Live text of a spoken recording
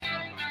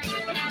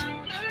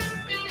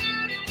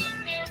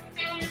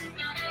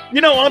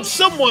I'm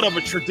somewhat of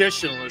a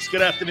traditionalist.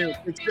 Good afternoon,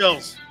 Big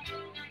Bills.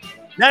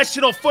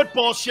 National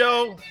Football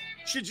Show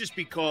should just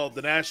be called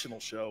the National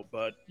Show,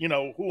 but,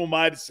 who am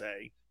I to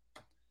say?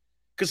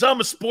 Because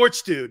I'm a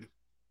sports dude.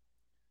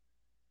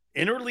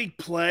 Interleague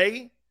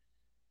play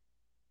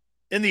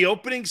in the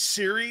opening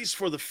series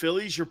for the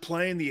Phillies, you're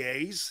playing the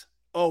A's?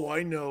 Oh,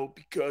 I know,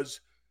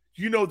 because,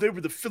 they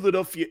were the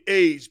Philadelphia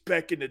A's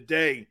back in the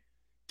day.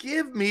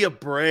 Give me a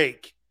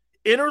break.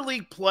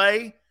 Interleague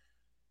play,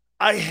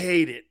 I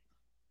hate it.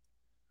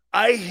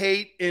 I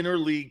hate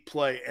interleague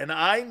play. And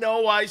I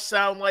know I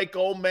sound like,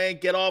 oh man,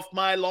 get off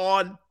my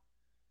lawn.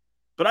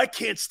 But I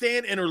can't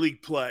stand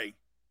interleague play.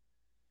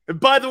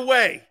 And by the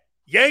way,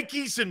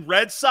 Yankees and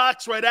Red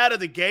Sox right out of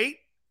the gate?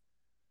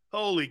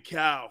 Holy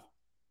cow.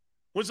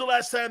 When's the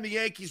last time the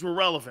Yankees were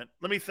relevant?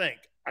 Let me think.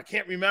 I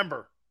can't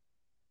remember.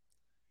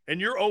 And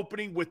you're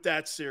opening with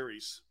that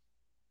series.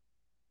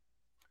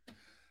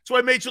 That's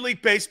why Major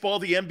League Baseball,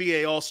 the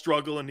NBA all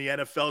struggle, and the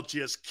NFL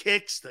just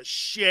kicks the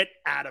shit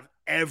out of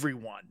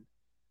everyone.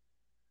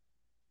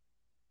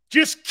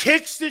 Just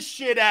kicks the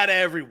shit out of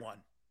everyone.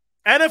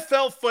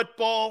 NFL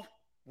football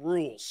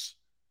rules.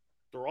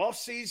 They're off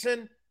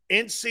season,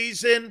 in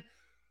season,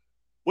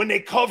 when they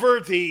cover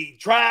the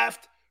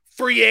draft,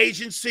 free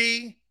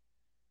agency,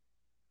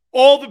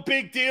 all the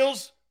big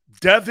deals.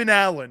 Devin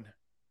Allen.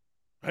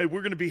 Hey,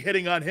 we're going to be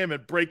hitting on him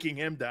and breaking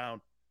him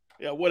down.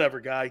 Yeah, whatever,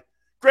 guy.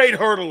 Great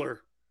hurdler.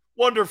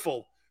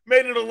 Wonderful.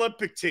 Made an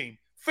Olympic team.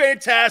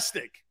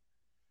 Fantastic.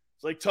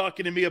 It's like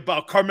talking to me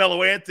about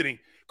Carmelo Anthony.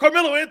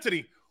 Carmelo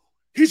Anthony,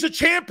 he's a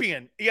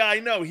champion. Yeah,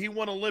 I know. He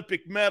won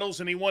Olympic medals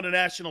and he won a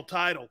national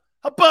title.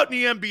 How about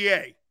in the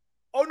NBA?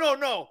 Oh,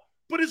 no.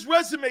 But his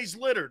resume's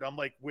littered. I'm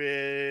like,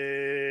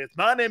 with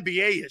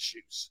non-NBA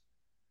issues.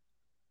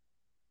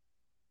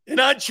 And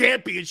not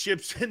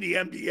championships in the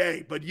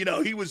NBA. But,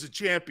 he was a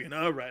champion.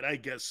 All right, I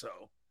guess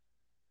so.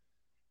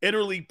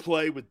 Interleague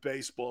play with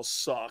baseball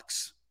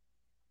sucks.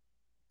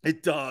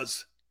 It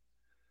does.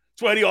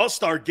 That's why the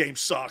All-Star game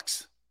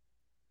sucks.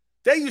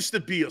 That used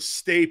to be a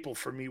staple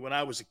for me when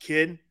I was a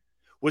kid,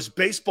 was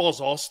baseball's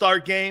All-Star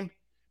game,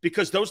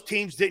 because those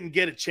teams didn't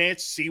get a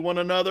chance to see one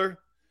another.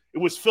 It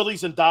was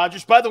Phillies and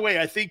Dodgers. By the way,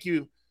 I think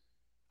you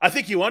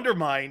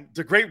undermine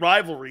the great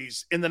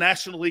rivalries in the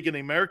National League and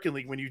the American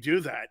League when you do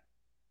that.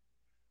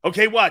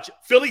 Okay, watch.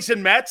 Phillies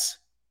and Mets.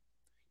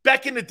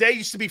 Back in the day,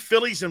 used to be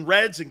Phillies and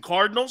Reds and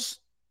Cardinals.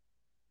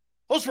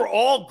 Those were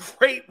all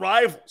great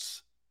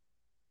rivals.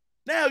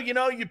 Now,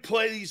 you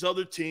play these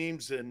other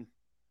teams, and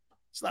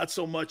it's not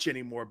so much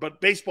anymore. But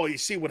baseball, you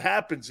see what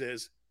happens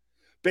is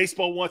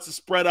baseball wants to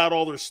spread out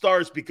all their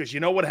stars, because you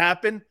know what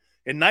happened?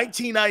 In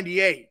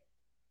 1998,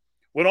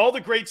 when all the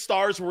great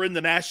stars were in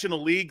the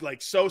National League,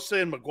 like Sosa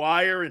and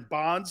McGuire and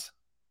Bonds,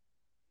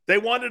 they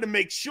wanted to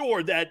make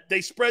sure that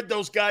they spread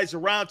those guys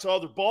around to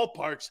other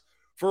ballparks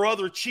for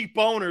other cheap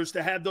owners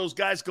to have those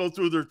guys go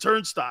through their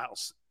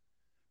turnstiles.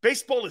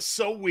 Baseball is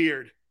so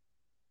weird.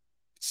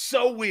 It's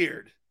so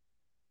weird.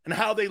 And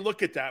how they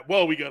look at that.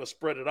 Well, we got to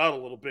spread it out a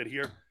little bit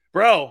here.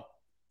 Bro,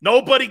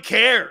 nobody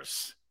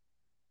cares.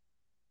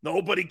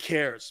 Nobody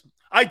cares.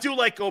 I do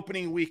like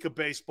opening week of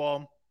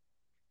baseball.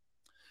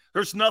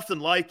 There's nothing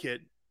like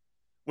it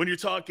when you're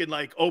talking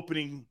like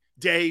opening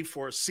day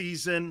for a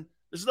season.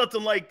 There's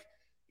nothing like,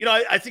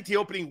 I think the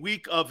opening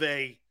week of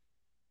a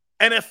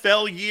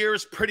NFL year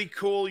is pretty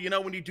cool.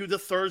 When you do the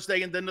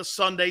Thursday and then the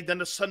Sunday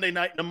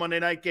night and the Monday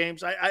night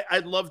games.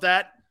 I love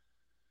that.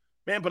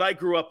 Man, but I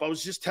grew up, I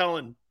was just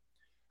telling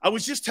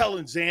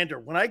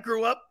Xander, when I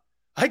grew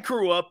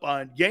up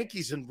on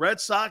Yankees and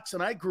Red Sox,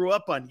 and I grew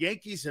up on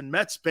Yankees and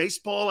Mets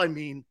baseball. I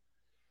mean,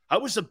 I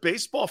was a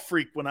baseball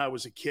freak when I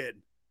was a kid.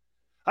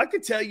 I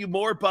could tell you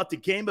more about the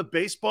game of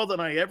baseball than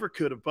I ever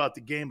could about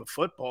the game of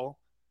football.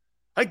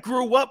 I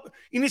grew up,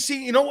 I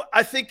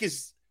think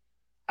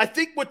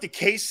what the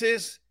case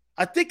is,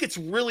 I think it's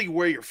really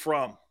where you're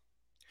from.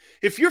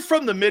 If you're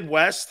from the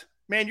Midwest,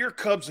 man, you're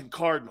Cubs and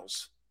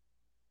Cardinals,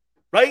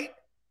 right?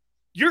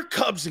 You're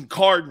Cubs and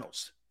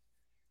Cardinals.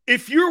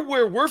 If you're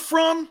where we're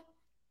from,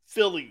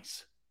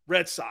 Phillies,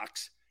 Red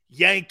Sox,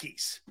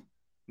 Yankees,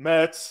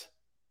 Mets,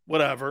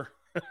 whatever,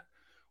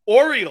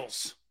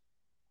 Orioles,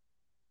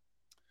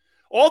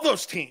 all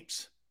those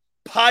teams,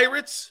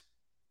 Pirates,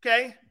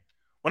 okay?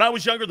 When I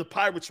was younger, the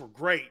Pirates were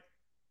great.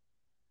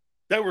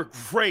 They were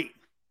great.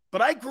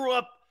 But I grew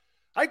up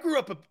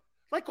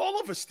like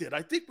all of us did.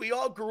 I think we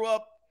all grew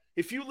up,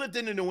 if you lived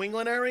in the New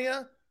England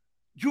area,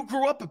 you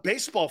grew up a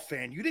baseball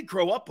fan. You didn't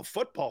grow up a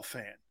football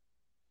fan.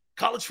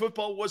 College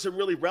football wasn't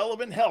really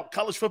relevant. Hell,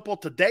 college football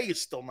today is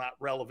still not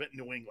relevant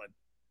in New England.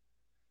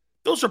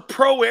 Those are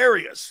pro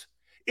areas.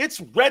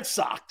 It's Red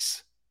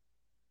Sox.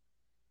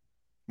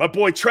 My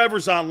boy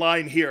Trevor's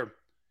online here.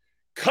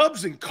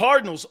 Cubs and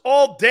Cardinals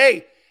all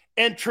day.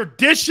 And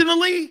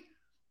traditionally,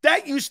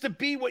 that used to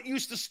be what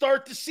used to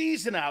start the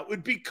season out. It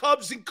would be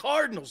Cubs and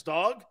Cardinals,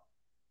 dog.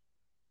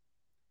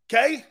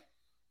 Okay?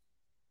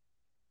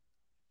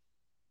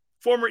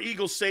 Former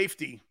Eagles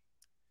safety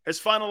has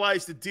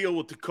finalized the deal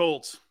with the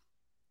Colts.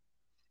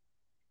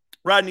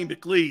 Rodney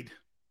McLeod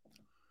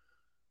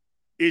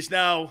is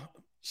now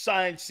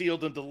signed,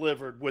 sealed, and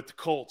delivered with the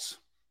Colts.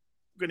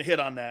 We're going to hit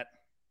on that.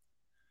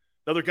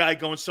 Another guy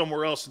going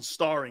somewhere else and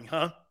starring,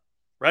 huh?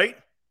 Right?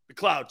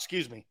 McLeod,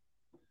 excuse me.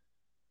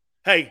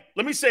 Hey,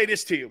 let me say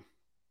this to you.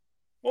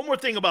 One more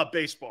thing about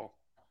baseball.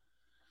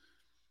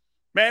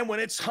 Man, when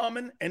it's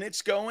humming and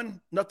it's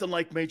going, nothing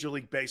like Major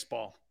League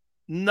Baseball.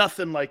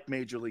 Nothing like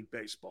Major League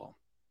Baseball.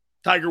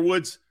 Tiger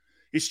Woods,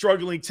 he's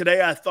struggling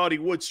today. I thought he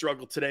would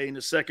struggle today in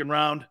the second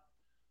round.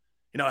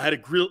 Had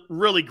a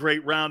really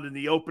great round in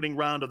the opening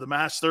round of the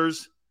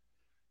Masters.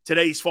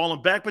 Today he's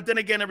falling back, but then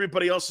again,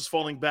 everybody else is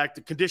falling back.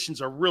 The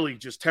conditions are really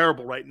just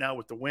terrible right now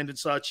with the wind and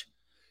such.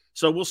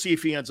 So we'll see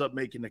if he ends up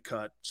making the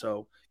cut.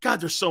 So,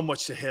 God, there's so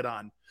much to hit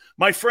on.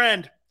 My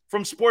friend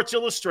from Sports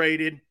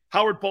Illustrated,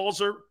 Howard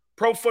Balzer,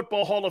 Pro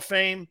Football Hall of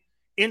Fame,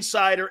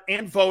 insider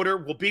and voter,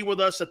 will be with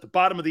us at the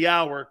bottom of the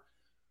hour.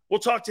 We'll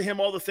talk to him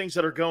all the things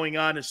that are going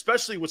on,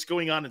 especially what's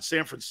going on in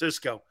San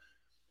Francisco.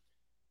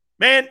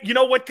 Man, you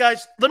know what,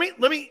 guys? Let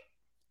me,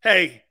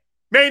 hey,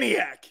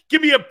 Maniac,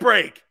 give me a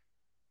break.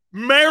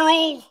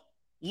 Merrill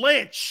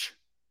Lynch.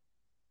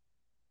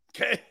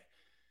 Okay?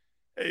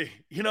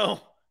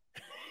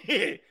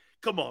 Hey,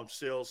 come on,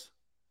 Sills.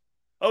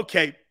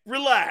 Okay,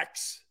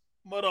 relax.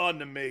 What on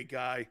to me,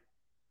 guy?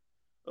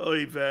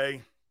 Oy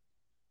vey.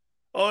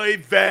 Oy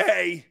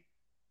vey.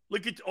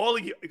 Look at all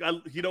of you.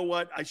 You know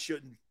what? I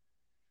shouldn't.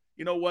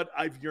 You know what?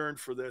 I've yearned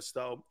for this,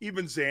 though.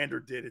 Even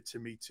Xander did it to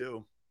me,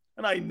 too.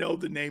 And I know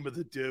the name of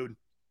the dude.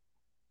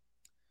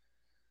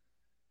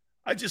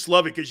 I just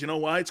love it because you know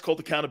why? It's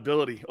called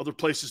accountability. Other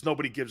places,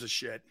 nobody gives a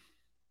shit.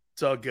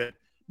 It's all good.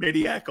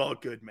 Maniac, all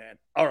good, man.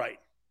 All right.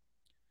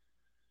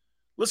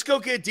 Let's go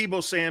get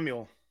Deebo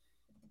Samuel.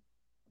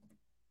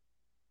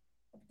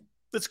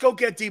 Let's go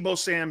get Deebo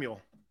Samuel.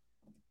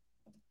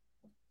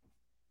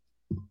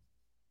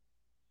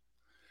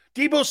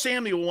 Deebo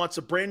Samuel wants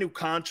a brand new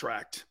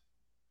contract.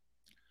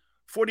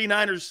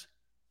 49ers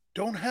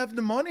don't have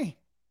the money.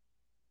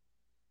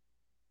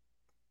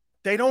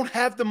 They don't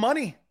have the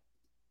money.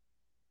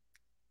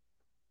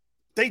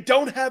 They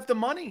don't have the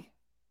money.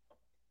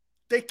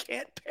 They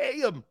can't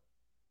pay him.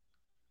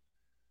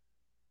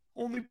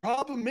 Only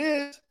problem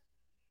is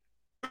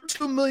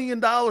 $2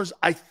 million,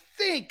 I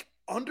think,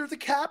 under the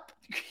cap.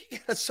 You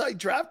got to cite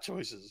draft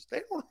choices.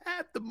 They don't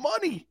have the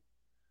money.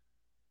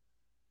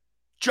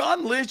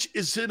 John Lynch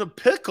is in a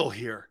pickle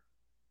here.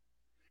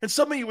 And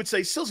some of you would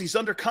say, Sills, he's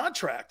under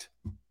contract.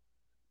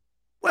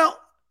 Well,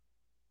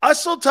 I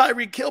saw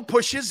Tyreek Hill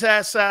push his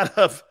ass out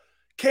of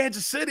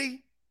Kansas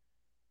City.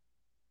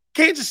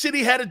 Kansas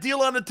City had a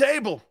deal on the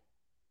table.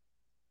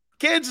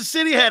 Kansas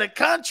City had a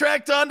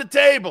contract on the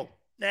table.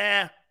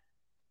 Nah.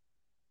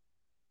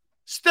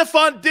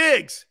 Stephon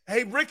Diggs.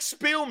 Hey, Rick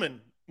Spielman,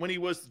 when he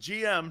was the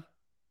GM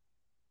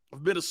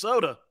of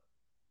Minnesota.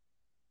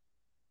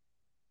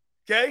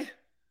 Okay?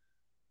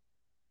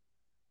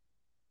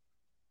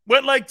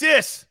 Went like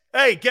this.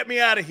 Hey, get me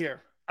out of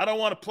here. I don't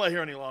want to play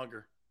here any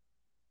longer.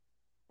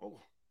 Oh.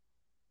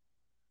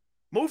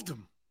 Moved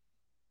him.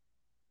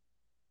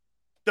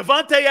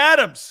 Devontae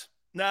Adams.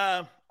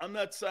 Nah, I'm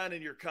not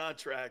signing your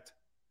contract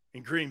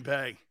in Green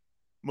Bay.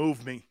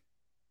 Move me.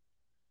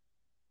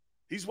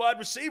 These wide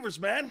receivers,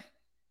 man.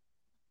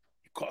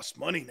 It costs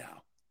money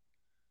now.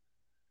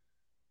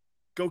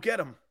 Go get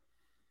them.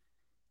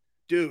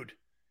 Dude,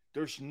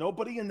 there's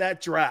nobody in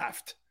that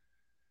draft.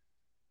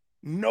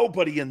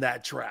 Nobody in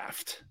that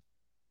draft.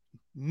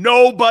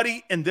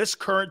 Nobody in this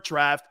current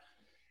draft.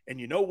 And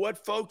you know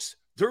what, folks?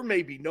 There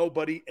may be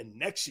nobody in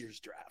next year's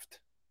draft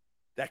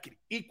that can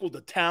equal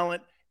the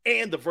talent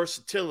and the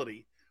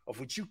versatility of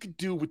what you could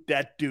do with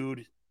that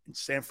dude in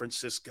San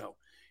Francisco.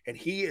 And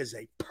he is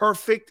a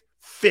perfect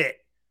fit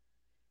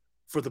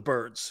for the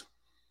Birds.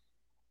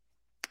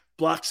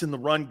 Blocks in the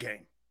run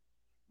game.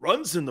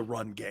 Runs in the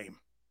run game.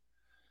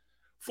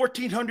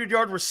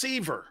 1,400-yard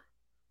receiver.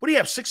 What do you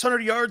have,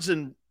 600 yards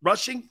in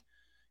rushing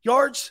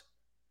yards?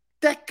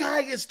 That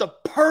guy is the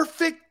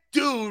perfect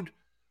dude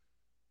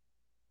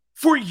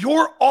for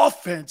your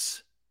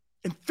offense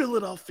in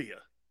Philadelphia.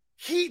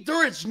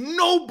 There is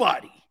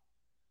nobody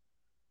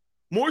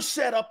more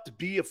set up to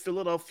be a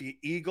Philadelphia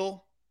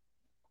Eagle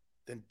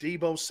than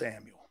Deebo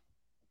Samuel.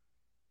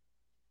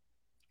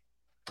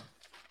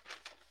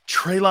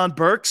 Treylon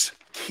Burks,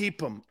 keep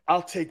him.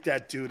 I'll take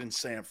that dude in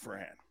San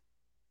Fran.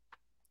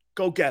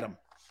 Go get him.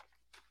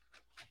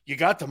 You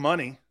got the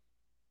money.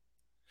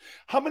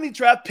 How many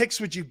draft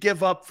picks would you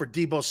give up for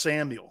Deebo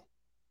Samuel?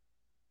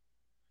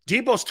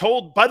 Deebo's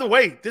told, by the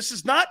way, this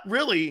is not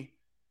really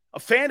a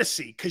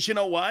fantasy because you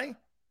know why?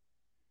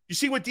 You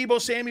see what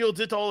Deebo Samuel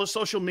did to all his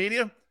social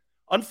media?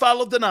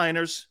 Unfollowed the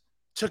Niners,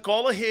 took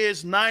all of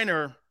his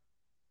Niner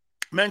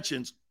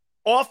mentions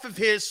off of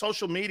his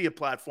social media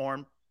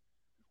platform,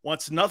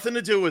 wants nothing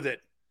to do with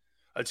it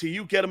until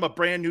you get him a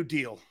brand new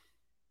deal.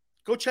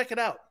 Go check it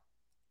out.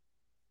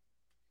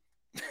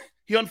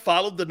 He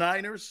unfollowed the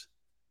Niners.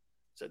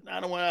 Said, I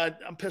don't want.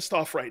 I'm pissed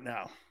off right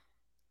now.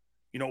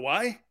 You know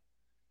why?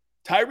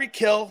 Tyreek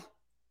Hill,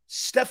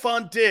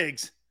 Stephon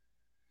Diggs,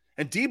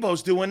 and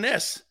Deebo's doing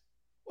this.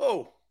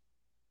 Whoa.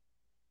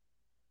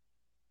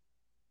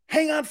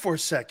 hang on for a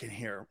second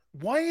here.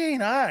 Why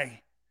ain't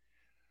I?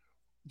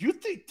 Do you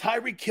think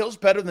Tyreek Hill's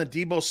better than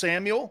Deebo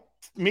Samuel?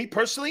 Me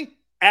personally,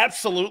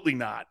 absolutely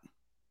not.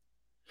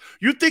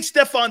 You think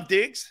Stephon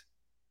Diggs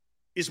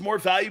is more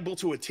valuable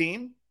to a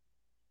team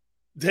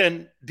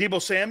than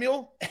Deebo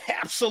Samuel?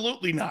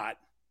 Absolutely not.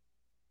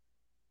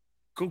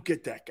 Go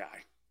get that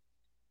guy.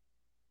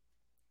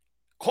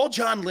 Call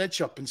John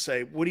Lynch up and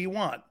say, what do you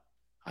want?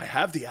 I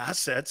have the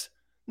assets.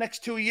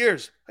 Next 2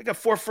 years, I got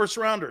 4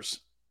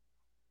 first-rounders.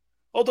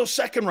 All those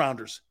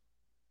second-rounders.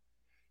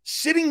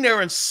 Sitting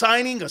there and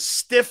signing a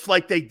stiff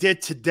like they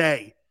did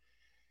today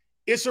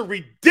is a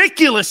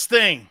ridiculous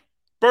thing.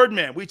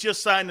 Birdman, we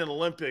just signed an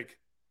Olympic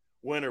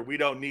winner. We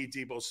don't need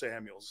Deebo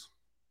Samuels.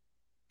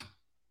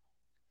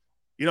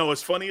 You know,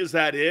 as funny as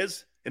that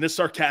is, and as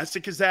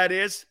sarcastic as that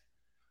is,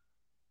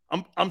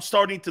 I'm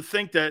starting to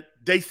think that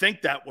they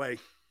think that way.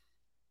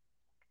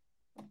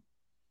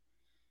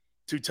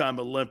 2-time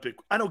Olympic.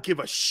 I don't give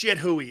a shit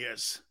who he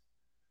is.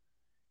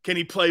 Can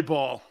he play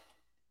ball?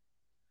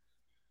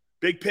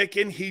 Big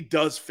pickin', he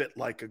does fit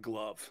like a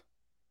glove.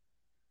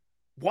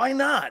 Why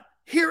not?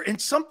 Here, and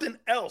something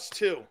else,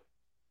 too.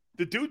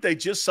 The dude they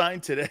just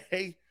signed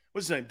today,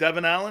 what's his name,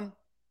 Devin Allen?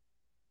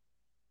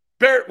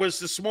 Barrett was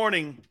this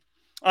morning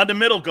on the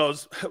middle,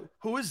 goes,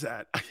 who is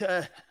that?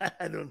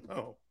 I don't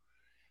know.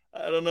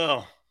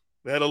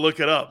 We had to look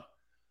it up.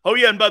 Oh,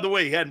 yeah, and by the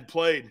way, he hadn't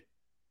played.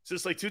 Is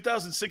this like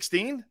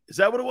 2016? Is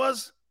that what it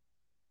was?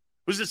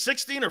 Was it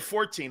 16 or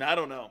 14? I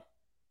don't know.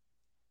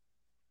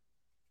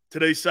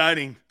 Today's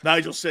signing,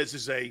 Nigel says,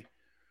 is a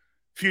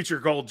future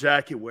gold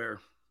jacket wearer.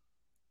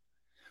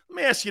 Let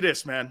me ask you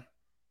this, man.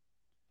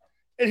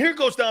 And here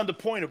goes down the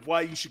point of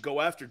why you should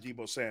go after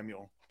Deebo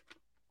Samuel.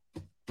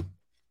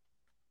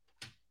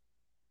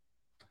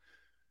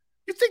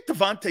 You think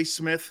Devontae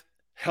Smith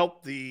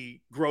helped the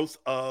growth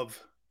of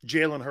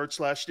Jalen Hurts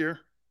last year?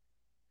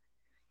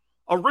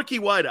 A rookie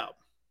wideout.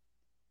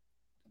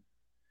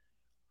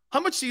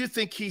 How much do you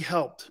think he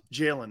helped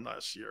Jalen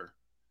last year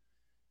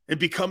in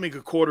becoming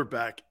a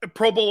quarterback, a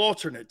Pro Bowl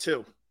alternate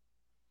too?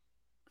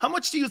 How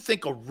much do you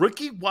think a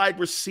rookie wide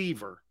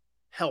receiver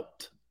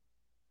helped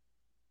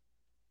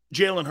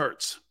Jalen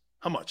Hurts?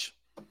 How much?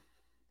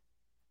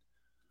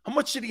 How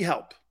much did he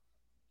help?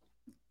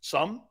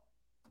 Some?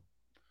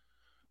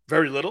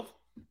 Very little?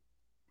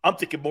 I'm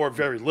thinking more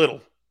very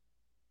little.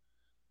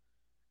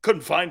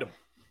 Couldn't find him.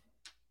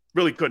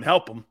 Really couldn't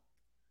help him.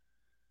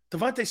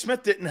 Devontae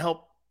Smith didn't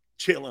help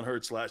Jalen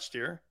Hurts last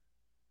year.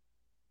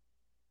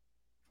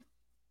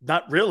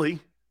 Not really.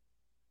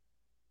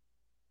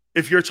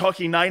 If you're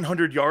talking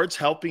 900 yards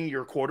helping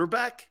your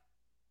quarterback,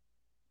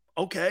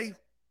 okay.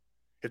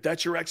 If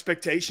that's your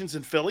expectations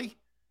in Philly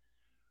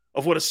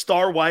of what a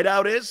star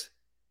wideout is,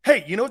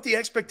 hey, you know what the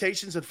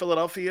expectations in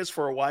Philadelphia is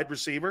for a wide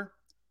receiver?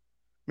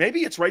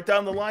 Maybe it's right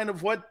down the line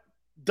of what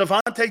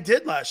Devontae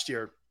did last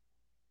year.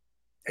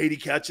 80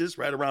 catches,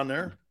 right around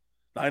there,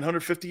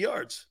 950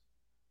 yards.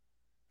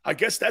 I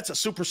guess that's a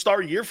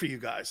superstar year for you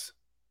guys.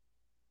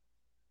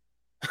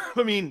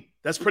 I mean,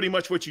 that's pretty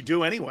much what you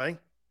do anyway.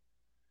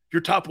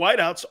 Your top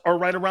wideouts are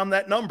right around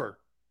that number.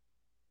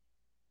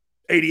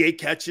 88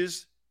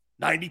 catches,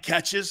 90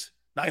 catches,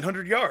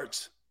 900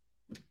 yards.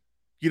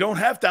 You don't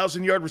have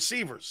 1,000-yard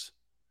receivers.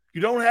 You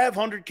don't have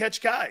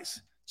 100-catch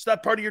guys. It's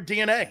not part of your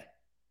DNA.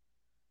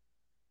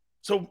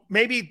 So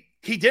maybe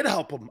he did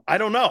help him. I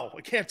don't know.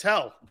 I can't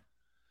tell.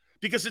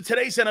 Because in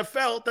today's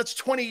NFL, that's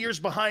 20 years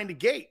behind the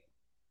gate.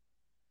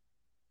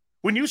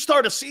 When you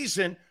start a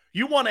season,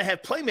 you want to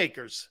have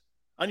playmakers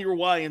on your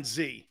Y and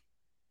Z.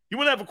 You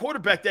want to have a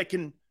quarterback that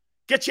can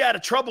get you out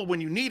of trouble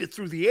when you need it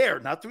through the air,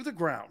 not through the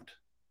ground.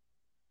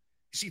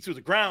 You see, through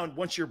the ground,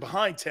 once you're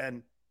behind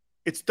 10,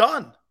 it's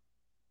done.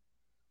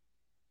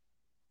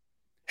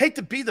 Hate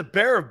to be the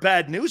bearer of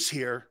bad news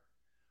here,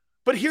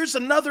 but here's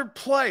another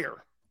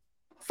player.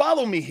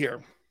 Follow me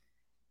here.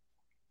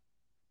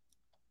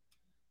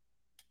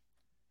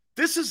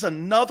 This is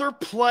another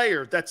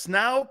player that's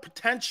now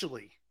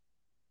potentially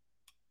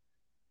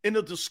in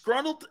a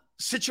disgruntled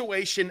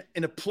situation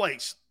in a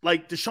place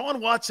like Deshaun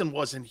Watson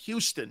was in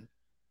Houston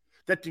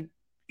that the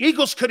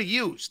Eagles could have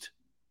used.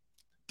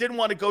 Didn't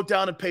want to go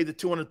down and pay the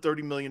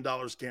 $230 million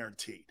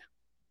guaranteed.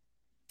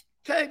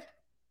 Okay.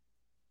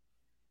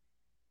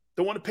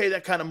 Don't want to pay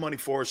that kind of money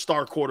for a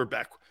star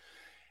quarterback.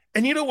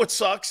 And you know what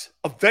sucks?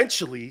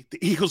 Eventually, the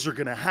Eagles are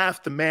going to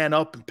have to man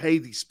up and pay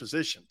these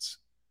positions.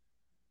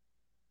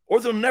 Or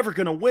they're never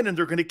going to win, and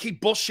they're going to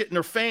keep bullshitting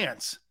their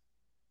fans.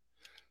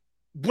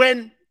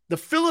 When the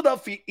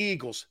Philadelphia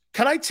Eagles,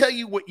 can I tell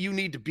you what you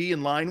need to be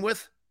in line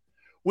with?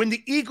 When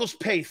the Eagles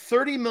pay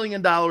 $30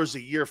 million a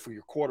year for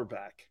your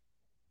quarterback,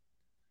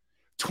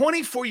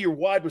 20 for your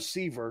wide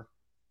receiver,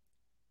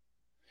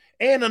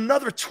 and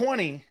another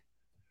 20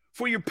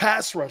 for your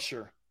pass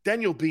rusher,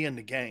 then you'll be in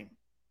the game.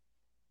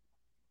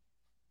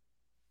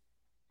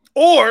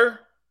 Or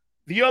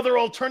the other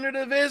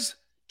alternative is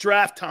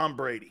draft Tom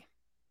Brady.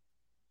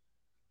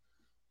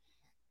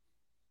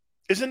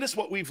 Isn't this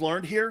what we've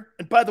learned here?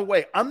 And by the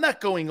way, I'm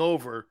not going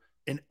over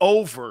and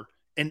over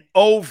and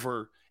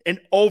over and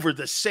over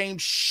the same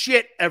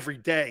shit every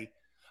day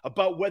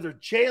about whether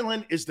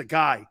Jalen is the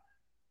guy.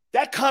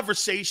 That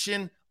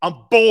conversation, I'm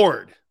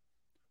bored.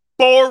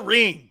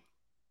 Boring.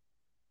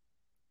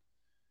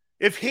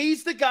 If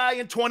he's the guy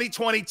in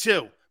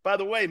 2022, by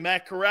the way,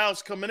 Matt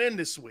Corral's coming in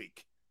this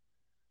week.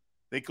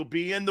 They could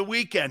be in the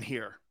weekend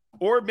here,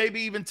 or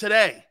maybe even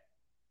today.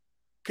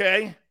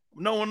 Okay?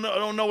 I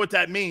don't know what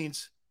that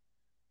means.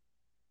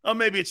 Oh,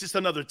 maybe it's just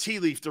another tea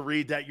leaf to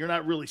read that you're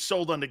not really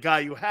sold on the guy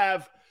you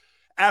have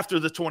after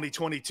the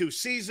 2022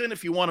 season.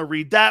 If you want to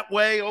read that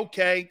way,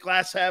 okay,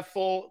 glass half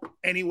full.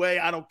 Anyway,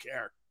 I don't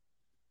care.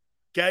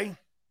 Okay?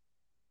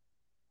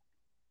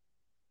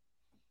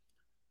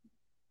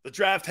 The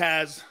draft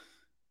has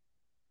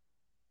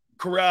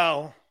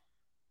Corral.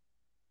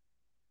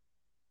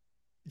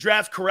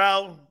 Draft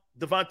Corral.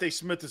 Devontae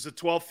Smith is a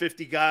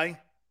 1250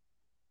 guy.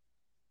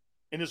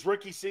 In his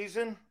rookie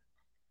season,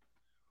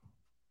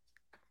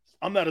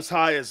 I'm not as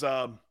high as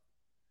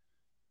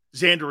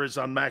Xander is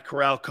on Matt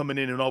Corral coming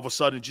in and all of a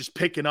sudden just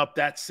picking up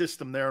that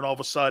system there and all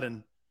of a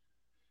sudden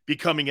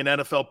becoming an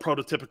NFL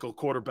prototypical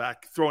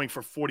quarterback, throwing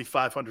for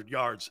 4,500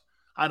 yards.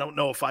 I don't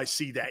know if I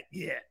see that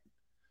yet.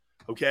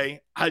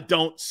 Okay? I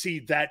don't see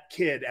that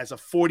kid as a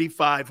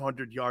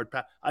 4,500-yard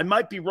pass. I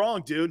might be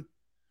wrong, dude.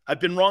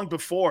 I've been wrong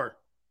before.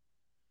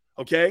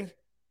 Okay?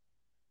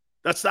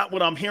 That's not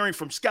what I'm hearing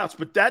from scouts,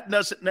 but that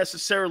doesn't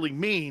necessarily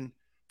mean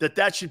that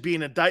that should be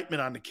an indictment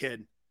on the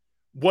kid.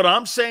 What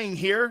I'm saying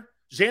here,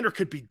 Xander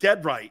could be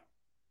dead right.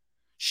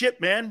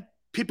 Shit, man.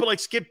 People like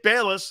Skip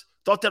Bayless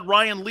thought that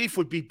Ryan Leaf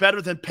would be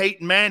better than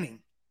Peyton Manning.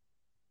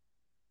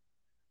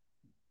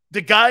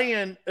 The guy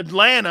in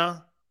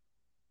Atlanta,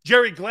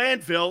 Jerry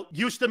Glanville,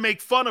 used to make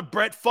fun of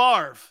Brett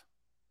Favre.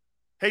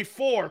 Hey,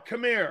 Four,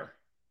 come here.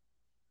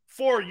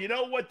 Four, you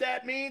know what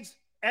that means?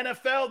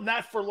 NFL,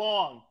 not for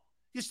long.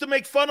 Used to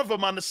make fun of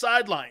him on the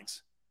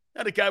sidelines.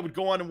 Now the guy would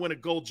go on and win a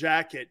gold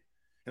jacket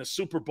in a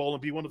Super Bowl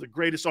and be one of the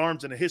greatest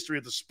arms in the history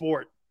of the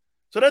sport.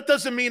 So that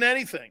doesn't mean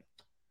anything.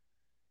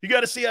 You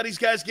got to see how these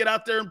guys get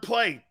out there and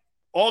play.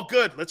 All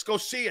good. Let's go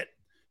see it.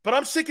 But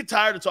I'm sick and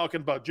tired of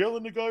talking about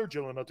Jalen the guy or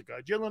Jalen not the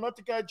guy. Jalen not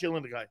the guy,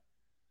 Jalen the guy.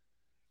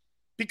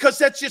 Because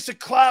that's just a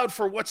cloud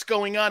for what's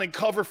going on and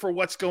cover for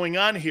what's going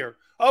on here.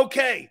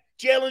 Okay,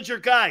 Jalen's your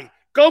guy.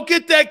 Go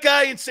get that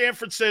guy in San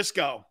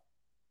Francisco.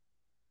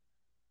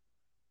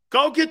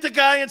 Go get the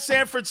guy in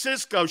San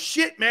Francisco.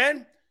 Shit,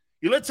 man.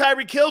 You let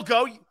Tyreek Hill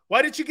go.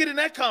 Why didn't you get in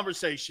that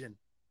conversation?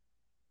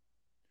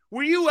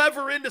 Were you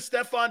ever into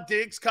Stephon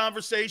Diggs'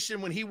 conversation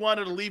when he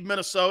wanted to leave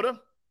Minnesota?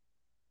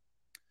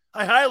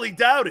 I highly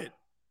doubt it.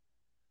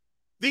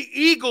 The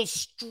Eagles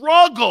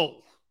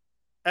struggle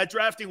at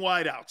drafting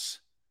wideouts.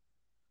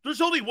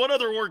 There's only one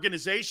other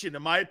organization,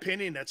 in my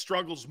opinion, that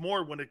struggles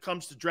more when it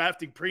comes to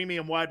drafting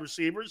premium wide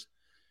receivers,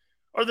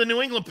 are the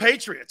New England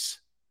Patriots.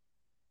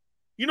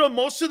 You know,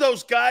 most of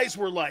those guys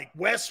were like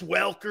Wes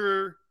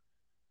Welker,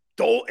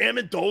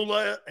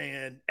 Amendola,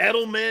 and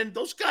Edelman.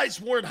 Those guys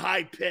weren't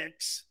high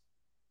picks.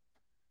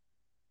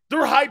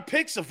 Their high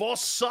picks have all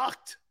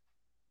sucked.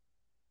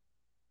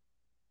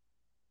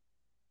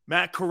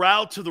 Matt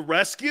Corral to the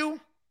rescue?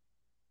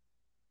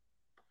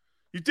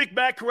 You think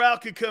Matt Corral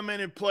could come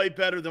in and play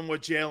better than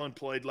what Jalen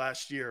played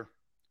last year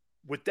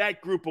with that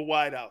group of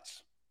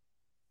wideouts?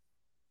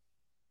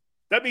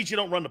 That means you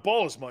don't run the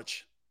ball as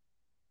much.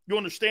 You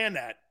understand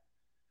that.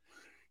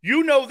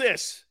 You know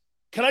this.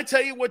 Can I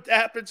tell you what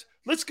happens?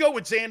 Let's go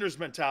with Xander's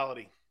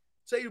mentality.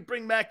 Say you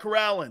bring Matt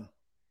Corral in.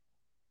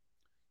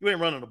 You ain't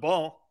running the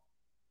ball.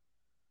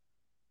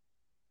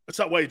 That's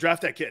not why you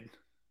draft that kid.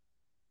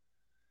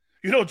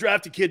 You don't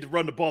draft a kid to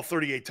run the ball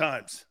 38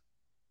 times.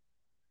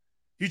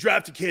 You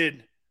draft a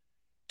kid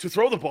to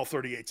throw the ball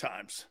 38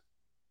 times.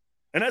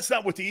 And that's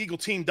not what the Eagle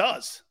team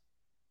does.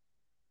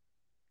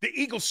 The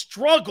Eagles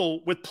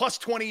struggle with plus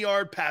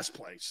 20-yard pass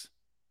plays.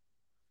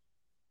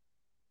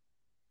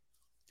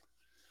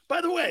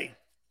 By the way,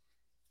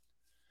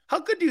 how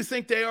good do you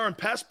think they are in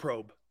pass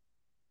probe?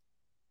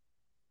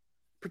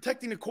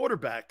 Protecting the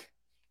quarterback.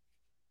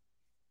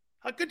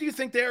 How good do you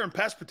think they are in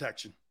pass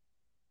protection?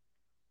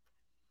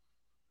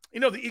 You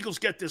know, the Eagles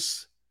get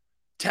this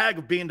tag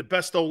of being the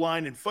best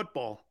O-line in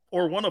football,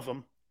 or one of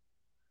them.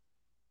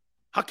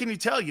 How can you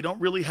tell you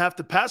don't really have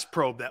to pass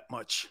probe that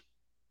much?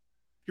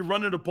 You're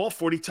running the ball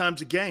 40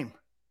 times a game.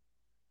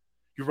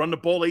 You run the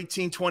ball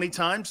 18, 20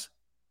 times?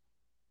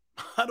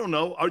 I don't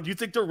know. Do you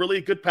think they're really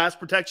a good pass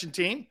protection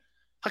team?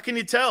 How can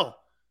you tell?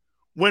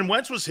 When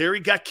Wentz was here, he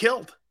got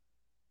killed.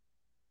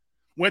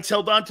 Wentz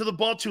held on to the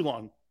ball too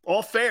long.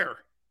 All fair.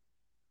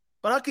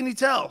 But how can you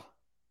tell?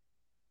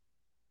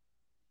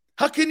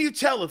 How can you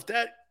tell if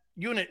that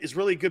unit is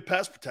really good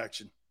pass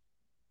protection?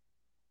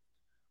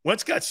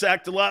 Wentz got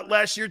sacked a lot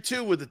last year,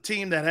 too, with a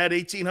team that had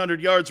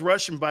 1,800 yards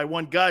rushing by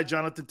one guy,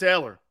 Jonathan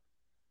Taylor.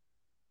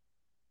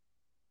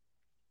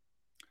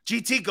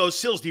 GT goes,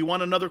 Sills, do you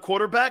want another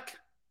quarterback?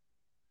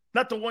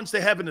 Not the ones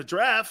they have in the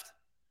draft.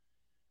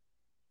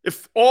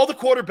 If all the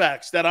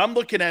quarterbacks that I'm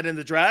looking at in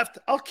the draft,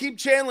 I'll keep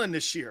Jalen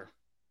this year.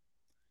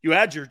 You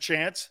had your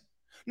chance.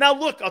 Now,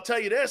 look, I'll tell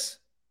you this.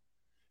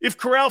 If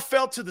Corral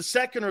fell to the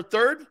second or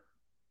third,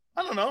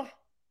 I don't know.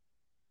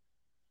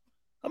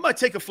 I might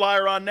take a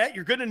flyer on that.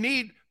 You're going to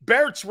need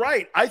Barrett's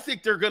right. I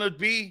think they're going to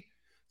be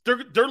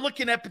they're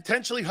looking at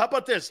potentially. How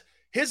about this?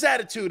 His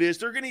attitude is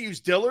they're going to use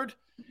Dillard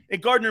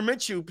and Gardner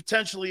Minshew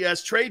potentially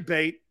as trade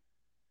bait,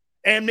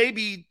 and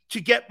maybe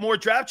to get more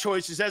draft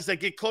choices as they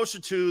get closer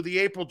to the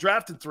April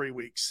draft in 3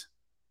 weeks.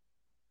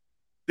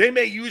 They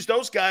may use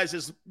those guys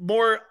as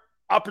more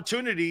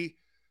opportunity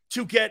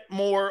to get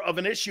more of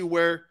an issue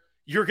where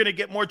you're going to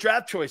get more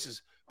draft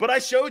choices. But I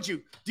showed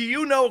you. Do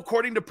you know,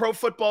 according to Pro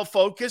Football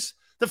Focus,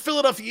 the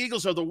Philadelphia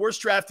Eagles are the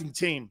worst drafting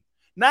team?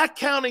 Not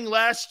counting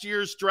last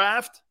year's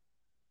draft,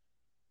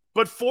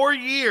 but 4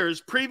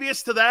 years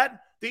previous to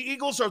that, the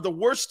Eagles are the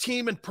worst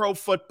team in pro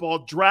football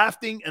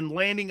drafting and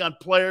landing on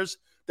players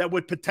that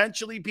would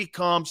potentially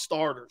become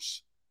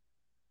starters.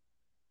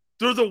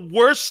 They're the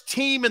worst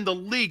team in the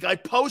league. I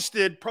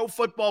posted Pro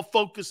Football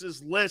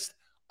Focus's list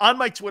on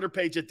my Twitter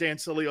page at Dan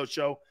Sileo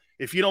Show,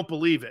 if you don't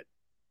believe it.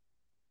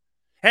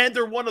 And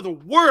they're one of the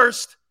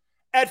worst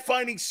at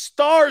finding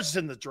stars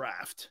in the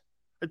draft.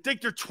 I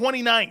think they're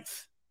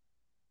 29th.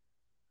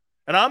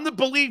 And I'm to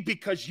believe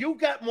because you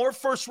got more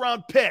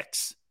first-round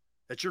picks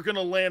that you're going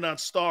to land on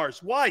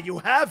stars. Why? You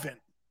haven't.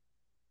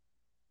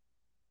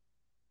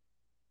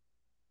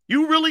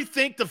 You really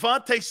think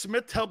Devontae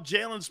Smith helped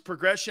Jalen's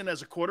progression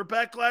as a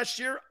quarterback last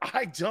year?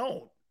 I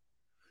don't.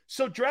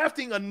 So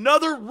drafting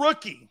another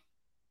rookie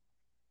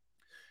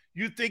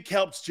you think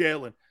helps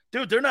Jalen.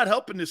 Dude, they're not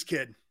helping this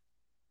kid.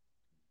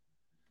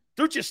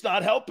 They're just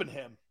not helping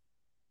him.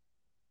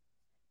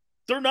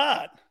 They're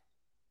not.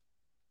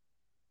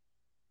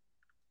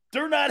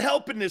 They're not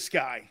helping this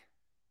guy.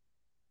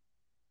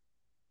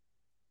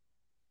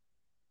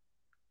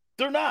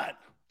 They're not.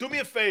 Do me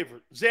a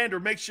favor.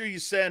 Xander, make sure you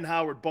send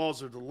Howard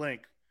Balzer the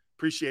link.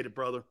 Appreciate it,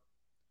 brother.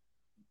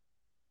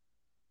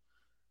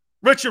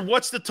 Richard,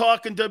 what's the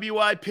talk in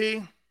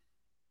WIP?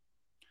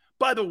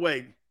 By the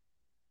way,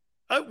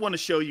 I want to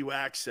show you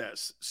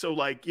access. So,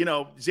 like, you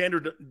know,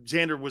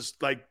 Xander was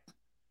like,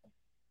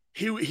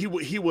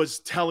 he was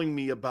telling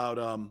me about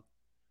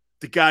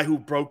the guy who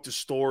broke the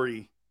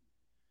story,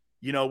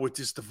 you know, with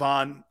this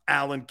Devon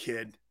Allen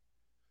kid.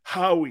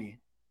 Howie,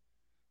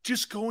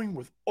 just going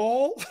with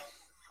all,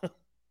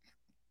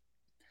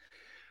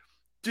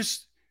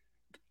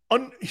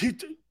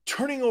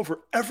 turning over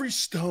every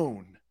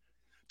stone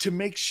to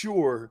make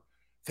sure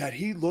that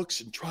he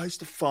looks and tries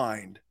to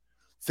find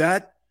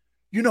that,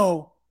 you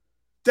know,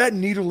 that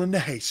needle in the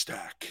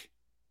haystack.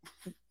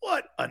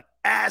 What an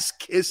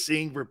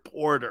ass-kissing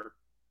reporter.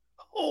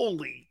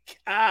 Holy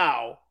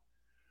cow.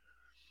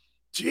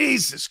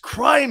 Jesus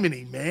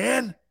criminy,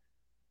 man.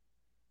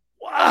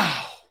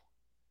 Wow.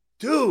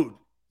 Dude,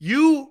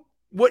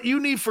 what you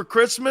need for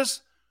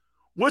Christmas?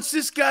 What's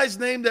this guy's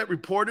name that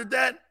reported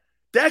that?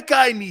 That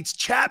guy needs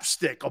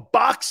chapstick, a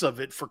box of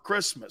it for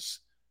Christmas.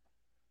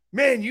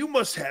 Man, you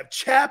must have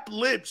chapped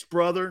lips,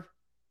 brother.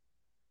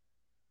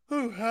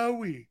 Oh,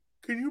 Howie,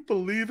 can you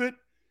believe it?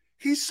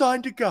 He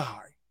signed a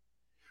guy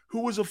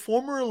who was a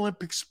former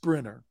Olympic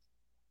sprinter,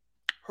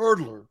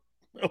 hurdler,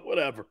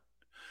 whatever.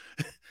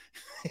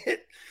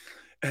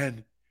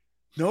 And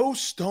no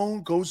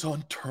stone goes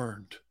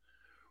unturned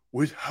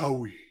with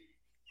Howie.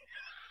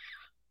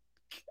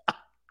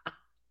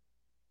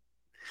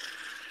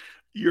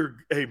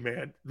 Hey,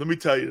 man, let me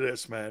tell you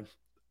this, man.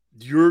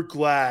 You're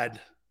glad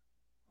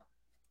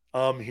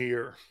I'm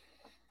here.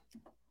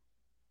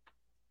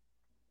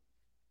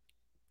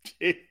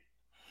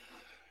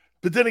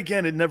 But then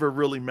again, it never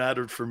really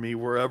mattered for me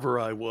wherever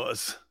I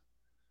was.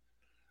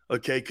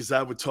 Okay, because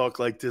I would talk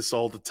like this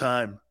all the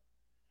time.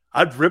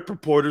 I'd rip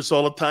reporters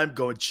all the time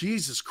going,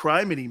 Jesus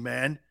criminy,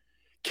 man.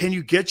 Can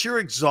you get your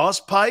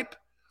exhaust pipe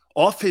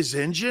off his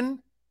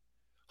engine?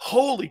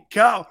 Holy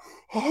cow.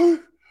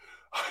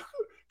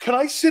 Can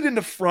I sit in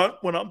the front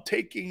when I'm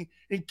taking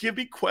and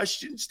giving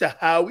questions to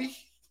Howie?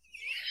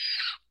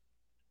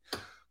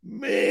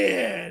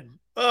 Man,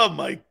 oh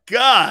my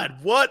God,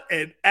 what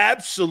an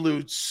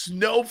absolute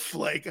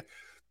snowflake.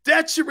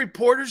 That's the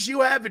reporters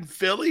you have in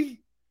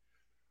Philly?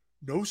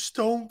 No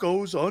stone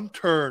goes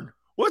unturned.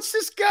 What's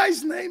this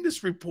guy's name,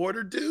 this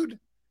reporter, dude?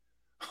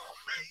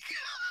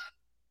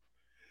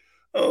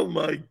 Oh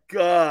my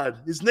God.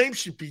 His name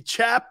should be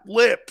Chap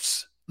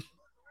Lips.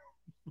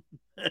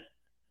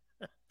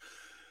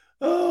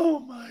 Oh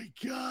my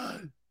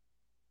God.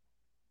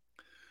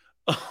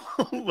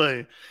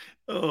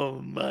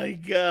 Oh my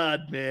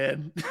God,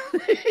 man.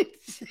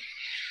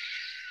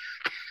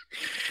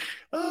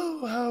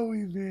 Oh,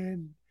 Howie,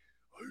 man.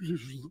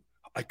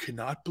 I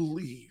cannot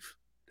believe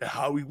that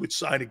Howie would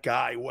sign a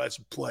guy who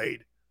hasn't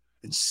played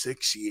in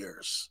 6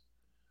 years.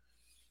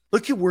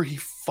 Look at where he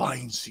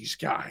finds these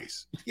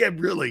guys. Yeah,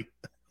 really.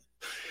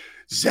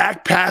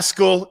 Zach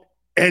Pascal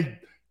and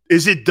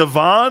is it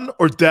Devon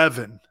or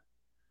Devin?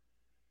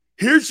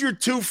 Here's your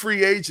two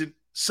free agent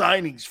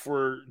signings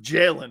for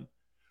Jalen.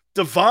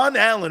 Devon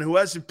Allen, who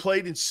hasn't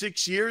played in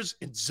 6 years,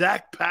 and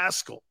Zach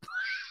Pascal.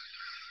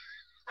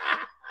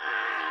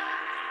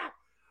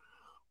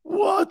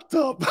 What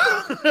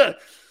the?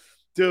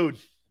 Dude,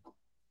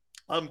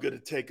 I'm going to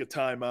take a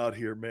time out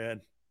here,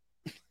 man.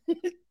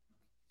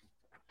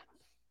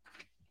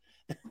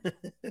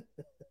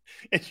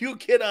 And you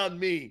get on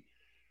me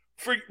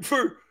for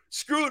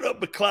screwing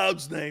up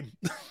McLeod's name.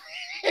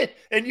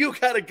 And you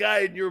got a guy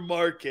in your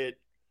market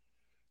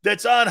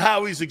that's on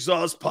Howie's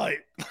exhaust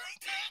pipe.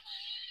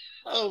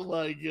 Oh,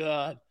 my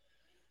God.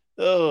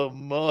 Oh,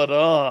 mud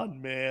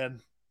on,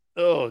 man.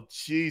 Oh,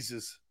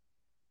 Jesus.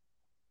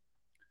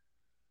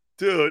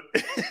 Dude,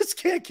 this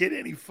can't get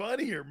any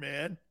funnier,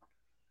 man.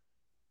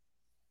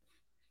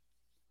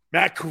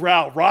 Matt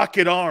Corral,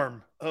 rocket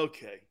arm.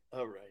 Okay,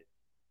 all right.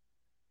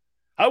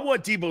 I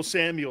want Deebo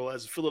Samuel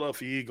as a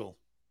Philadelphia Eagle.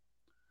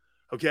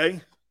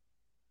 Okay?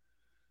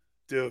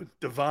 Dude,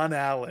 Devon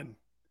Allen,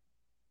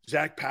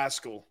 Zach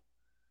Pascal,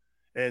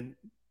 and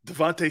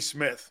Devontae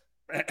Smith.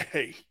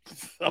 Hey,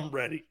 I'm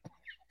ready.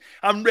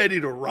 I'm ready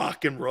to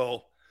rock and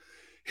roll.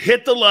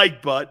 Hit the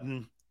like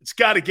button. It's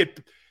got to get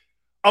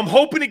 – I'm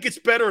hoping it gets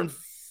better and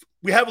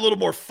we have a little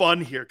more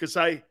fun here because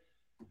I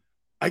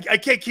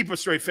can't keep a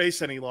straight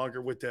face any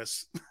longer with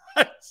this.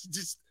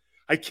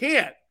 I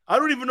can't. I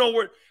don't even know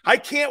where – I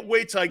can't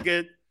wait till I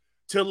get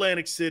to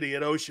Atlantic City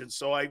at Ocean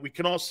so we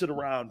can all sit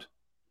around.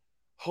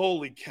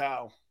 Holy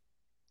cow.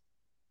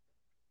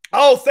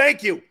 Oh,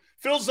 thank you.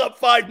 Phil's up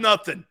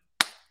 5-0.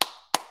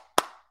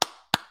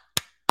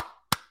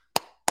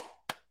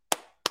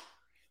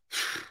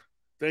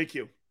 Thank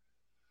you.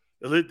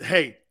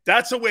 Hey,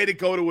 that's a way to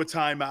go to a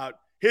timeout.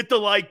 Hit the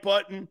like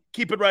button.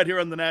 Keep it right here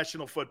on the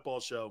National Football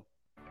Show.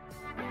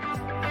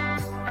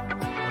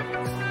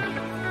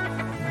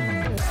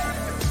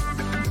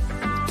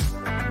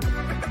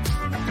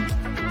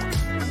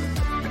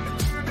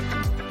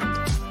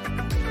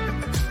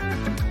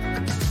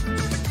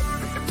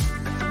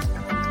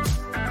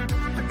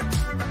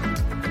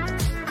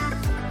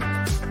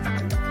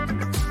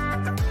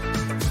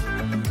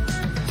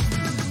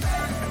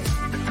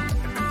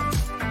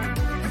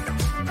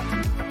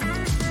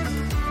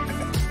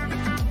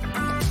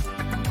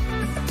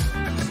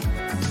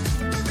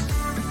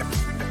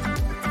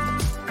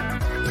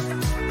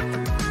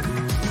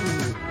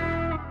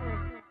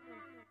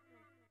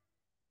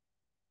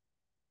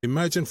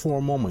 Imagine for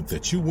a moment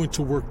that you went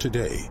to work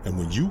today and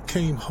when you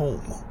came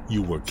home,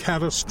 you were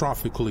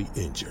catastrophically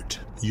injured.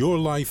 Your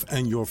life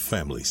and your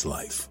family's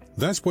life.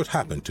 That's what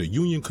happened to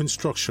union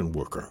construction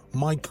worker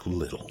Mike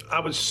Little. I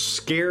was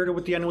scared of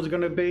what the end was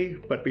going to be,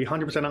 but to be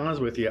 100%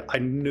 honest with you, I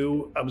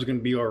knew I was going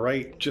to be all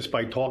right just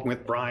by talking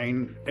with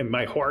Brian. In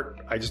my heart,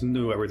 I just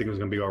knew everything was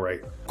going to be all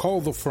right.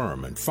 Call the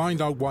firm and find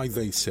out why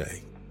they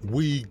say,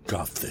 "We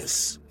got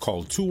this."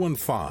 Call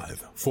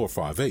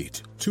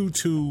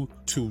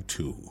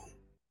 215-458-2222.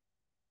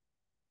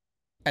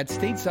 At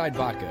Stateside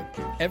Vodka,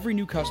 every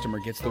new customer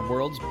gets the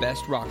world's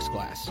best rocks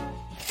glass.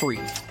 Free.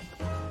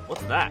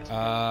 What's that?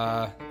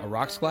 A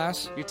rocks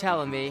glass? You're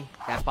telling me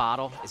that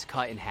bottle is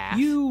cut in half?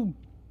 You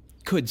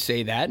could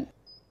say that.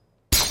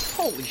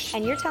 Holy shit.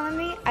 And you're telling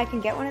me I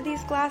can get one of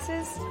these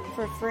glasses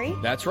for free?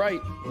 That's right.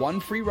 One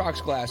free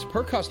rocks glass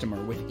per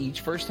customer with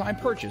each first-time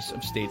purchase of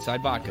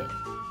Stateside Vodka.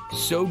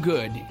 So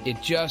good,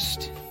 it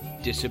just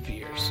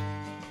disappears.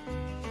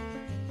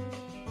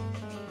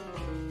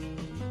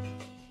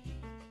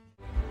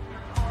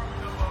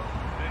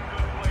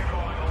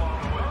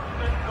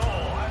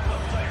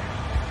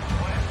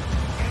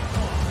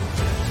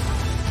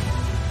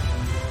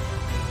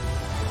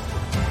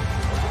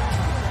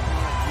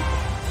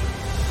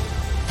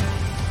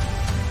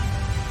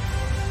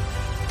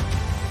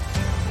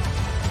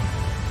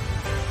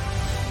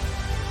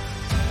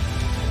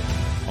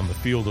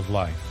 Field of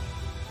life,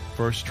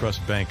 First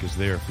Trust Bank is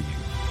there for you.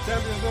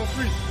 Champions on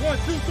three. 1,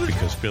 2, 3.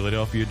 Because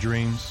Philadelphia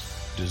dreams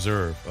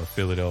deserve a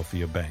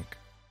Philadelphia bank.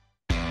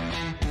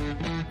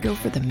 Go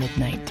for the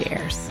midnight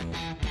dares.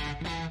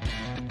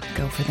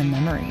 Go for the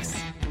memories.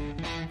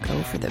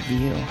 Go for the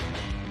view.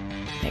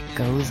 It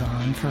goes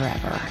on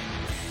forever.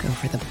 Go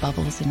for the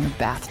bubbles in your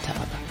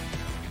bathtub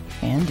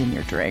and in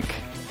your drink.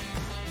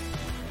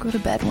 Go to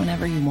bed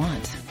whenever you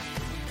want.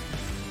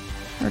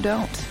 Or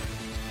don't.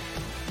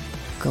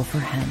 Go for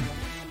him.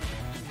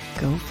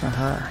 Go for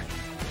her.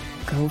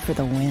 Go for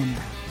the win.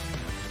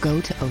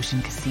 Go to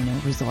Ocean Casino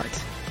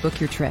Resort.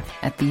 Book your trip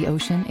at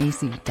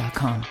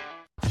theoceanac.com.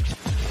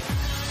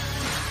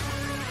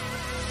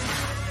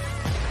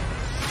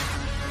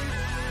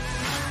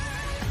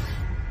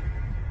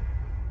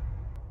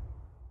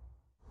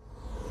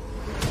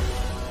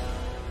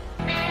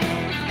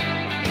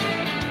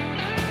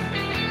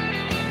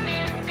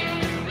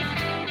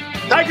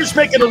 Tigers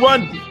making a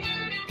run.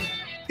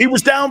 He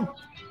was down,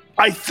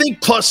 I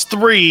think,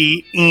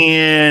 +3,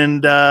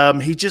 and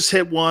he just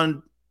hit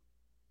one.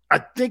 I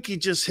think he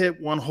just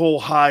hit one whole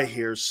high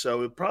here,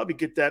 so he'll probably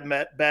get that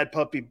bad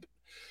puppy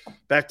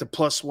back to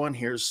 +1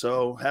 here.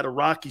 So had a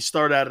rocky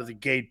start out of the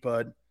gate,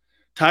 bud.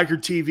 Tiger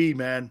TV,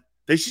 man.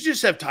 They should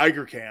just have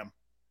Tiger Cam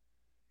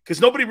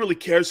because nobody really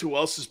cares who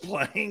else is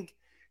playing.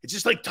 It's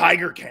just like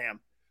Tiger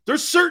Cam.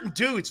 There's certain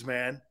dudes,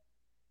 man,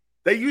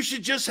 that you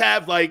should just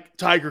have like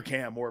Tiger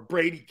Cam or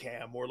Brady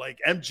Cam or like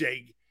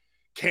MJ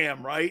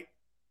Cam, right?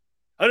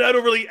 I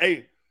don't really –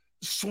 hey,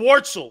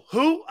 Schwartzel.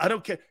 Who? I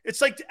don't care.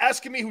 It's like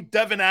asking me who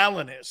Devin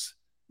Allen is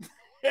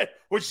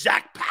or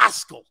Zach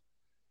Pascal.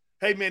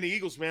 Hey, man, the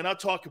Eagles, man, I'll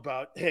talk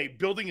about,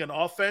 building an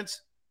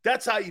offense.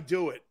 That's how you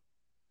do it.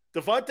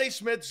 Devontae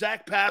Smith,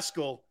 Zach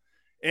Pascal,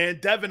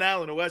 and Devin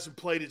Allen, who hasn't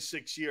played in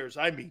 6 years.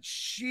 I mean,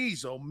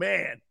 jeez, oh,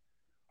 man.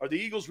 Are the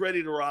Eagles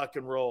ready to rock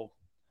and roll?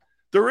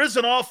 There is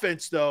an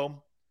offense,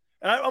 though.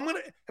 And I'm going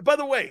to – by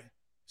the way,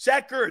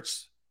 Zach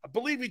Ertz, I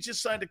believe he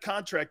just signed a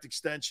contract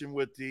extension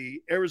with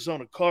the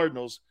Arizona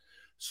Cardinals.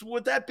 So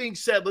with that being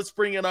said, let's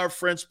bring in our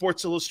friend,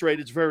 Sports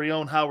Illustrated's very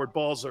own Howard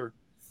Balzer.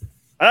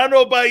 I don't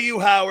know about you,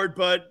 Howard,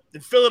 but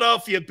in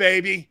Philadelphia,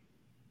 baby,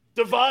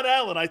 Devon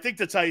Allen, I think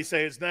that's how you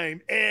say his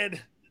name,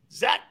 and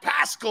Zach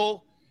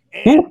Pascal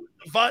and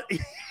Devon.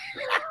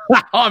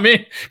 I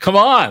mean, come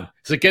on.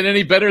 Does it get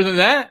any better than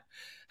that?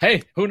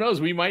 Hey, who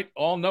knows? We might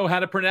all know how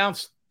to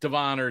pronounce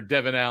Devon or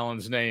Devin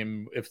Allen's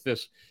name if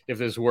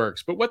this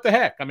works. But what the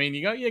heck? I mean,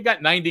 you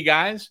got 90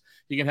 guys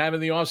you can have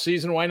in the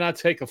offseason. Why not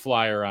take a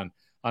flyer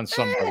on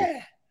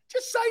somebody?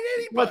 Just sign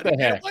anybody. What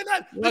the heck? Why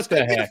not? What Let's the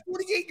go get heck? a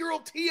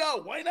 48-year-old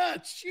T.O. Why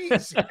not?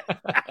 Jeez.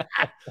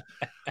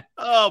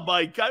 Oh,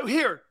 my God.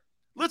 Here,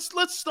 let's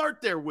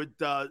start there with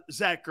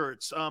Zach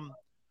Ertz.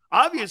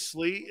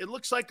 Obviously, it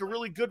looks like a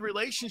really good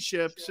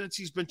relationship since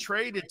he's been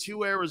traded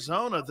to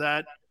Arizona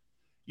that,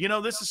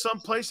 this is some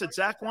place that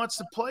Zach wants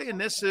to play,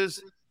 and this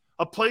is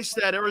a place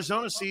that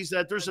Arizona sees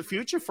that there's a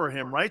future for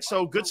him, right?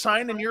 So good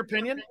sign in your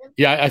opinion?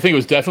 Yeah, I think it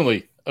was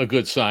definitely a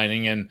good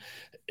signing, and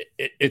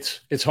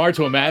it's hard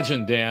to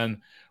imagine,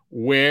 Dan,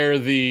 where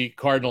the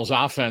Cardinals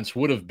offense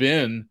would have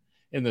been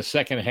in the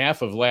second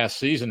half of last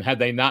season had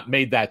they not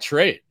made that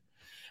trade.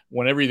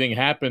 When everything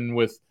happened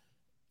with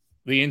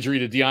the injury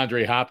to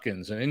DeAndre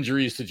Hopkins and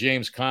injuries to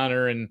James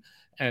Conner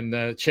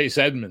and Chase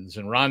Edmonds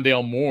and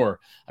Rondale Moore.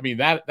 I mean,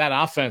 that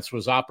offense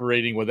was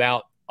operating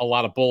without a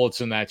lot of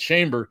bullets in that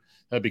chamber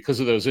because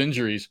of those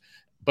injuries,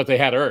 but they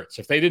had Ertz.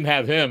 If they didn't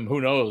have him, who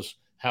knows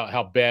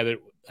how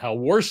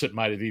worse it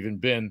might have even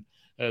been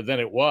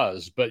than it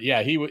was. But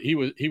yeah, he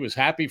was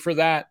happy for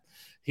that.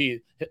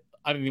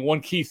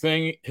 One key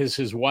thing is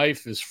his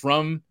wife is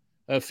from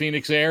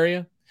Phoenix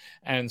area,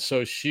 and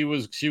so she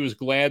was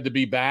glad to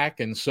be back,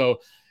 and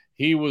so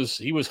he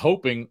was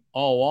hoping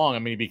all along. I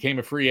mean, he became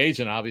a free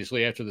agent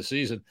obviously after the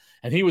season,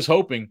 and he was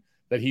hoping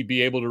that he'd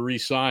be able to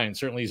re-sign.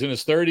 Certainly, he's in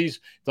his 30s,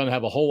 doesn't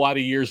have a whole lot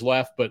of years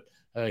left, but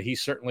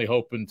he's certainly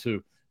hoping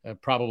to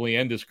probably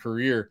end his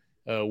career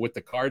with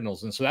the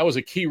Cardinals. And so that was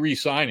a key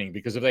re-signing,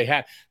 because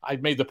I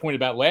made the point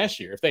about last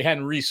year, if they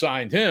hadn't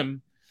re-signed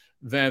him,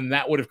 then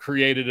that would have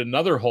created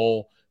another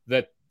hole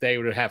that they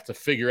would have to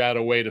figure out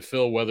a way to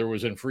fill, whether it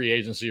was in free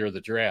agency or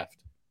the draft.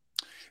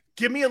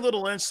 Give me a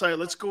little insight.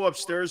 Let's go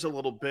upstairs a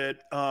little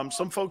bit.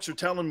 Some folks are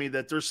telling me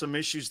that there's some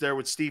issues there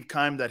with Steve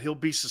Keim, that he'll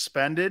be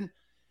suspended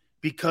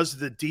because of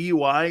the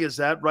DUI. Is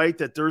that right?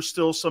 That there's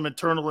still some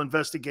internal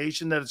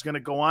investigation that is going to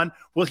go on.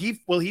 Will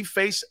he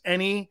face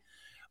any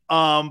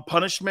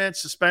punishment,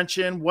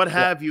 suspension, what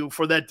have you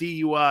for that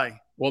DUI?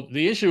 Well,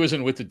 the issue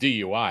isn't with the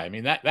DUI. I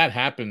mean, that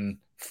happened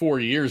 4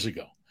 years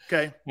ago.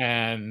 Okay.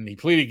 And he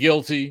pleaded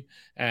guilty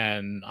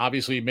and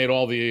obviously made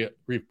all the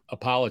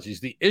apologies.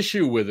 The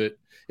issue with it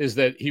is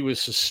that he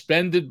was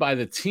suspended by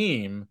the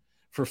team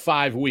for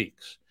 5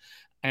 weeks.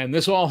 And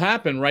this all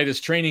happened right as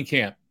training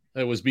camp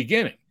was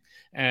beginning.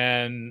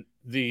 And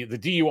the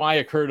DUI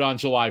occurred on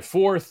July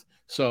 4th.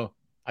 So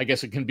I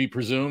guess it can be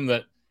presumed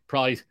that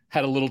probably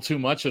had a little too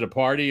much at a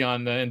party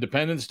on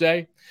Independence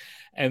Day,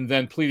 and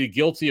then pleaded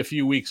guilty a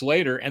few weeks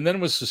later, and then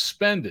was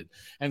suspended.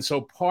 And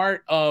so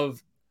part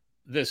of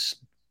this,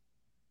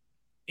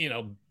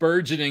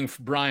 burgeoning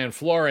Brian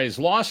Flores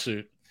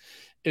lawsuit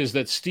is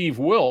that Steve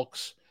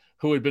Wilks,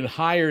 who had been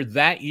hired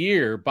that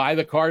year by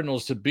the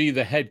Cardinals to be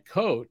the head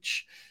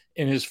coach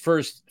in his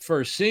first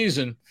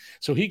season,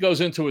 so he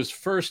goes into his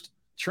first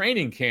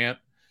training camp,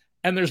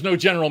 and there's no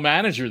general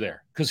manager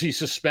there because he's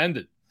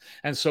suspended.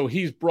 And so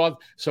he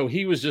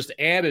was just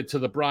added to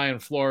the Brian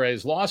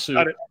Flores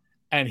lawsuit,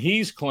 and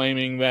he's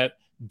claiming that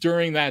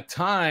during that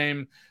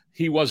time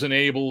he wasn't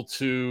able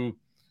to,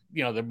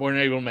 they weren't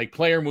able to make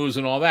player moves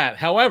and all that.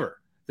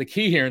 However, the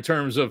key here in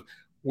terms of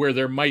where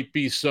there might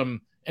be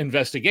some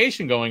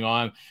investigation going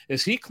on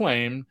is he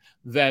claimed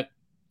that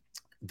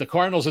the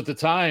Cardinals at the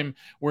time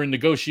were in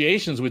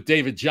negotiations with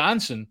David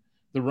Johnson,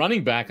 the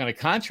running back, on a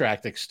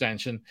contract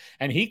extension,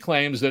 and he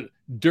claims that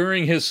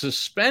during his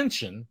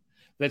suspension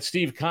that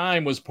Steve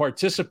Keim was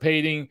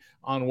participating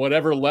on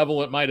whatever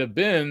level it might have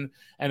been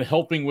and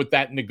helping with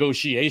that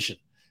negotiation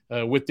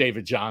with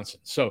David Johnson.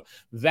 So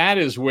that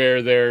is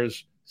where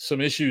there's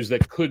some issues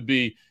that could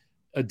be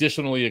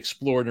additionally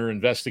explored or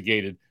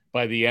investigated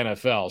by the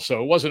NFL.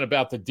 So it wasn't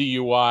about the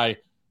DUI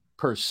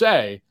per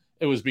se.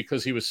 It was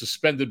because he was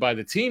suspended by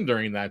the team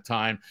during that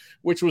time,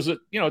 which was a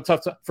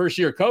tough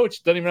first-year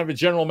coach, doesn't even have a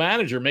general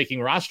manager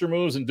making roster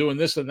moves and doing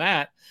this and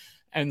that.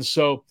 And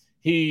so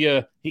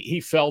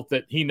he felt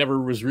that he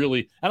never was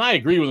really, and I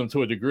agree with him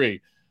to a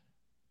degree,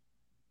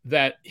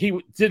 that he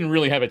didn't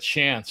really have a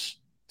chance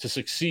to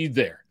succeed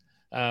there.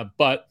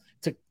 But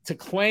to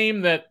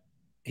claim that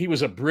he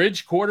was a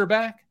bridge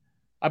quarterback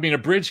I mean, a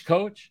bridge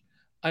coach.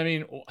 I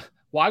mean,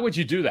 why would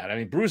you do that? I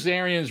mean, Bruce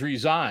Arians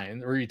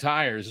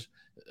retires,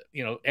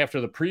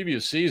 after the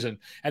previous season,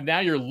 and now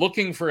you're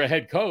looking for a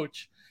head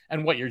coach.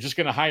 And what, you're just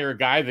going to hire a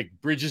guy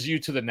that bridges you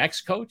to the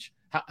next coach?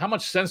 How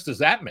much sense does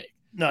that make?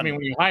 None. I mean,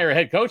 when you hire a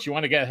head coach, you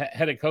want to get a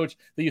head coach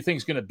that you think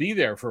is going to be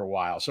there for a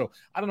while. So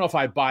I don't know if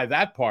I buy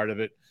that part of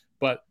it,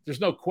 but there's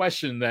no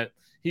question that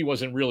he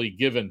wasn't really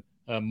given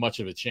much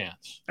of a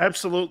chance.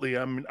 Absolutely.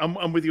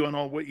 I'm with you on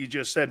all what you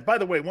just said. By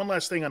the way, one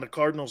last thing on the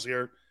Cardinals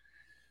here.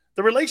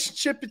 The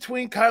relationship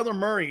between Kyler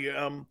Murray,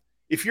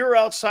 if you're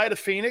outside of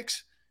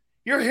Phoenix,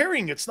 you're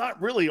hearing it's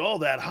not really all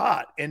that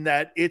hot, and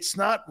that it's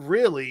not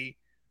really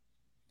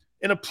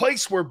in a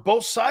place where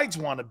both sides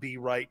want to be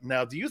right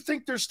now. Do you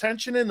think there's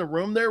tension in the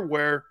room there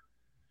where,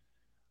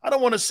 I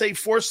don't want to say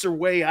force their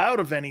way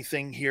out of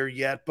anything here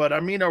yet, but I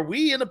mean, are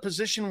we in a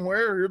position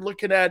where you're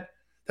looking at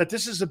that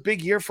this is a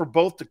big year for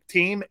both the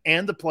team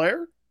and the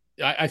player?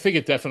 I think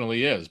it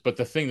definitely is. But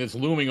the thing that's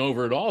looming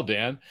over it all,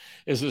 Dan,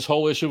 is this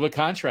whole issue of a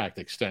contract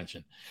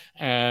extension.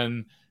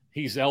 And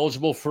he's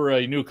eligible for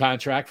a new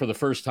contract for the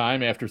first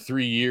time after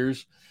 3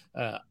 years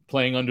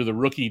playing under the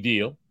rookie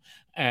deal.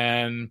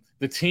 And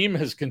the team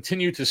has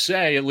continued to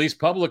say, at least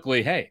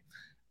publicly, hey,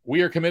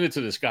 we are committed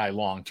to this guy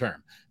long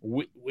term.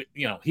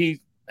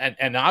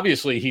 And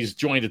obviously he's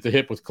joined at the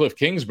hip with Cliff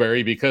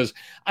Kingsbury, because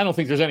I don't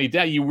think there's any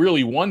doubt. You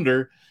really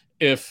wonder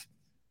if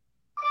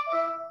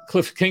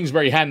Cliff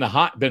Kingsbury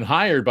hadn't been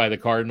hired by the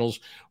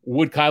Cardinals,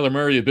 would Kyler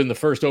Murray have been the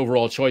first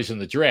overall choice in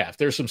the draft?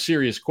 There's some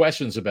serious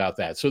questions about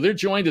that. So they're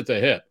joined at the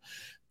hip.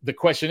 The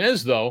question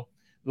is, though,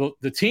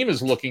 the team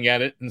is looking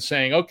at it and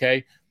saying,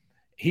 okay,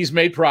 he's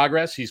made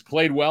progress. He's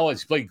played well.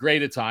 He's played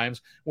great at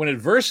times. When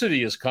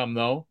adversity has come,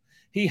 though,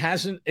 he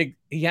hasn't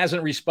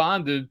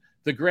responded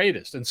the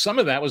greatest. And some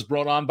of that was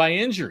brought on by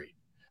injury.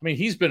 I mean,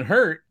 he's been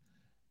hurt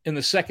in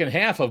the second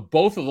half of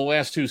both of the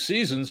last 2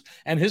 seasons,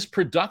 and his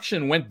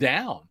production went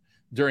down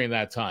during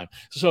that time.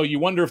 So you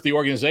wonder if the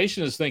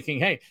organization is thinking,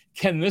 hey,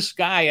 can this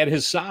guy at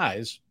his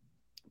size,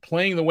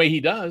 playing the way he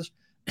does,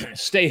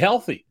 stay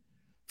healthy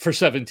for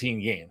 17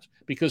 games?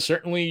 Because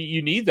certainly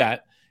you need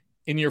that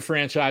in your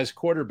franchise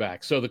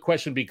quarterback. So the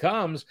question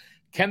becomes,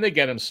 can they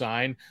get him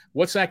signed?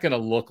 What's that going to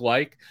look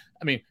like?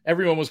 I mean,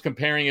 everyone was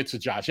comparing it to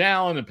Josh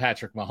Allen and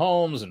Patrick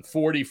Mahomes and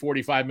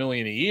 $40-45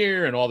 million a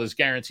year and all this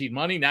guaranteed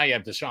money. Now you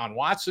have Deshaun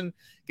Watson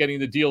getting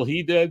the deal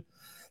he did.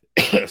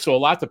 So a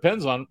lot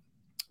depends on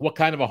what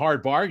kind of a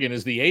hard bargain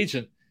is the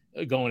agent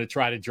going to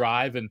try to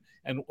drive, and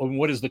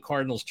what is the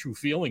Cardinals' true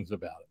feelings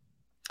about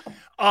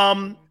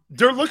it?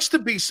 There looks to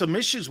be some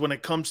issues when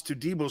it comes to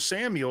Deebo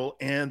Samuel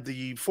and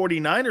the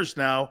 49ers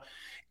now.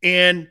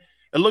 And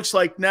it looks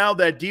like now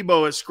that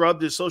Deebo has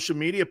scrubbed his social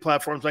media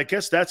platforms, I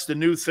guess that's the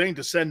new thing,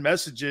 to send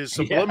messages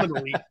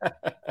subliminally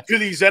to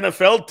these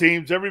NFL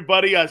teams.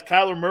 Everybody, as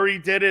Kyler Murray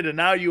did it, and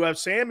now you have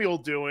Samuel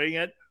doing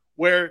it,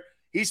 where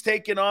he's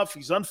taking off.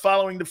 He's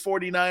unfollowing the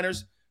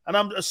 49ers. And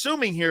I'm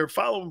assuming here,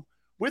 follow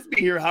with me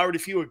here, Howard,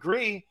 if you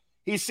agree,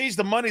 he sees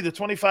the money, the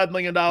 $25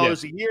 million a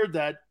year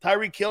that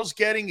Tyreek Hill's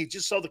getting. He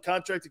just saw the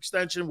contract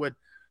extension with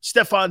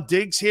Stephon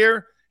Diggs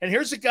here. And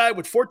here's a guy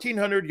with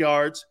 1,400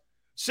 yards,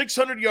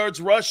 600 yards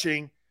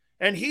rushing,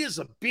 and he is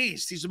a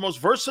beast. He's the most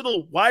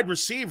versatile wide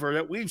receiver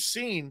that we've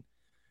seen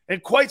in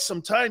quite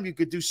some time. You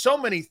could do so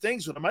many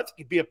things with him. I think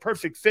he'd be a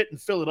perfect fit in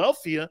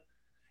Philadelphia.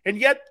 And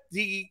yet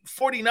the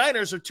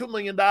 49ers are $2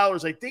 million,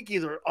 I think,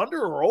 either under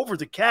or over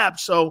the cap.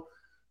 So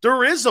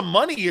there is a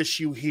money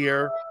issue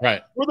here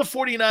right, for the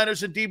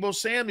 49ers and Deebo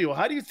Samuel.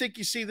 How do you think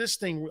you see this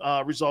thing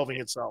resolving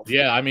itself?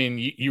 Yeah, I mean,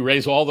 you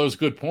raise all those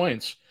good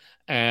points.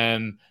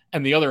 And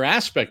the other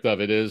aspect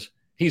of it is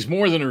he's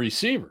more than a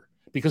receiver,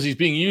 because he's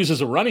being used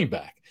as a running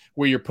back,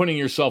 where you're putting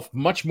yourself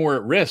much more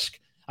at risk.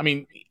 I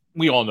mean,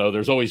 we all know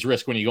there's always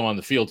risk when you go on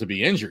the field to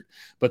be injured,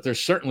 but there's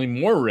certainly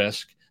more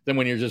risk than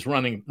when you're just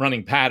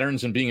running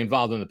patterns and being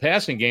involved in the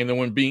passing game than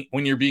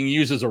when you're being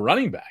used as a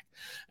running back.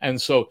 And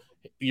so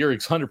you're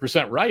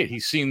 100% right.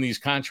 He's seen these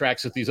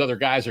contracts that these other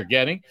guys are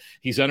getting.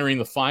 He's entering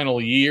the final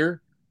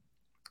year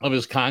of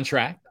his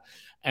contract,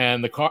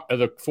 and the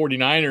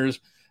 49ers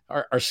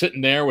are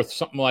sitting there with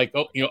something like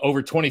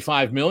over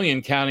 $25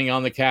 million, counting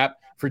on the cap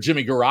for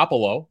Jimmy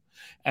Garoppolo,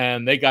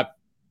 and they got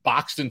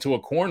boxed into a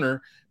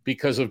corner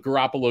because of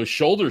Garoppolo's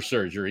shoulder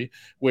surgery,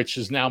 which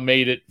has now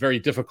made it very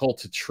difficult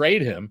to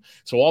trade him.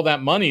 So all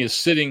that money is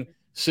sitting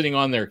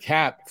on their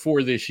cap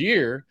for this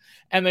year,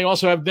 and they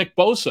also have Nick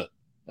Bosa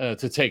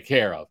to take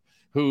care of,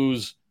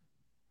 whose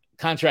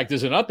contract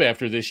isn't up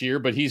after this year,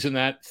 but he's in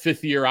that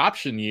fifth-year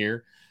option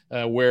year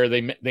where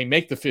they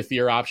make the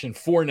fifth-year option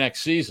for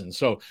next season.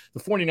 So the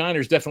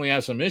 49ers definitely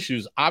have some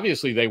issues.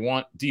 Obviously, they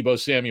want Deebo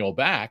Samuel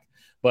back,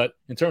 but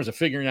in terms of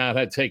figuring out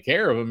how to take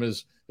care of him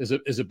is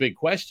a big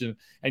question.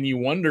 And you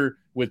wonder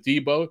with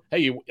Deebo, hey,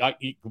 you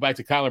go back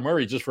to Kyler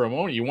Murray just for a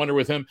moment. You wonder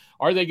with him,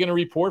 are they going to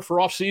report for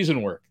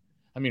off-season work?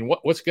 I mean,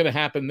 what's going to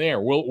happen there?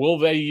 Will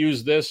they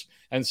use this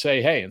and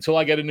say, hey, until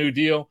I get a new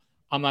deal,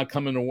 I'm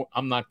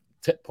not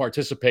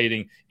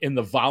participating in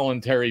the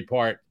voluntary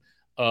part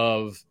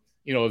of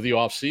the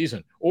off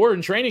season or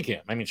in training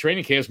camp. I mean,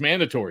 training camp is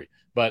mandatory,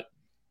 but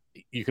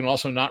you can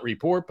also not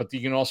report, but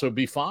you can also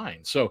be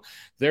fined. So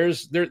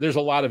there's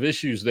a lot of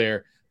issues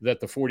there that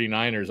the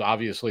 49ers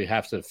obviously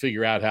have to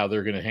figure out how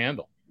they're going to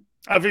handle.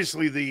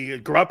 Obviously, the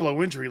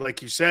Garoppolo injury,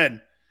 like you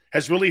said,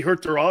 has really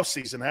hurt their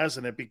offseason,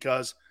 hasn't it?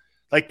 Because,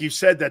 like you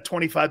said, that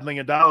 $25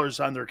 million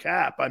on their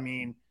cap, I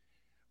mean,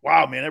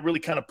 wow, man, it really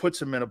kind of puts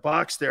them in a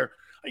box there.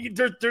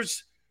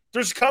 There's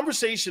a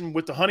conversation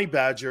with the Honey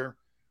Badger.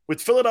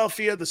 With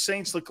Philadelphia, the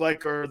Saints look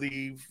like are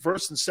the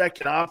first and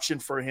second option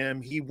for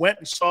him. He went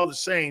and saw the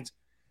Saints,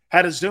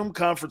 had a Zoom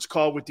conference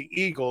call with the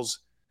Eagles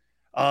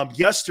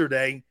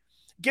yesterday.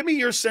 Give me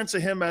your sense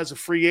of him as a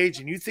free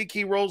agent. You think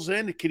he rolls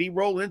in? Could he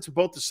roll into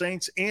both the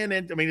Saints and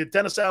the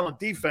Dennis Allen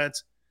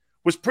defense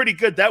was pretty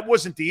good. That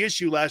wasn't the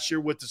issue last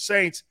year with the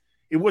Saints.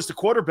 It was the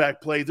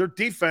quarterback play. Their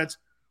defense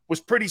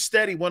was pretty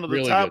steady, one of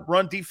the top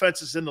run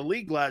defenses in the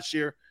league last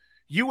year.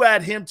 You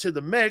add him to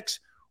the mix,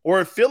 or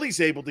if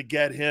Philly's able to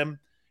get him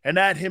and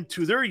add him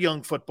to their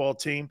young football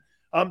team,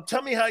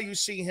 tell me how you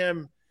see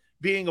him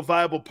being a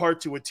viable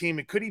part to a team,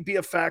 and could he be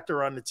a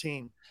factor on the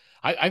team?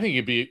 I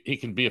think he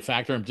can be a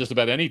factor in just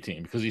about any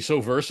team because he's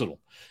so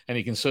versatile and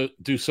he can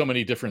do so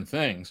many different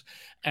things.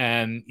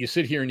 And you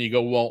sit here and you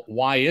go, well,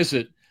 why is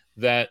it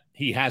that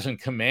he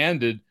hasn't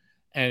commanded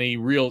any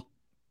real,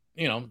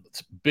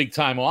 big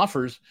time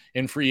offers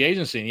in free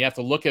agency? And you have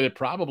to look at it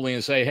probably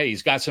and say, hey,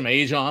 he's got some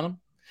age on him.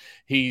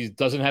 He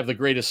doesn't have the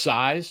greatest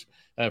size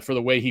for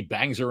the way he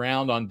bangs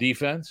around on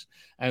defense.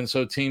 And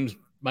so teams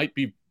might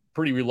be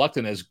pretty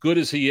reluctant, as good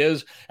as he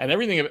is, and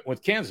everything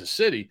with Kansas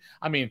City.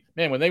 I mean,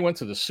 man, when they went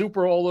to the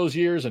Super Bowl those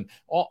years, and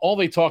all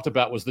they talked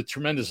about was the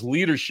tremendous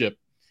leadership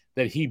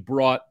that he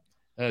brought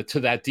to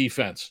that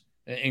defense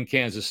in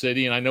Kansas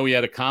City. And I know he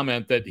had a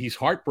comment that he's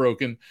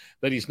heartbroken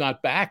that he's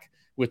not back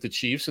with the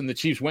Chiefs, and the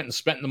Chiefs went and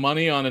spent the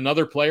money on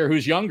another player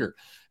who's younger.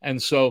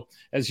 And so,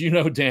 as you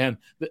know, Dan,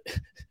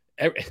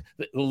 the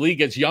league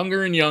gets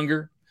younger and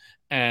younger,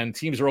 and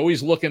teams are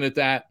always looking at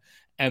that.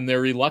 And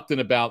they're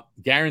reluctant about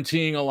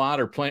guaranteeing a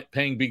lot or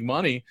paying big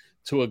money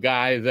to a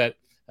guy that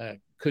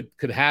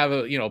could have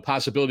a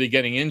possibility of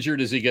getting injured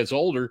as he gets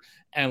older.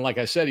 And like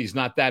I said, he's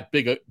not that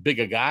big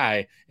a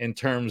guy in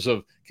terms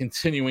of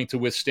continuing to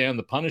withstand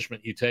the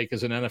punishment you take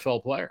as an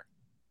NFL player.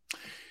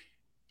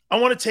 I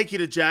want to take you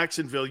to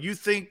Jacksonville. You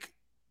think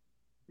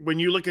when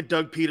you look at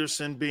Doug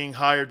Peterson being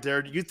hired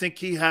there, do you think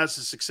he has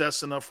the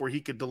success enough where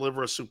he could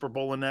deliver a Super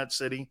Bowl in that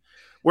city,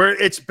 where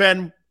it's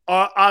been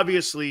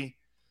obviously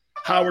 –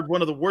 Howard,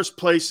 one of the worst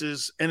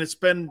places, and it's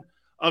been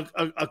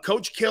a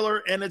coach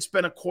killer and it's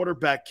been a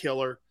quarterback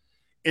killer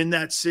in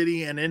that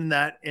city and in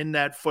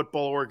that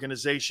football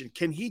organization.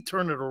 Can he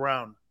turn it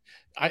around?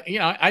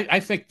 I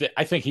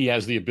think he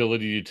has the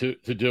ability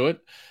to do it.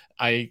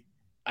 I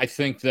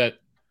think that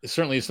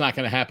certainly it's not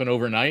going to happen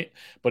overnight,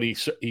 but he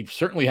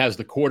certainly has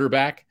the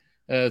quarterback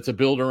to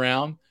build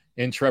around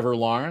in Trevor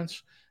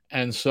Lawrence.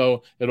 And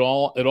so it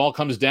all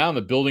comes down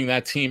to building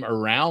that team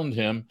around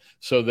him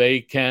so they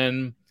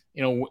can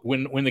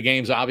win the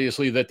games,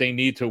 obviously, that they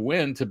need to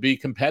win to be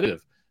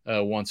competitive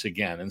once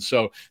again. And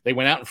so they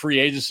went out in free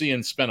agency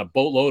and spent a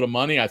boatload of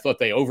money. I thought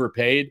they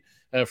overpaid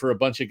for a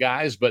bunch of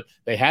guys, but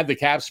they had the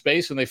cap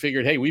space and they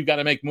figured, hey, we've got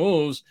to make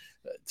moves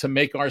to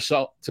make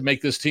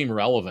this team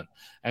relevant.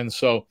 And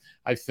so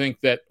I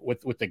think that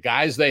with the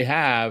guys they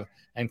have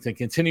and to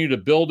continue to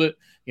build it,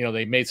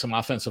 they made some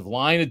offensive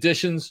line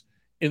additions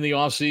in the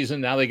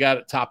offseason. Now they got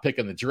a top pick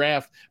in the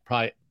draft.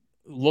 Probably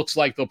looks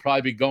like they'll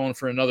probably be going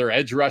for another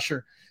edge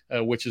rusher,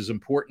 which is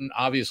important,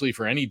 obviously,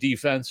 for any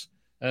defense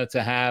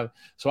to have.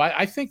 So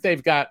I think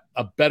they've got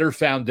a better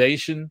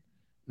foundation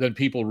than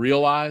people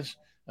realize,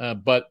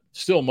 but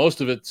still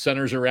most of it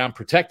centers around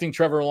protecting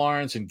Trevor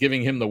Lawrence and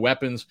giving him the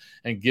weapons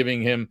and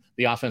giving him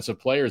the offensive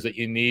players that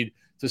you need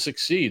to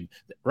succeed.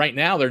 Right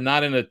now, they're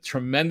not in a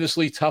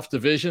tremendously tough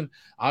division.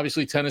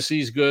 Obviously,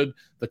 Tennessee's good.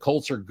 The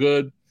Colts are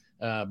good,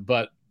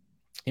 but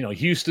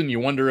Houston, you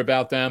wonder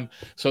about them.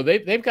 So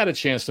they've got a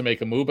chance to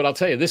make a move. But I'll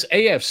tell you, this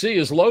AFC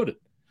is loaded.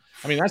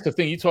 I mean, that's the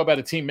thing. You talk about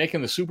a team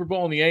making the Super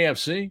Bowl in the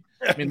AFC.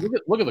 I mean,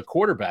 look at the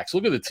quarterbacks.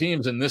 Look at the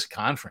teams in this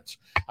conference.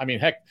 I mean,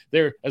 heck,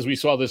 as we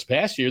saw this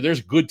past year, there's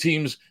good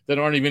teams that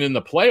aren't even in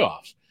the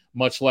playoffs,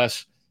 much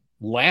less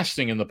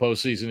lasting in the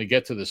postseason to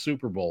get to the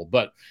Super Bowl.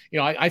 But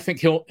I think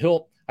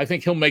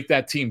he'll make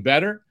that team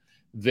better.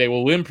 They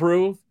will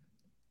improve.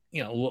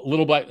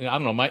 Little by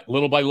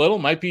little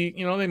might be.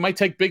 They might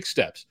take big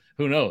steps.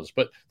 Who knows?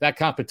 But that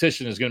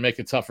competition is going to make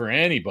it tough for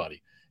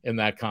anybody in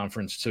that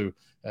conference to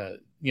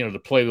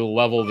play to the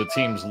level of the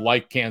teams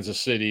like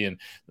Kansas City. And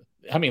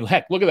I mean,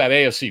 heck, look at that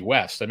AFC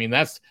West. I mean,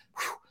 that's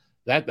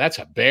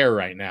a bear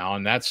right now.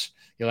 And that's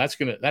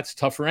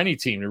tough for any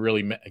team to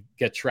really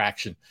get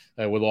traction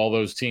with all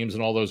those teams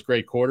and all those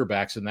great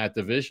quarterbacks in that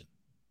division.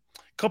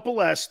 Couple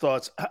last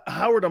thoughts.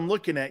 Howard, I'm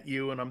looking at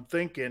you and I'm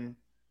thinking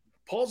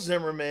Paul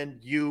Zimmerman,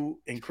 you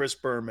and Chris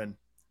Berman.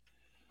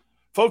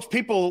 Folks,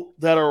 people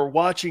that are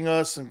watching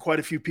us, and quite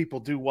a few people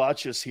do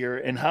watch us here,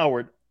 and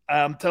Howard,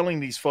 I'm telling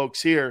these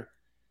folks here,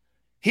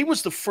 he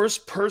was the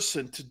first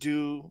person to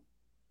do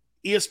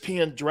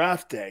ESPN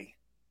Draft Day.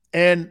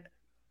 And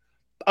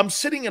I'm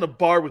sitting in a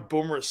bar with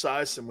Boomer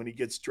Esiason when he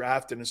gets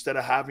drafted, instead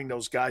of having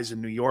those guys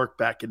in New York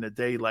back in the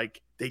day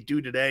like they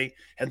do today,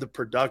 and the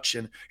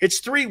production. It's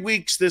 3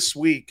 weeks this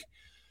week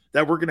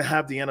that we're going to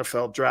have the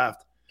NFL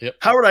draft. Yep.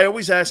 Howard, I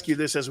always ask you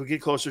this as we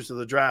get closer to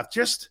the draft,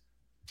 just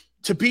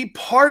to be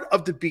part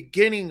of the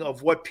beginning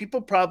of what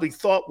people probably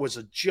thought was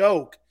a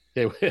joke,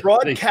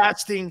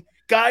 broadcasting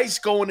guys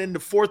going in the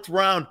 4th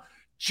round.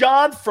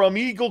 John from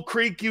Eagle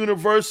Creek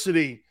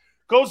University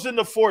goes in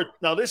the 4th.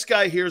 Now, this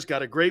guy here's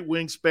got a great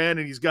wingspan,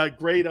 and he's got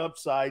great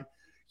upside.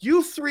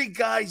 You 3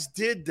 guys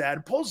did that.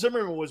 And Paul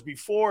Zimmerman was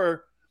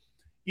before,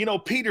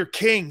 Peter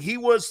King. He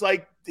was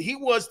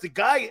the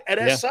guy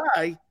at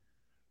SI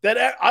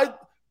that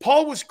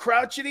Paul was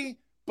crouchety,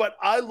 but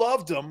I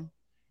loved him.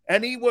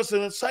 And he was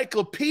an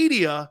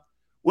encyclopedia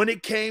when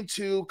it came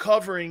to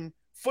covering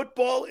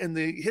football and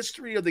the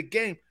history of the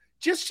game.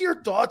 Just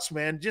your thoughts,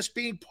 man, just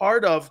being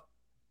part of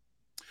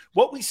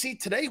what we see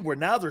today, where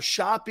now they're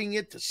shopping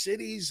it to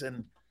cities.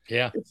 And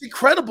it's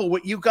incredible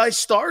what you guys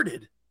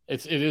started.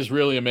 It is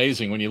really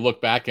amazing when you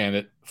look back at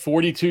it.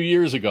 42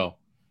 years ago,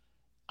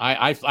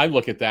 I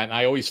look at that and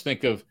I always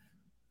think of,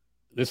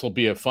 this will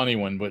be a funny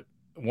one, but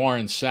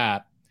Warren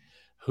Sapp,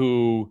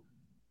 who,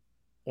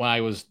 when I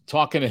was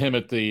talking to him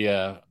at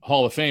the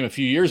Hall of Fame a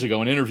few years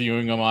ago and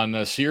interviewing him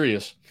on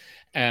Sirius,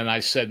 and I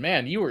said,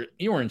 "Man, you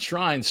were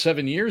enshrined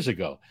 7 years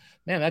ago.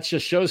 Man, that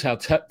just shows how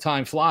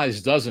time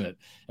flies, doesn't it?"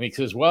 And he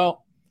says,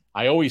 "Well,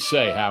 I always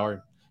say,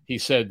 Howard," he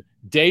said,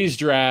 "days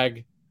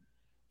drag,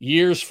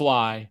 years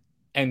fly,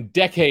 and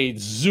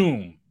decades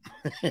zoom."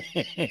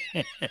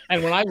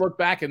 And when I look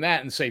back in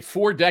that and say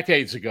 4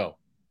 decades ago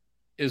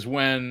is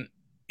when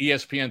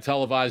ESPN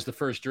televised the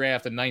first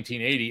draft in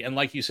 1980. And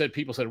like you said,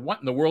 people said, "What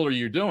in the world are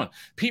you doing?"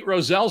 Pete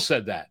Rozelle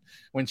said that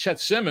when Chet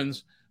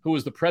Simmons, who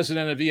was the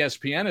president of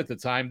ESPN at the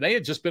time, they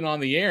had just been on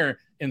the air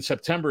in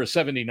September of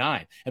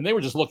 79. And they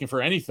were just looking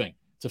for anything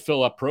to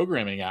fill up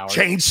programming hours.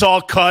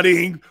 Chainsaw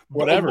cutting,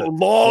 whatever.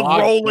 Log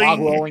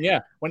rolling. Yeah.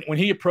 When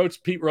he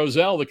approached Pete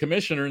Rozelle, the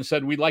commissioner, and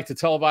said, "We'd like to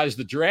televise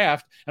the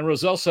draft." And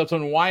Rozelle said to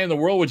him, "Why in the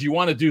world would you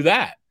want to do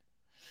that?"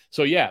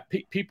 So yeah,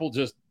 people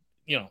just,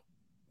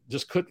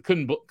 just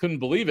couldn't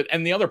believe it.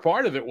 And the other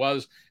part of it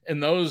was, in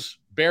those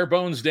bare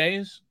bones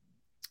days,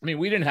 I mean,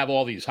 we didn't have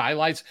all these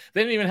highlights.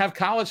 They didn't even have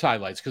college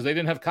highlights because they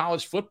didn't have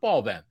college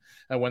football then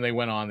when they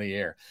went on the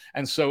air.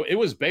 And so it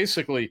was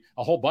basically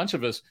a whole bunch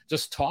of us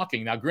just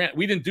talking. Now, Grant,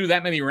 we didn't do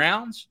that many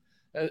rounds,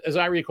 as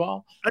I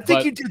recall. I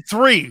think you did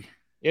 3.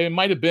 It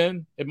might have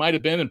been.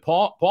 And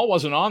Paul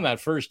wasn't on that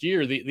first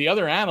year. The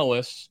other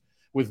analysts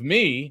with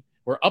me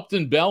were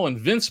Upton Bell and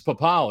Vince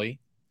Papali.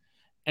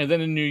 And then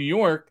in New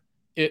York,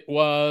 it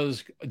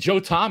was Joe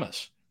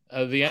Thomas,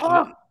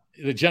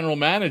 the general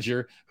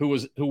manager who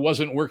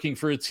wasn't working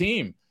for a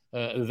team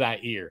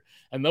that year.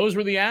 And those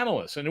were the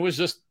analysts. And it was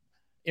just,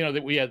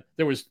 that we had,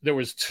 there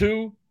was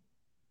two,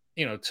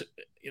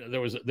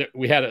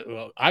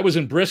 I was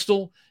in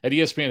Bristol at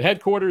ESPN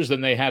headquarters.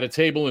 Then they had a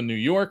table in New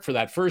York for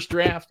that first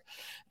draft.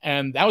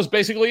 And that was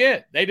basically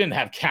it. They didn't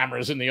have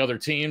cameras in the other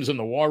teams and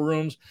the war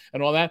rooms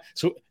and all that.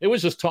 So it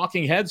was just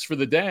talking heads for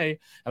the day.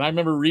 And I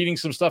remember reading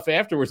some stuff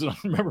afterwards. And I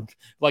remember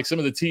like some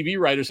of the TV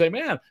writers say,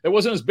 "Man, it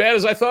wasn't as bad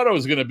as I thought it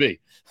was going to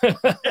be."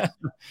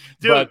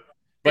 Dude,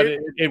 but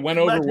it went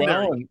over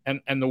well.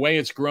 And the way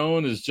it's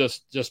grown has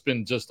just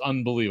been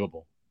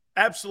unbelievable.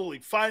 Absolutely.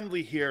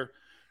 Finally here.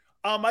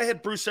 I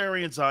had Bruce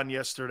Arians on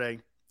yesterday.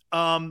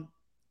 And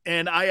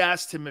I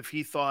asked him if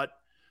he thought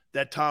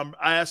that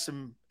I asked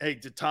him, "Hey,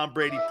 did Tom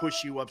Brady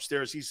push you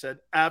upstairs?" He said,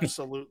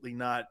 "Absolutely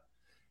not.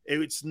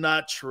 It's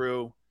not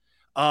true."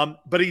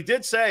 But he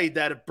did say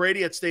that if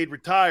Brady had stayed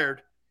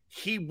retired,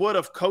 he would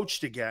have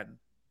coached again.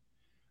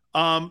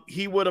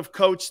 He would have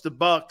coached the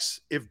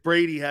Bucs if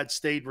Brady had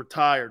stayed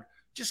retired.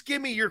 Just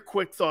give me your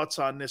quick thoughts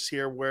on this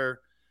here, where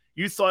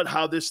you thought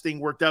how this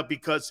thing worked out,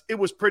 because it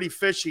was pretty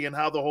fishy and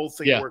how the whole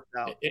thing worked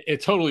out.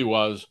 It totally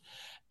was.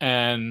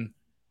 And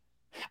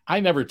I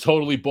never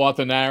totally bought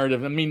the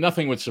narrative. I mean,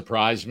 nothing would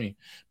surprise me,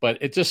 but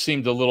it just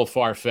seemed a little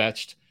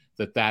far-fetched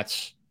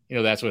that's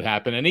what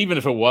happened. And even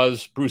if it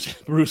was,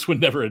 Bruce would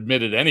never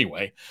admit it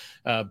anyway.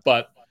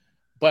 But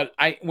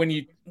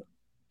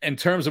in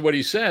terms of what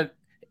he said,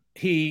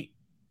 he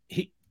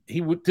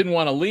didn't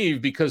want to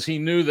leave because he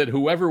knew that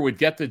whoever would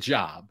get the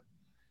job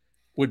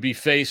would be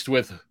faced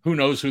with who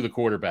knows who the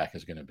quarterback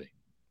is going to be.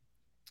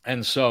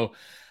 And so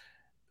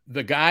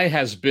the guy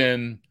has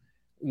been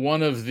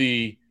one of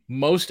the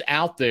most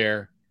out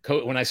there.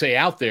 When I say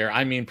out there,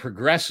 I mean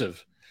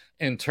progressive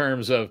in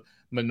terms of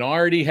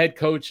minority head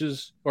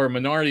coaches or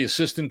minority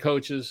assistant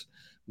coaches,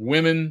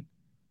 women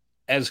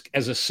as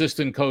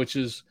assistant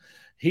coaches.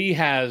 He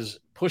has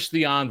pushed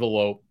the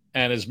envelope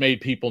and has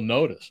made people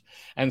notice.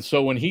 And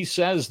so when he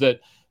says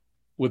that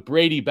with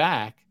Brady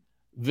back,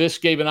 this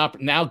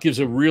now gives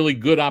a really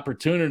good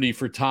opportunity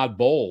for Todd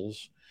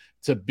Bowles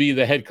to be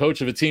the head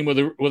coach of a team with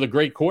a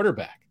great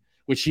quarterback,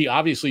 which he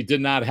obviously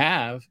did not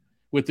have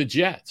with the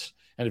Jets.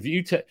 And if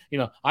you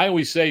I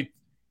always say,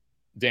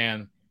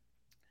 Dan,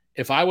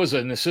 if I was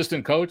an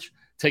assistant coach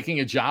taking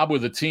a job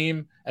with a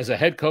team as a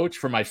head coach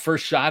for my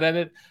first shot at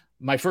it,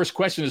 my first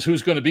question is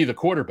who's going to be the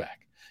quarterback?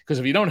 Because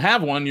if you don't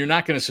have one, you're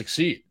not going to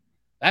succeed.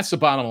 That's the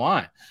bottom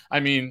line. I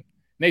mean,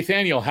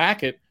 Nathaniel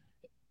Hackett,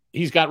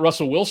 he's got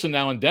Russell Wilson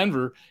now in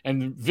Denver,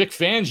 and Vic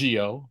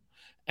Fangio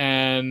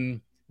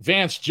and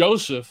Vance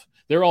Joseph.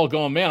 They're all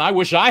going, man, I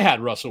wish I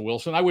had Russell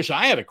Wilson. I wish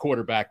I had a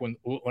quarterback when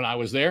I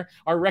was there.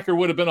 Our record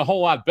would have been a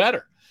whole lot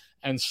better.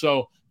 And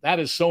so that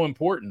is so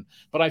important.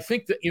 But I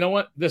think that, you know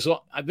what,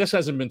 this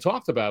hasn't been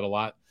talked about a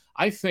lot.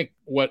 I think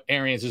what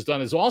Arians has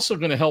done is also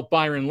going to help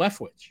Byron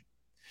Leftwich,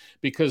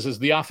 because as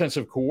the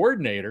offensive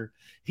coordinator,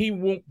 he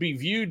won't be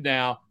viewed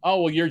now,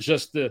 oh, well, you're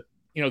just the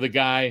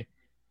guy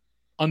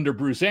under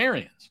Bruce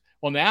Arians.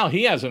 Well, now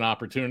he has an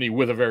opportunity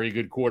with a very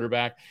good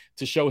quarterback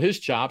to show his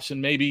chops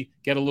and maybe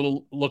get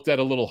looked at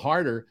a little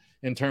harder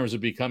in terms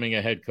of becoming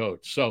a head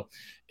coach. So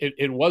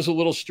it was a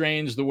little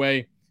strange the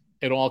way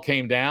it all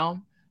came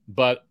down.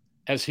 But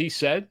as he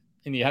said,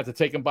 and you have to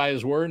take him by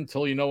his word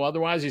until you know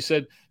otherwise, he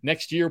said,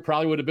 next year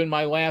probably would have been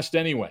my last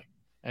anyway.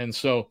 And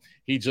so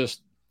he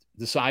just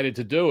decided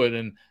to do it.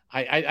 And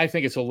I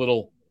think it's a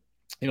little,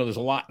 there's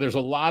a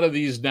lot of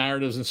these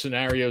narratives and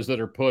scenarios that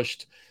are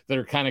pushed that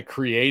are kind of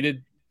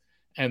created,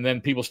 and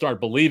then people start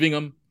believing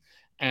them.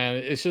 And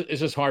it's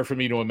just hard for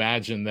me to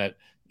imagine that,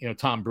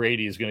 Tom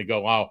Brady is going to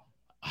go, oh,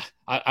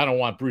 I don't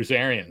want Bruce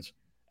Arians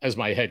as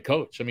my head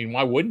coach. I mean,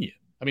 why wouldn't you?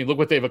 I mean, look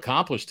what they've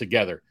accomplished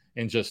together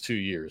in just 2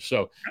 years.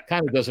 So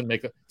kind of to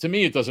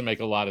me, it doesn't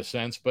make a lot of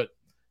sense, but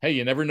hey,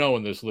 you never know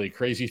in this league.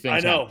 Crazy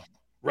things I know. happen.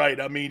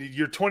 Right. I mean,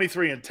 you're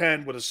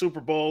 23-10 with a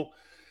Super Bowl,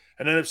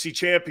 an NFC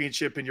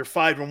championship, and you're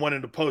 5-1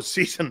 in the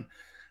postseason.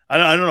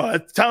 I don't know.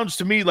 It sounds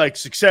to me like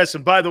success.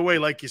 And by the way,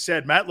 like you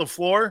said, Matt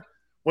LaFleur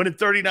winning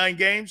 39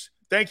 games.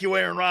 Thank you,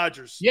 Aaron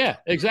Rodgers. Yeah,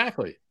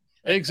 exactly.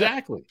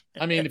 Exactly.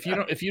 I mean, if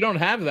you don't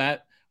have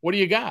that, what do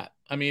you got?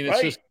 I mean,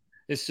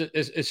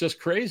 it's just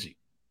crazy.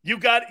 You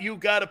got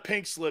a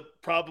pink slip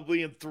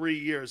probably in 3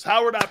 years.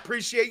 Howard, I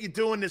appreciate you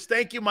doing this.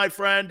 Thank you, my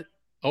friend.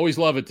 Always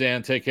love it,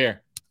 Dan. Take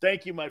care.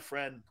 Thank you, my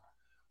friend.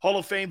 Hall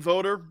of Fame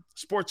voter,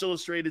 Sports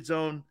Illustrated's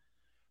own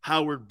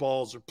Howard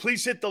Balzer.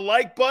 Please hit the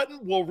like button.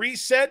 We'll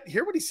reset.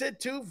 Hear what he said,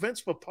 too?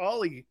 Vince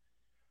Papale.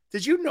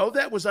 Did you know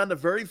that was on the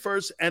very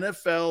first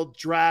NFL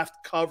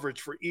draft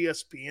coverage for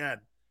ESPN?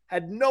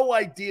 Had no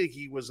idea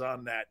he was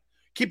on that.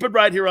 Keep it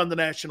right here on the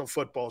National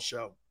Football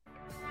Show.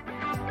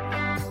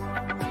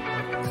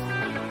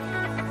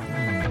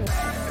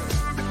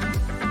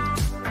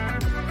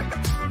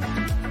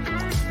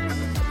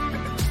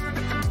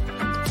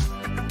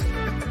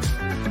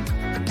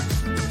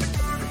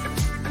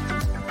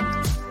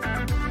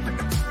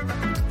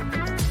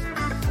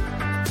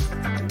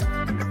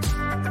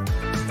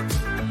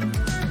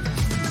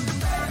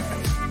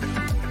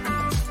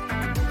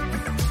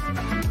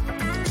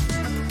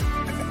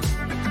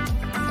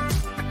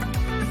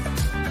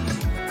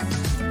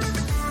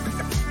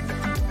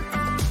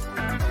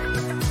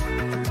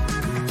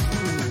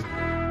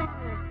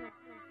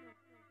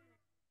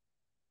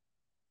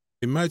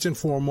 Imagine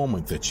for a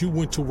moment that you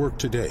went to work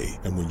today,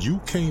 and when you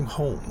came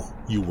home,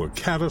 you were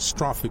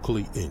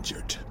catastrophically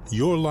injured.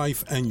 Your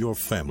life and your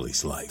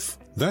family's life.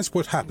 That's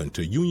what happened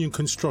to union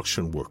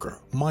construction worker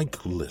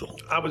Mike Little.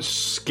 I was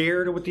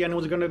scared of what the end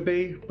was going to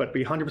be, but to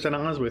be 100%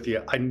 honest with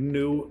you, I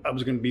knew I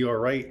was going to be all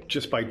right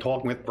just by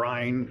talking with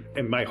Brian.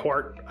 In my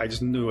heart, I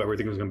just knew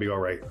everything was going to be all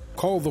right.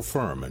 Call the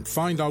firm and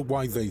find out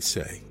why they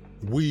say,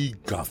 "We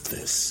got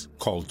this."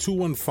 Call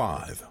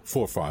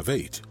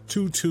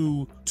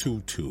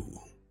 215-458-2222.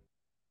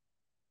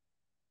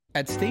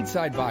 At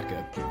Stateside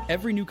Vodka,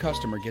 every new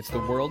customer gets the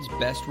world's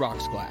best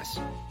rocks glass,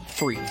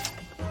 free.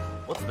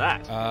 What's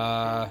that?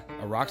 A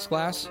rocks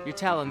glass? You're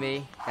telling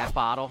me that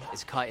bottle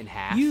is cut in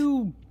half?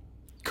 You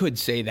could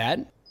say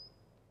that.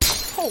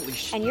 Holy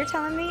shit. And you're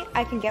telling me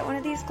I can get one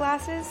of these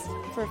glasses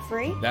for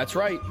free? That's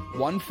right.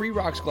 One free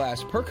rocks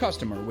glass per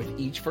customer with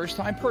each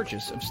first-time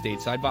purchase of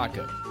Stateside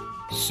Vodka.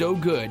 So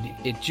good,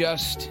 it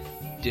just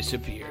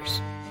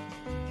disappears.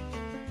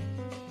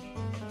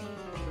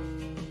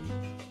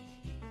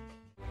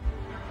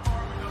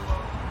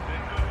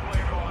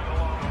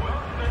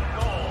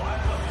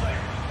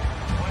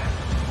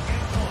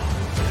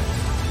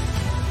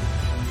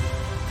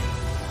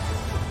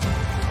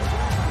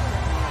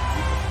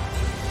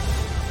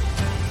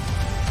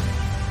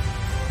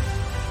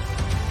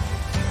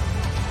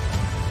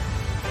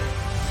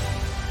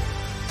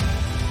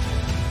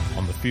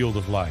 Field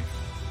of life,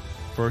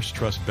 First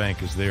Trust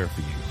Bank is there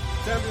for you.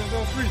 Champions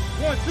on three.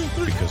 1, 2,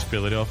 3. Because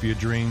Philadelphia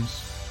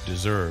dreams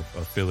deserve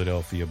a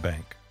Philadelphia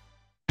bank.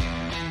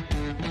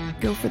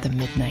 Go for the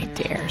midnight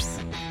dares.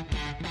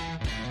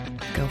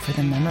 Go for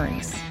the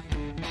memories.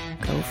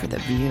 Go for the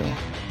view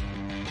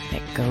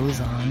that goes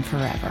on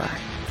forever.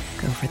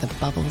 Go for the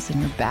bubbles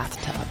in your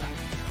bathtub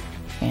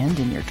and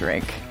in your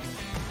drink.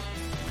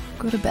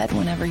 Go to bed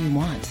whenever you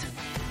want.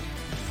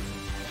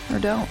 Or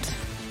don't.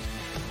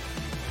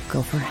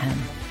 Go for him.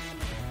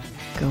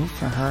 Go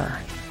for her.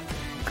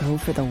 Go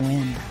for the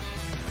win.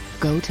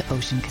 Go to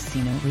Ocean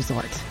Casino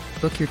Resort.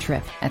 Book your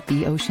trip at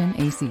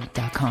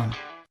theoceanac.com.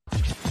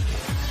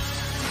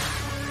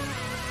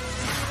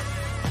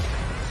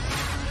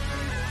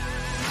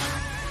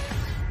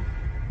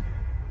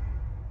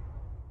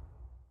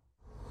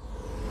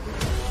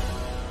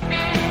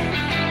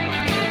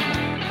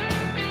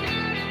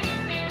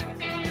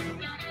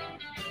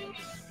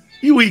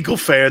 You Eagle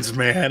fans,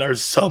 man, are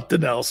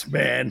something else,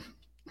 man.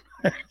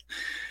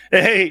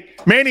 Hey,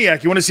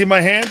 Maniac, you want to see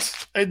my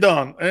hands? Hey,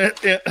 Don.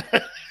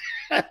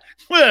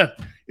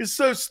 You're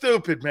so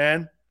stupid,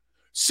 man.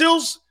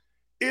 Sills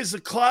is a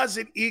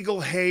closet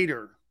Eagle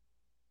hater.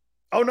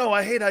 Oh, no,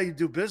 I hate how you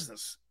do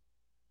business.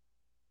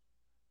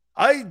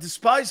 I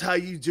despise how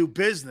you do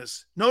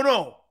business.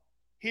 No.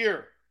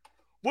 Here.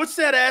 What's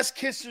that ass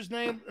kisser's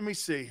name? Let me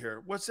see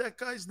here. What's that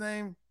guy's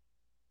name?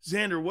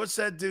 Xander, what's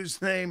that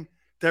dude's name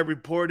that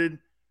reported?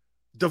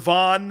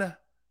 Devon.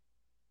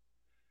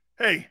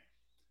 Hey,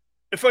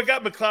 if I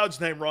got McLeod's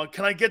name wrong,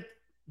 can I get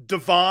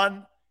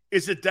Devon?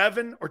 Is it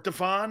Devon or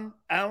Devon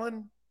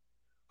Allen?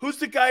 Who's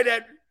the guy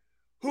that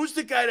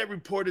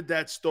reported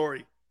that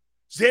story?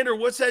 Xander,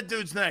 what's that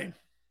dude's name?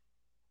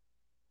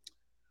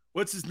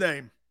 What's his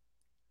name?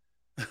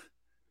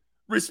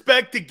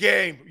 Respect the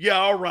game. Yeah,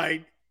 all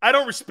right. I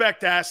don't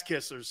respect ass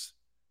kissers.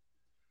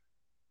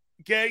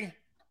 Okay?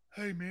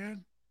 Hey,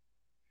 man.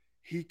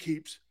 He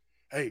keeps,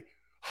 hey,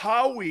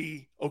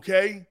 Howie,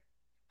 okay?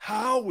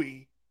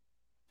 Howie,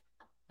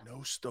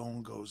 no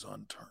stone goes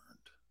unturned.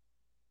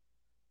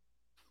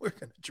 We're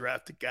going to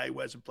draft a guy who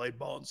hasn't played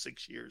ball in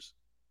 6 years.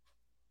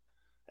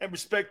 And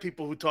respect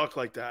people who talk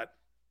like that.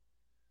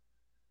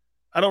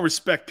 I don't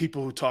respect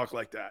people who talk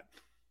like that.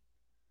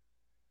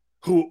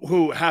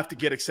 Who have to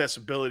get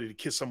accessibility to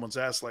kiss someone's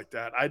ass like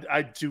that.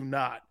 I do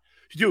not.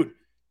 Dude,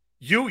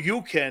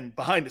 you can,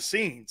 behind the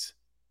scenes,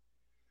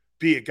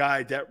 be a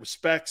guy that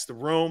respects the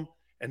room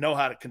and know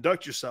how to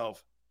conduct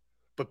yourself.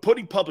 But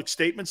putting public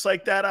statements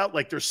like that out,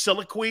 like they're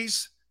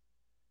soliloquies,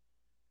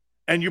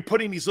 and you're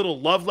putting these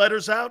little love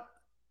letters out,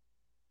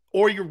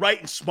 or you're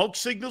writing smoke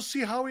signals,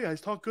 see, Howie, I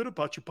talk good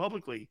about you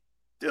publicly.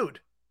 Dude,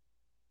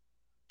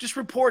 just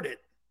report it.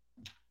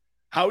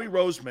 Howie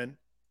Roseman,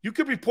 you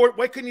could report,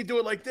 why couldn't you do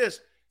it like this?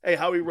 Hey,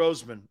 Howie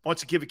Roseman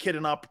wants to give a kid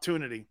an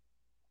opportunity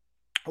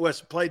who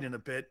hasn't played in a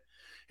bit,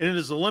 and it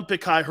is an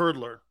Olympic high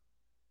hurdler.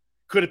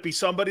 Could it be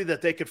somebody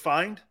that they could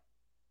find?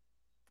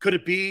 Could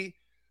it be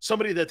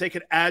somebody that they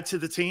could add to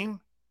the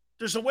team?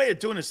 There's a way of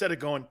doing it instead of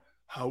going,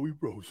 Howie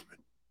Roseman,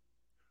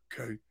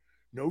 okay,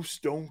 no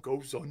stone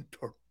goes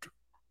unturned.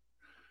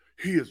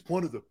 He is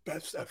one of the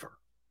best ever.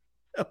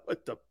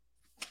 What the?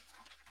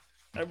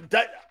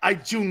 I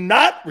do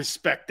not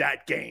respect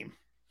that game.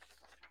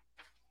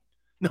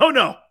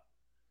 No.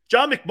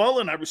 John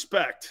McMullen, I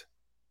respect.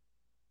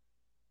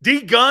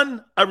 D.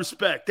 Gunn, I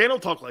respect. They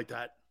don't talk like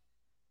that.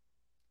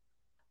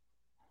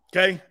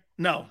 Okay?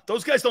 No,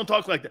 those guys don't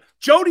talk like that.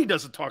 Jody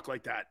doesn't talk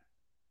like that.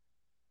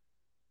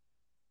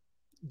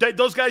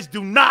 Those guys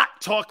do not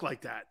talk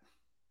like that.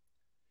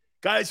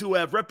 Guys who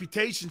have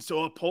reputations to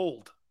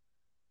uphold.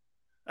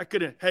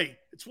 Hey,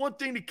 it's one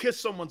thing to kiss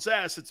someone's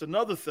ass. It's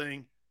another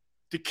thing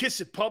to kiss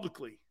it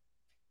publicly.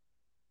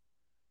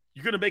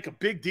 You're going to make a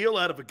big deal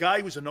out of a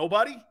guy who's a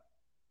nobody?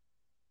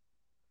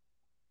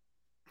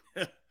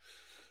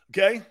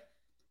 Okay?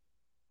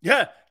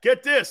 Yeah,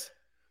 get this.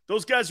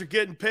 Those guys are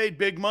getting paid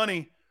big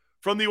money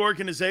from the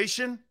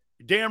organization.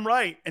 You're damn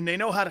right. And they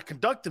know how to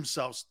conduct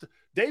themselves.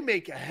 They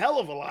make a hell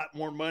of a lot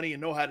more money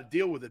and know how to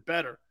deal with it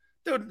better.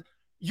 Dude,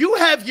 you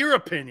have your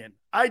opinion.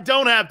 I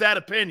don't have that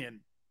opinion.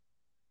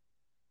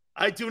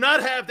 I do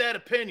not have that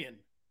opinion.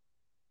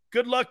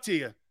 Good luck to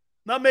you.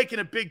 Not making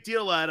a big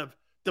deal out of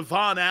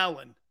Devon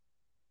Allen.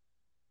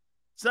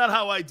 It's not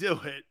how I do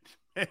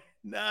it.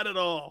 Not at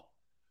all.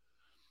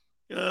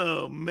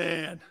 Oh,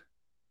 man.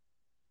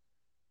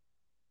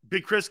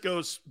 Big Chris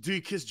goes, do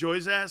you kiss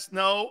Joy's ass?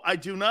 No, I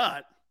do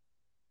not.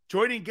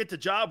 Joy didn't get the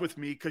job with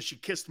me because she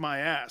kissed my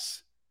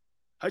ass.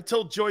 I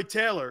told Joy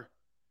Taylor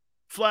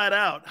flat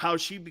out how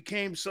she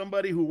became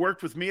somebody who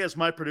worked with me as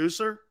my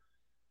producer.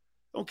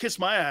 Don't kiss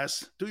my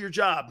ass. Do your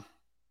job.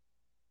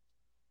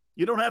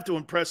 You don't have to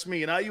impress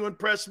me. And how you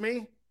impress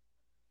me?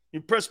 You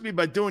impress me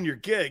by doing your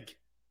gig.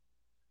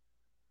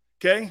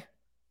 Okay?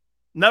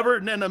 Never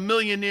in a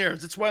million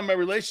years. That's why my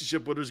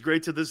relationship with her is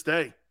great to this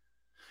day.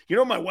 You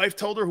know what my wife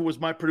told her, who was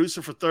my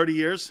producer for 30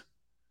 years?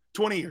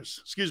 20 years,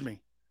 excuse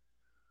me.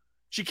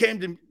 She came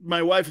to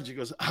my wife and she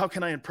goes, how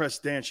can I impress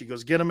Dan? She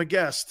goes, get him a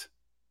guest.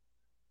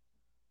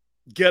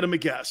 Get him a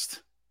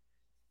guest.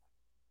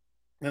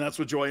 And that's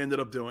what Joy ended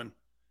up doing.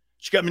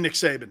 She got me Nick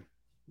Saban.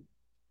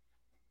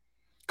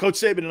 Coach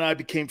Saban and I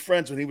became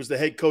friends when he was the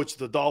head coach of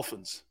the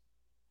Dolphins.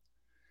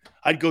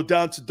 I'd go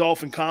down to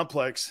Dolphin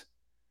Complex.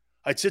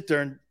 I'd sit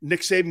there and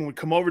Nick Saban would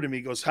come over to me.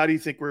 He goes, how do you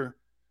think we're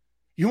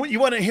 – you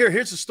want to hear?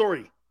 Here's the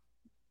story.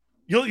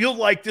 You'll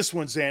like this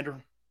one,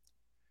 Xander.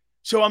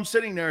 So I'm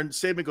sitting there and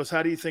Saban goes,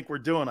 how do you think we're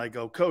doing? I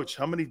go, Coach,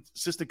 how many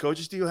assistant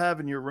coaches do you have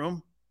in your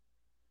room?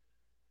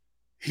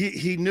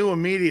 He knew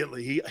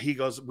immediately. He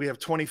goes, we have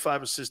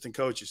 25 assistant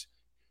coaches.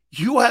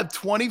 You have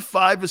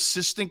 25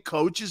 assistant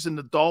coaches in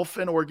the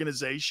Dolphin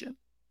organization?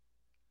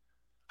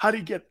 How do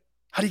you get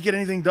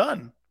anything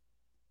done?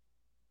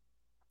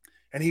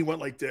 And he went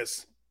like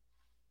this.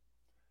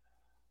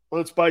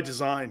 Well, it's by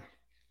design.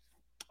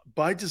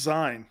 By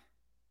design.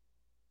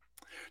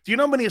 Do you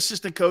know how many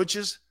assistant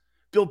coaches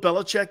Bill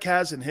Belichick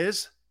has in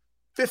his?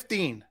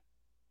 15.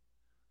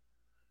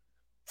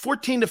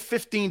 14 to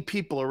 15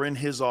 people are in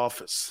his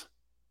office.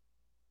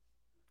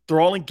 They're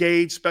all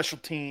engaged, special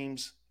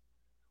teams,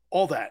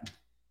 all that.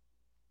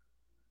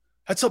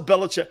 That's how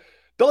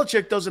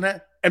Belichick doesn't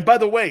have. And by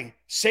the way,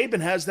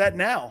 Saban has that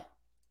now.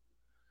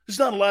 There's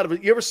not a lot of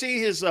it. You ever see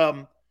his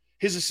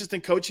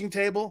assistant coaching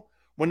table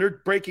when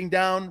they're breaking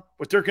down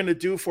what they're going to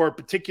do for a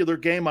particular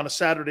game on a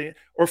Saturday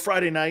or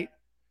Friday night?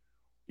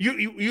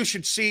 You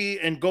should see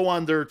and go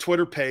on their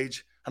Twitter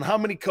page on how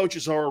many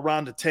coaches are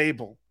around the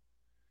table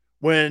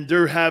when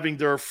they're having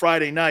their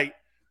Friday night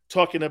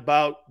talking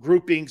about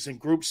groupings and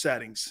group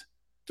settings.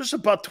 There's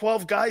about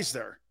 12 guys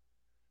there.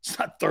 It's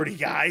not 30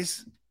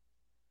 guys.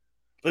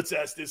 Let's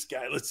ask this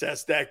guy. Let's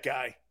ask that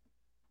guy.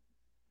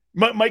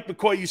 Mike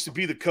McCoy used to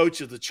be the coach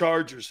of the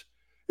Chargers.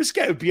 This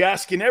guy would be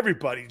asking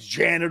everybody.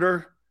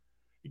 Janitor,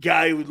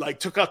 guy who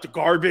took out the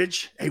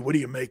garbage. Hey, what do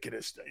you make of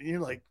this thing? And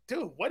you're like,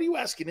 dude, what are you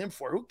asking him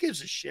for? Who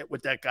gives a shit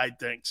what that guy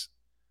thinks?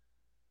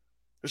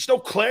 There's no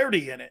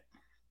clarity in it.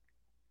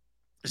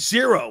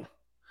 Zero.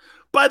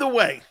 By the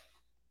way,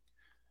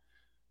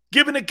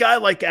 giving a guy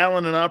like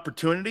Allen an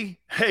opportunity,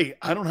 hey,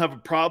 I don't have a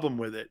problem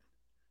with it.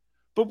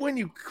 But when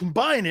you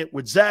combine it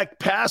with Zach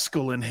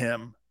Pascal and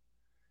him,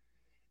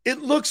 it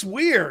looks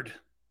weird.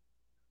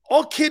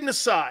 All kidding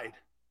aside,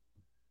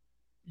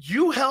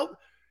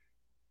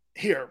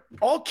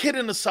 all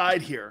kidding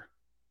aside here,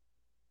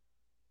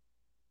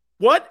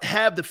 what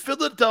have the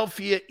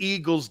Philadelphia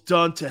Eagles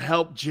done to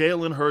help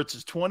Jalen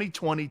Hurts'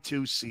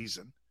 2022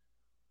 season?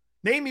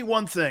 Name me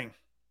one thing.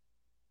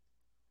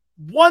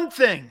 One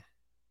thing.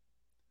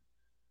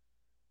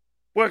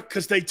 What,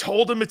 because they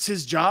told him it's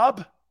his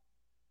job?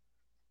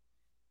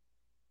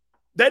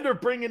 Then they're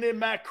bringing in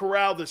Matt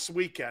Corral this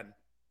weekend.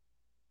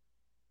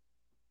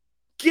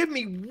 Give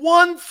me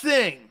one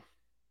thing.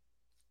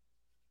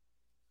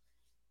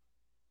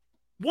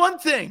 One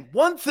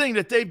thing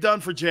that they've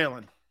done for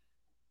Jalen.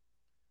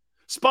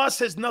 Spa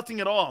says nothing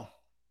at all.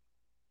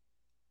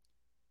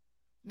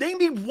 Name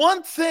me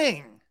one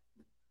thing.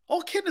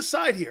 All kidding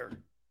aside here.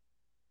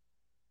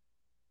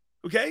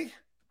 Okay?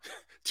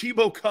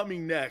 Tebow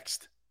coming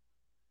next.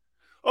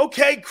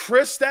 Okay,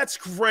 Chris, that's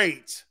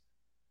great.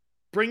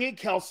 Bringing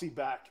Kelsey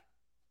back.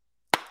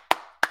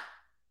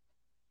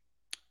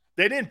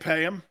 They didn't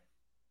pay him.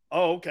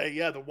 Oh, okay.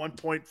 Yeah, the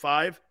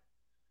 1.5.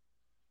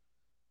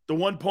 The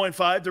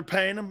 1.5 they're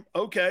paying him.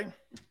 Okay.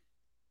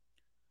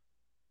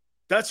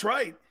 That's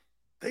right.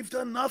 They've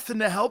done nothing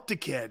to help the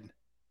kid.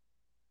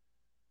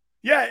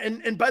 Yeah,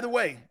 and by the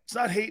way, it's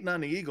not hating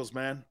on the Eagles,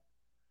 man.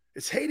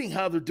 It's hating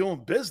how they're doing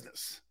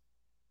business.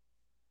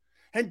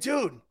 And,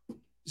 dude,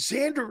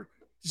 Xander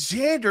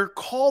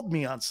called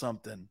me on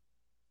something.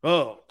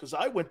 Oh, because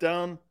I went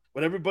down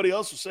what everybody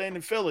else was saying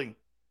in Philly.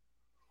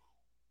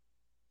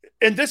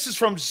 And this is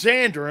from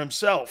Xander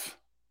himself.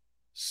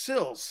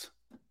 Sills,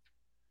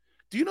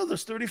 do you know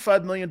there's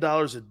 $35 million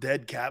of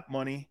dead cap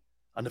money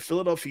on the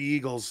Philadelphia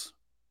Eagles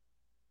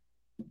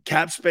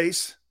cap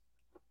space?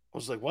 I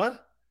was like,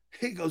 what?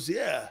 He goes,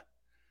 yeah.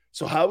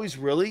 So Howie's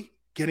really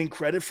getting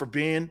credit for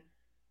being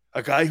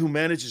a guy who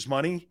manages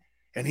money,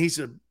 and he's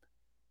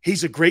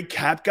a great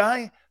cap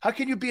guy? How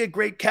can you be a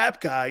great cap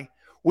guy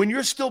when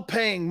you're still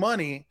paying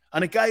money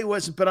on a guy who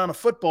hasn't been on a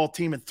football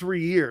team in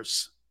 3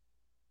 years?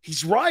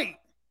 He's right.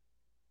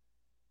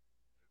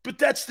 But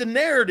that's the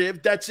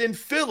narrative that's in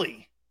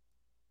Philly.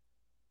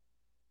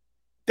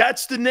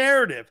 That's the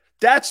narrative.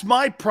 That's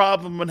my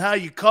problem on how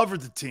you cover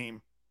the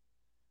team.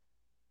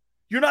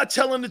 You're not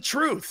telling the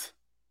truth.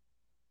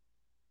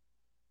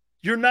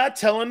 You're not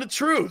telling the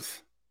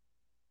truth.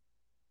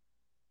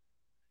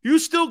 You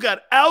still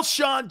got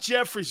Alshon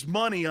Jeffrey's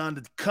money on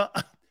the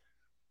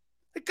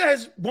that guy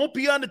won't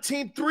be on the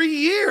team 3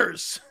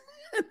 years.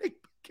 And they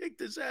kicked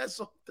his ass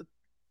off the.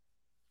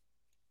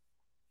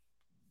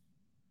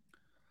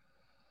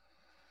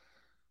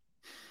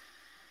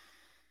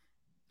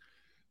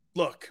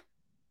 Look,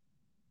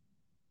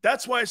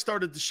 that's why I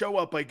started the show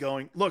up by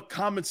going, look,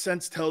 common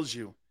sense tells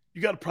you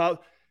got a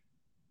problem.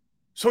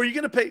 So are you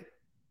going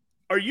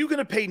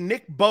to pay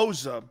Nick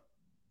Bosa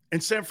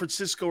in San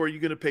Francisco, or are you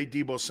going to pay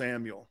Deebo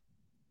Samuel?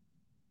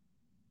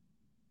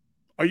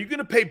 Are you going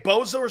to pay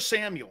Bosa or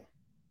Samuel?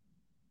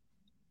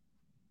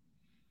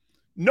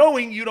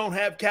 Knowing you don't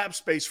have cap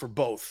space for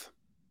both.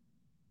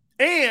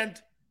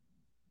 And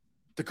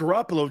the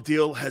Garoppolo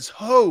deal has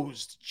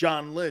hosed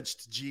John Lynch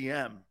to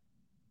GM.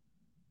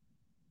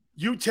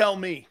 You tell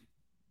me.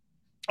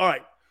 All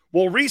right,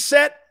 we'll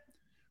reset.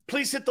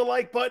 Please hit the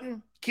like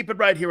button. Keep it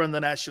right here on the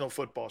National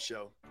Football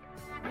Show.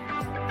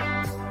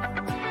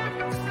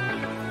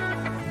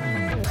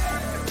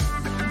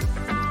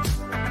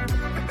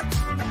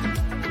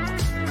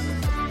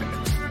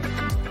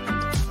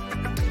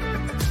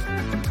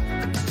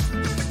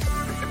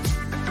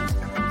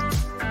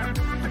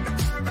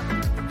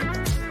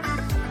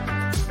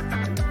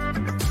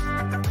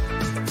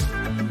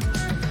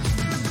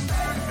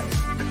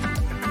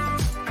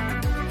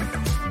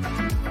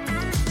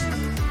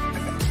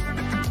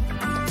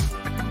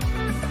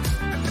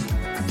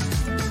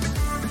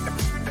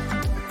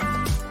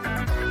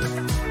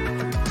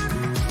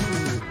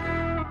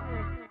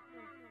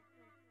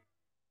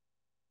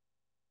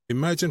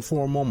 Imagine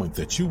for a moment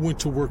that you went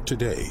to work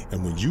today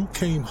and when you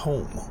came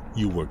home,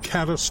 you were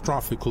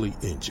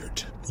catastrophically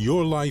injured.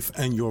 Your life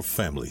and your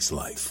family's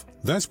life.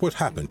 That's what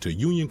happened to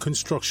union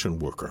construction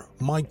worker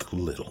Mike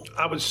Little.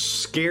 I was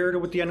scared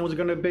of what the end was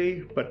going to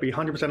be, but to be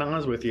 100%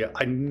 honest with you,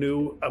 I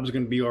knew I was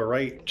going to be all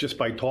right just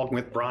by talking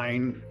with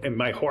Brian. In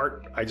my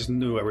heart, I just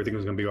knew everything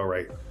was going to be all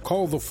right.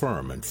 Call the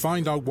firm and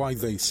find out why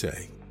they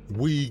say,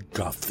 "We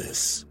got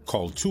this."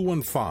 Call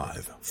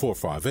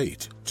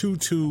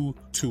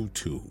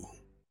 215-458-2222.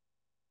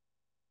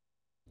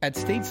 At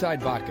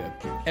Stateside Vodka,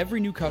 every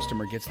new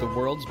customer gets the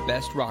world's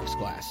best rocks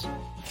glass.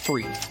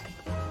 Free.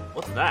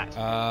 What's that?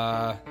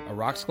 A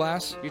rocks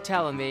glass? You're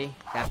telling me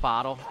that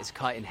bottle is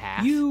cut in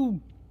half?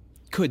 You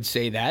could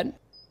say that.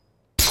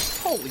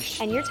 Holy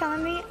shit. And you're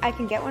telling me I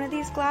can get one of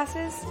these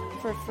glasses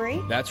for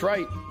free? That's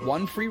right.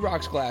 One free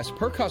rocks glass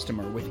per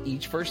customer with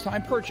each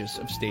first-time purchase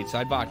of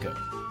Stateside Vodka.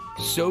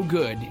 So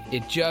good,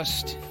 it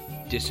just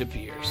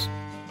disappears.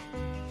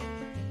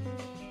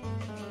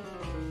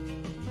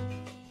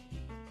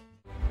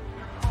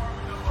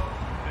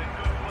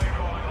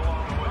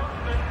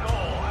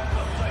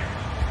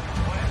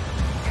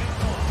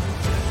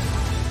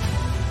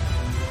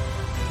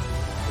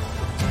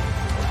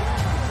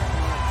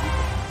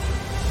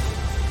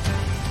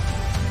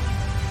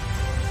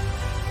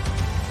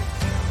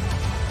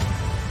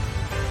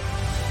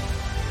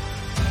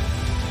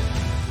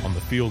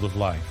 Field of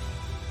life,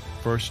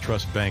 First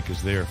Trust Bank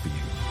is there for you.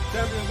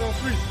 Champions on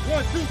 3.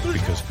 1, 2, 3.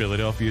 Because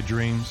Philadelphia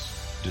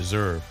dreams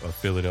deserve a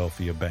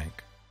Philadelphia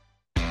bank.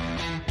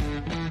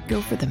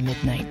 Go for the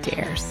midnight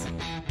dares.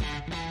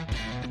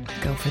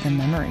 Go for the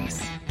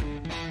memories.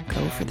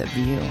 Go for the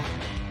view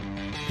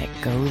that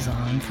goes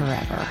on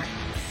forever.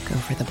 Go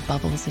for the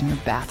bubbles in your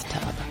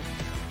bathtub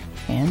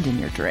and in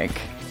your drink.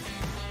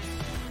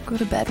 Go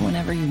to bed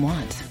whenever you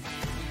want.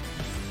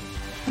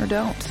 Or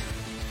don't.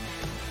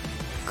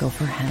 Go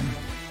for him.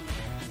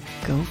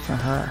 Go for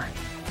her.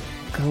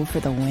 Go for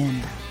the win.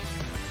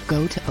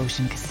 Go to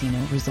Ocean Casino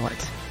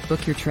Resort.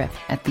 Book your trip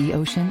at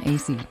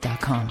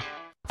theoceanac.com.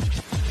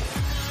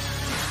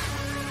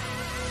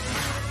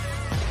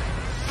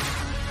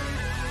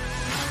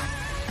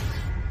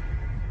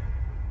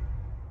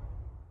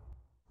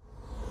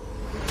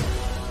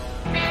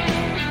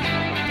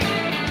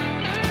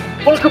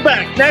 Welcome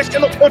back.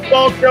 National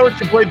Football Show.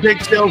 It's your boy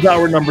Big Sales,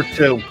 hour number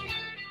 2.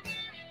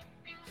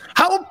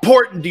 How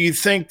important do you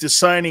think the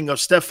signing of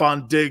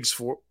Stephon Diggs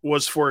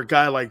was for a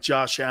guy like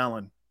Josh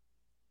Allen?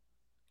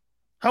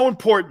 How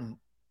important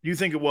do you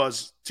think it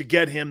was to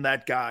get him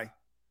that guy?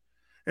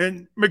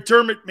 And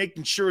McDermott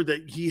making sure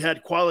that he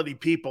had quality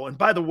people. And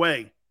by the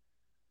way,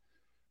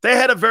 they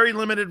had a very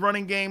limited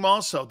running game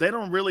also. They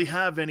don't really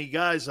have any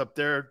guys up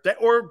there.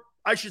 Or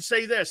I should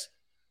say this,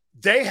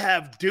 they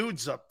have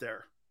dudes up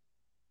there.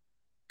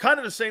 Kind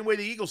of the same way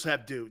the Eagles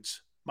have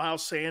dudes.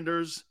 Miles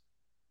Sanders,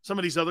 some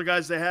of these other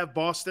guys they have,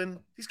 Boston,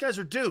 these guys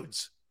are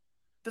dudes.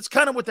 That's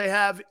kind of what they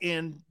have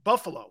in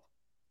Buffalo.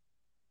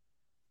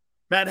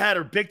 Matt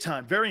Hatter, big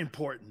time, very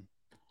important.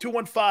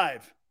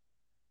 215,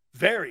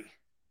 very.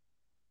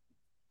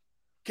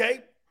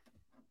 Okay?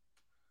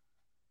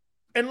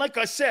 And like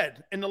I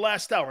said in the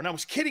last hour, and I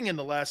was kidding in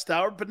the last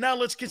hour, but now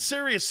let's get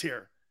serious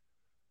here.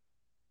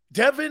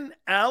 Devon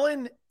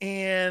Allen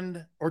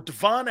or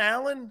Devon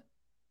Allen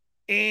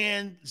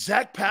and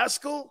Zach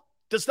Pascal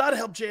does not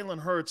help Jalen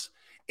Hurts.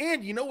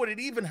 And you know what it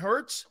even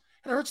hurts?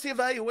 It hurts the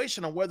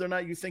evaluation on whether or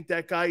not you think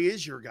that guy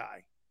is your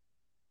guy.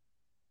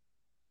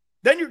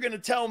 Then you're going to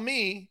tell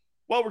me,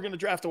 well, we're going to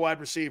draft a wide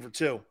receiver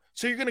too.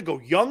 So you're going to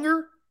go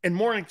younger and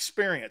more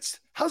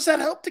experienced. How's that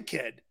help the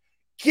kid?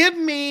 Give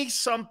me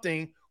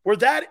something where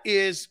that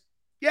is,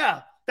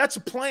 yeah, that's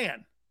a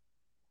plan.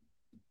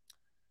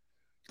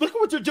 Look at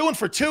what they're doing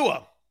for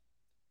Tua.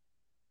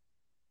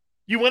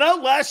 You went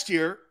out last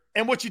year,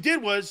 and what you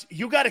did was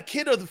you got a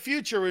kid of the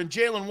future in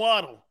Jalen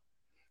Waddle.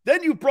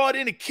 Then you brought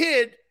in a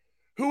kid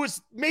who is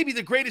maybe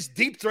the greatest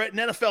deep threat in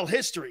NFL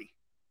history.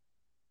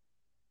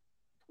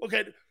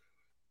 Okay.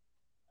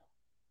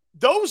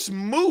 Those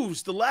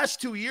moves the last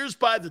 2 years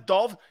by the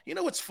Dolphins, you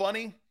know what's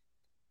funny?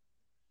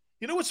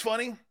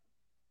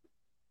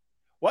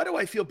 Why do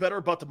I feel better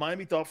about the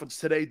Miami Dolphins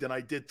today than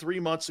I did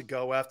 3 months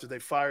ago after they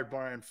fired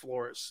Brian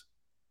Flores?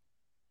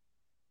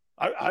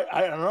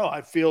 I don't know.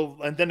 I feel,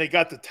 and then they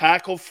got the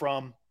tackle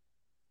from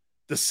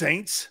the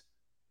Saints.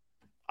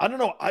 I don't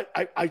know.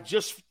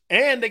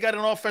 And they got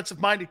an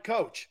offensive-minded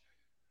coach.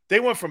 They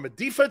went from a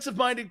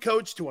defensive-minded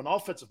coach to an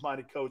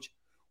offensive-minded coach.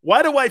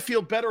 Why do I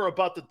feel better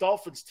about the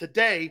Dolphins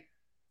today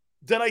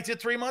than I did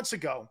 3 months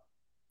ago?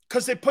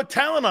 Because they put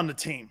talent on the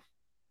team.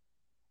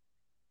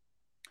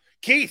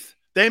 Keith,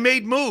 they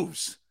made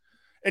moves.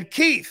 And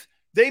Keith,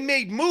 they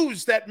made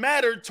moves that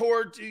mattered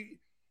toward the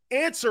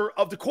answer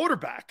of the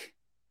quarterback.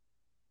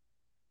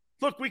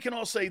 Look, we can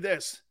all say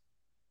this.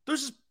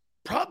 There's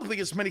probably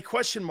as many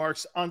question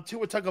marks on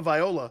Tua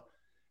Tagovailoa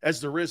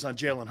as there is on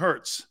Jalen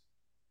Hurts.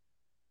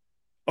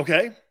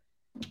 Okay?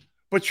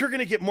 But you're going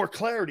to get more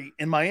clarity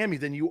in Miami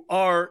than you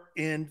are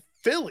in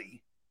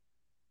Philly.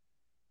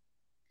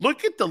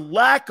 Look at the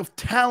lack of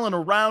talent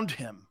around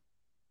him.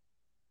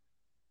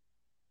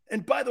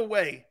 And by the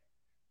way,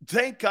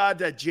 thank God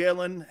that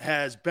Jalen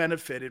has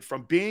benefited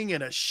from being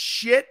in a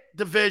shit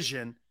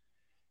division,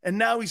 and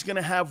now he's going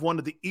to have one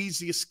of the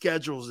easiest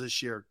schedules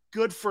this year.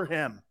 Good for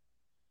him.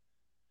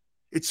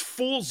 It's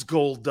fool's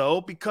gold,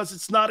 though, because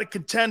it's not a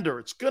contender.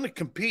 It's going to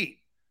compete.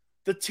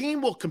 The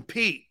team will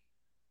compete.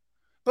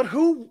 But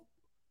who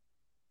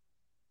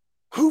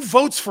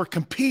votes for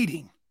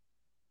competing?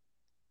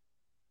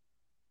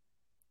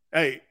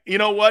 Hey, you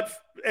know what?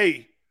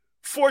 Hey,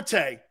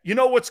 Forte, you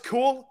know what's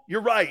cool?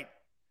 You're right.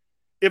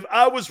 If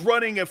I was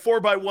running a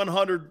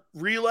 4x100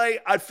 relay,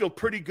 I'd feel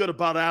pretty good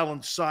about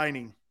Allen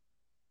signing.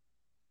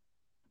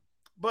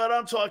 But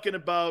I'm talking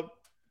about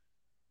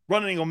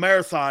running a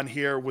marathon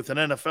here with an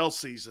NFL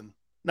season,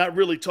 not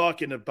really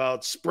talking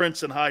about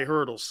sprints and high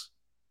hurdles.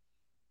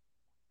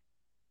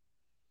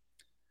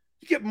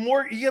 You get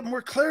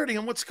more clarity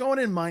on what's going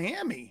on in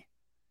Miami.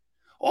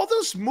 All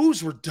those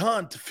moves were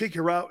done to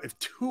figure out if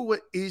Tua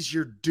is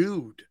your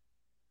dude.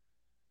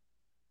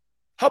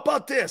 How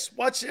about this?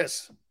 Watch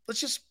this. Let's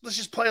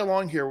just play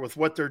along here with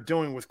what they're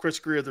doing with Chris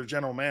Greer, their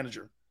general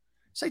manager.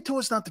 Say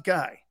Tua's not the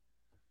guy.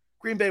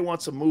 Green Bay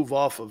wants to move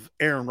off of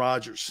Aaron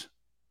Rodgers.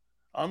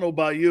 I don't know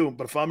about you,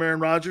 but if I'm Aaron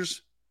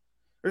Rodgers,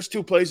 there's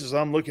two places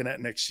I'm looking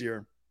at next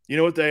year. You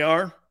know what they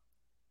are?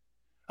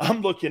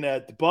 I'm looking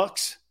at the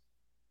Bucs,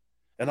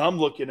 and I'm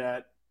looking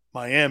at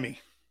Miami.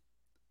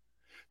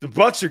 The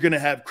Bucs are going to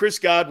have Chris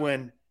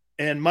Godwin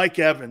and Mike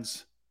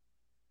Evans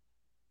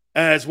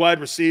as wide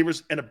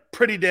receivers and a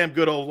pretty damn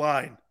good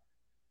O-line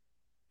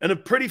and a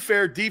pretty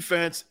fair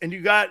defense. And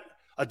you got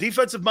a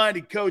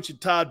defensive-minded coach in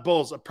Todd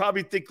Bowles. I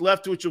probably think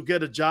Leftwich will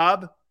get a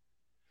job.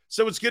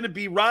 So it's going to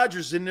be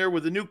Rodgers in there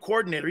with a new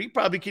coordinator. He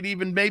probably could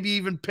maybe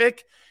even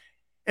pick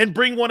and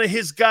bring one of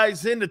his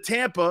guys into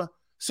Tampa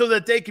so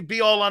that they could be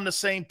all on the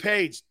same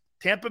page.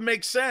 Tampa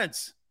makes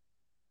sense.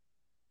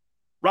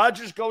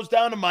 Rodgers goes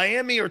down to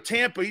Miami or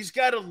Tampa. He's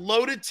got a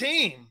loaded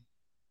team.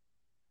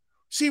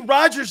 See,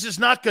 Rodgers is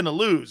not going to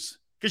lose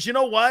because you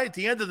know why? At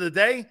the end of the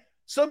day,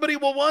 somebody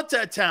will want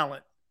that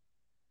talent.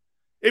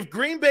 If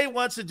Green Bay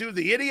wants to do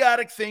the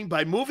idiotic thing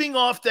by moving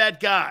off that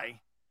guy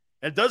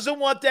and doesn't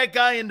want that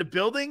guy in the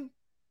building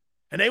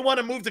and they want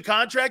to move the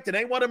contract and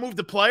they want to move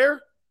the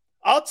player,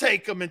 I'll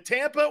take him in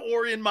Tampa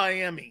or in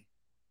Miami.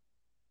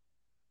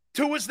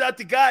 Tua's not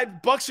the guy.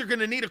 Bucs are going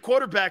to need a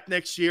quarterback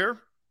next year.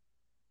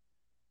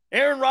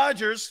 Aaron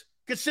Rodgers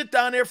could sit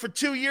down there for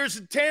 2 years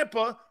in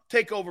Tampa,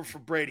 take over for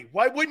Brady.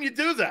 Why wouldn't you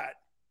do that?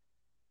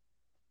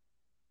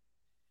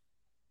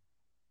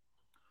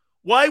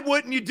 Why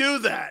wouldn't you do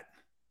that?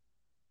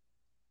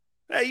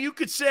 Hey, you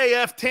could say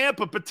F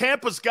Tampa, but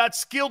Tampa's got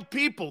skilled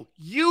people.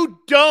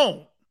 You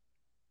don't.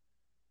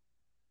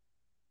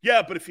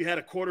 Yeah, but if you had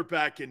a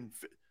quarterback in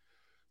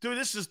 – dude,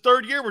 this is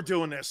third year we're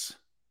doing this.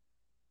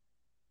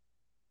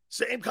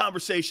 Same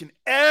conversation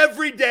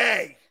every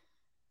day.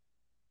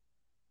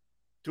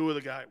 Two of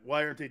the guy.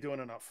 Why aren't they doing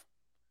enough?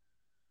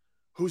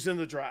 Who's in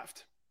the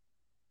draft?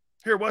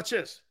 Here, watch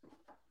this.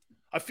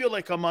 I feel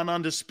like I'm on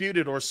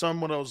Undisputed or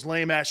some of those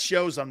lame-ass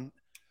shows on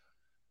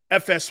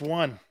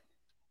FS1.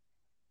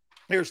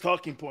 Here's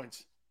talking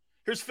points.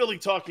 Here's Philly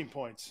talking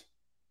points.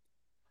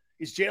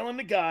 Is Jalen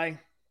the guy?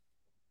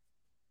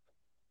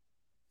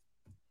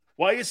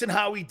 Why isn't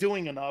Howie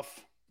doing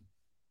enough?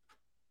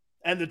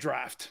 And the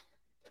draft.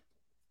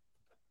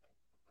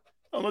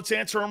 Well, let's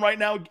answer them right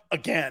now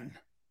again.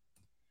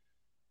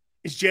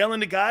 Is Jalen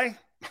the guy?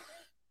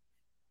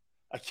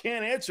 I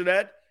can't answer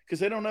that because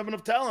they don't have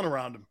enough talent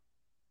around him.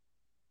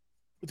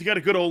 But they got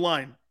a good old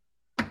line.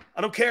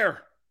 I don't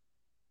care.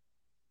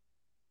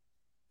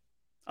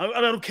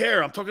 I don't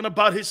care. I'm talking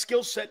about his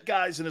skill set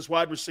guys and his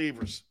wide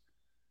receivers.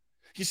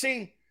 You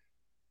see,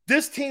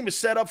 this team is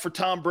set up for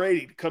Tom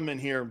Brady to come in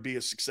here and be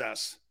a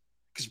success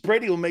because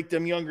Brady will make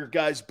them younger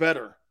guys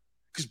better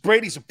because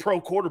Brady's a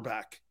pro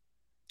quarterback.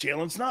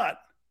 Jalen's not.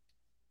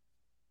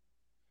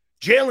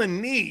 Jalen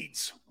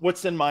needs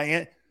what's in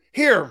Miami.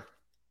 Here,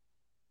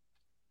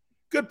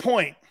 good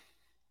point.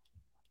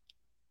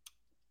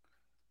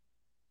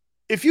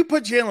 If you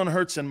put Jalen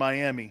Hurts in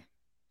Miami,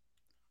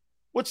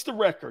 what's the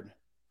record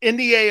in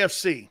the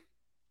AFC?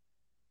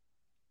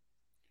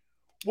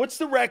 What's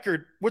the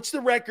record? What's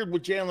the record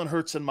with Jalen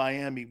Hurts in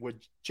Miami with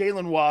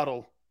Jalen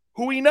Waddle,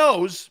 who he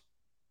knows,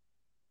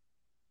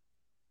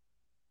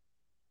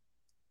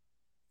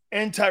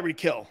 and Tyreek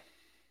Hill?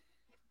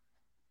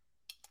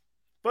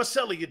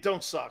 Vasselli, you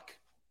don't suck.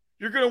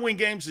 You're going to win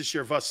games this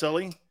year,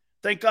 Vasselli.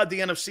 Thank God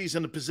the NFC's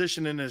in the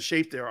position and in the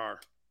shape they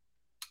are.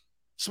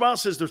 Smile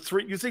says they're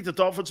 3. You think the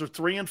Dolphins are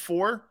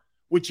 3-4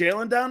 with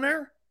Jalen down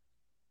there?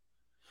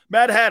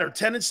 Mad Hatter,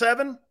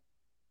 10-7?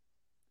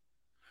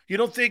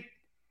 You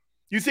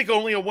think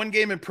only a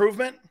 1-game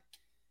improvement?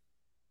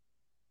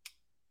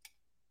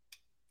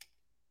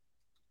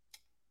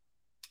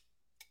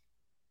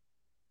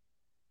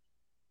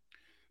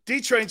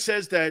 D-Train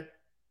says that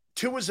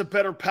Tua's a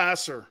better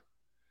passer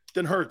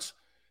than Hurts.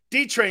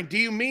 D-Train, do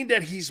you mean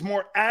that he's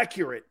more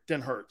accurate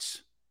than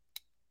Hurts?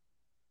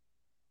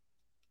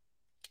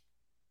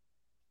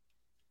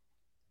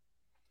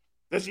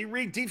 Does he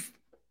read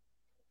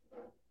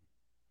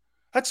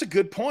That's a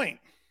good point.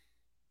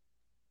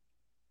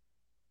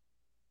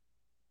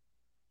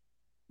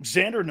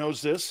 Xander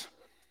knows this.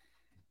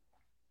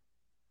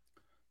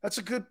 That's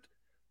a good.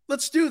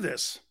 Let's do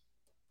this.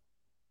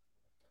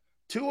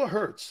 Tua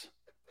Hurts.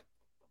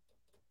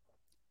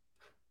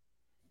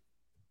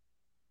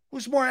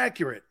 Who's more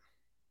accurate?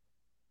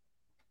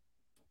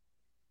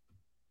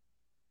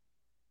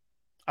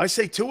 I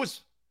say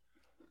Tua's.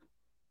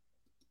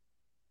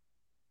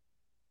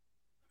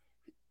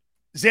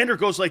 Xander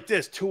goes like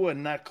this, Tua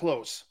not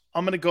close.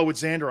 I'm going to go with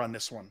Xander on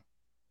this one.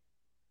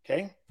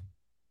 Okay?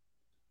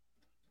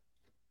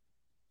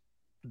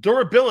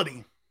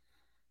 Durability.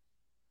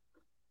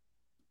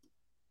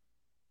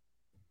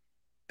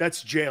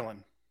 That's Jalen.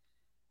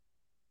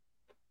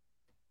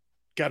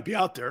 Got to be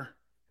out there.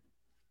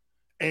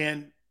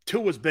 And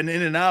Tua's been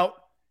in and out,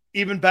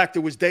 even back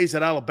to his days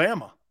at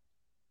Alabama.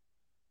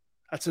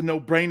 That's a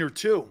no-brainer,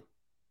 too.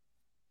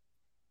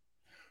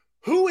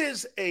 Who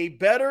is a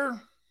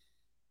better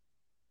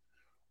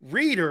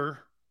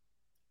reader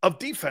of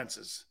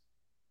defenses?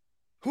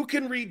 Who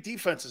can read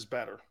defenses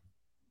better?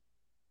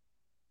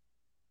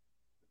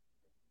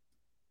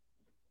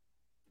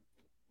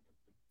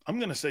 I'm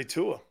going to say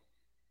Tua.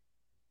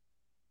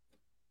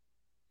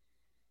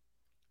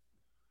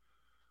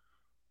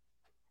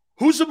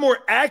 Who's a more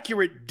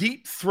accurate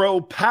deep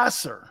throw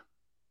passer?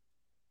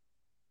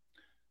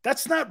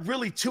 That's not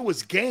really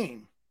Tua's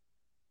game.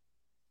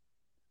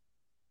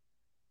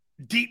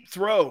 Deep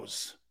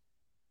throws.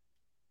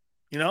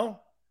 You know?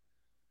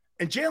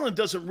 And Jalen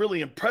doesn't really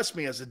impress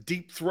me as a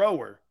deep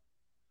thrower.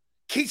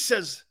 Keith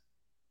says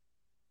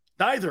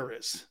neither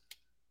is.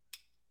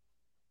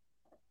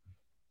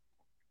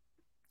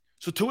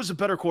 So Tua's a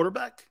better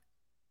quarterback.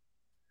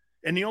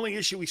 And the only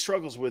issue he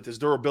struggles with is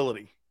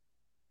durability.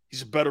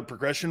 He's a better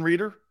progression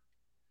reader.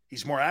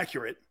 He's more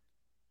accurate.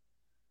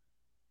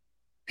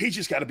 He's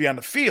just got to be on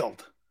the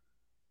field.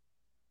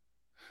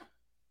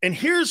 And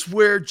here's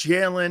where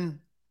Jalen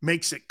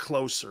makes it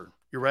closer.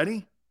 You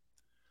ready?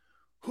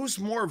 Who's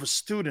more of a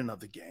student of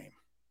the game?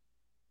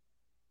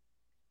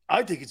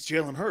 I think it's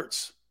Jalen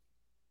Hurts.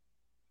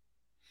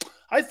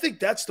 I think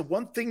that's the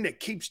one thing that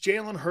keeps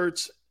Jalen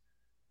Hurts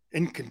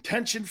in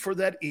contention for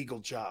that Eagle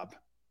job,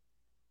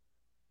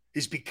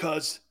 is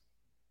because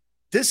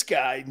this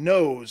guy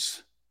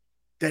knows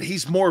that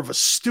he's more of a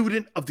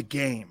student of the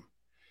game.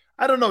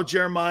 I don't know,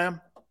 Jeremiah.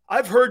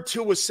 I've heard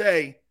Tua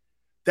say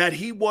that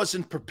he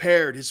wasn't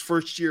prepared his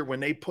first year when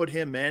they put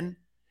him in,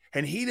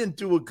 and he didn't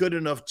do a good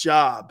enough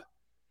job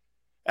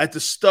at the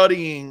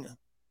studying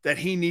that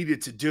he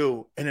needed to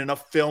do and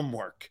enough film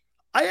work.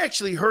 I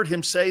actually heard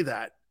him say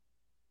that.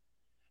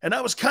 And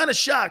I was kind of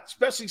shocked,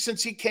 especially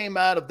since he came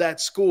out of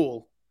that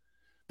school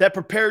that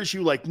prepares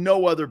you like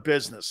no other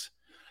business.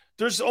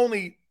 There's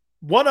only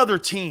one other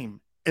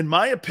team, in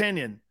my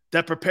opinion,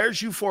 that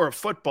prepares you for a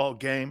football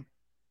game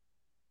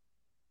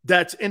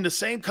that's in the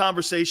same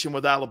conversation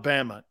with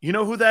Alabama. You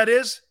know who that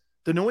is?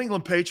 The New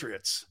England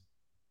Patriots.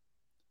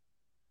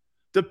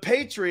 The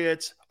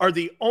Patriots are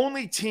the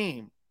only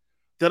team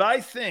that I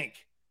think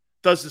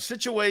does the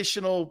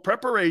situational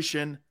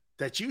preparation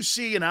that you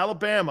see in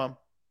Alabama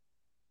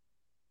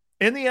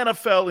in the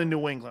NFL in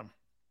New England.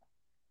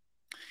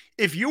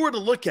 If you were to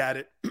look at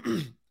it,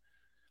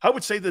 I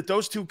would say that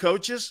those two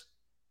coaches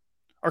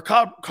are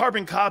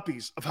carbon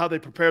copies of how they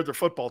prepared their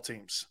football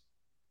teams.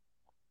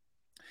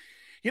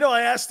 You know,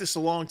 I asked this a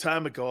long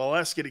time ago. I'll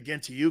ask it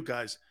again to you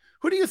guys.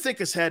 Who do you think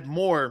has had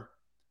more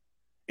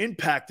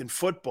impact in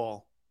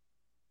football?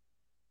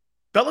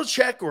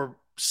 Belichick or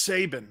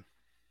Saban?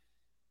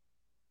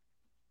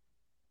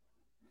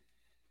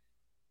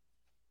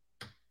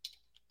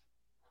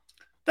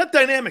 That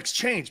dynamic's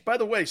changed. By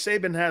the way,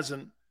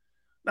 Belichick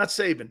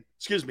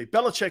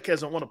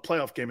hasn't won a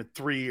playoff game in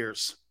 3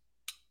 years.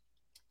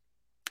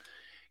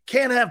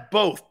 Can't have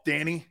both,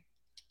 Danny.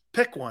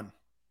 Pick one.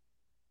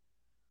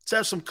 Let's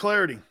have some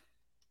clarity.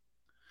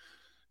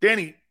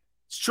 Danny,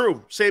 it's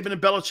true. Saban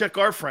and Belichick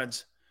are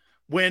friends.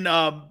 When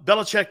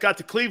Belichick got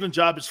the Cleveland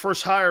job, his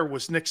first hire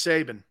was Nick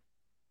Saban.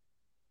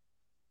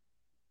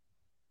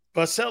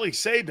 Vasily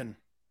Saban.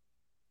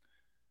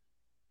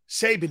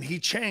 He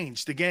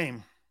changed the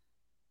game.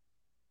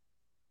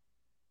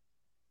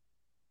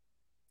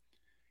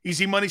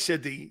 Easy Money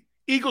said the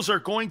Eagles are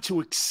going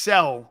to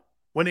excel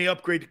when they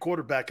upgrade the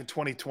quarterback in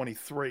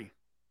 2023.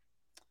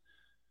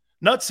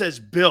 Nut says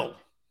Bill.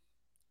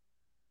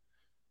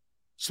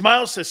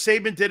 Smile says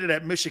Saban did it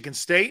at Michigan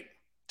State.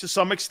 To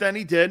some extent,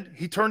 he did.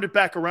 He turned it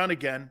back around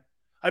again.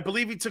 I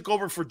believe he took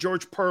over for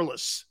George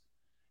Perlis.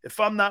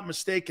 If I'm not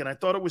mistaken, I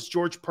thought it was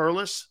George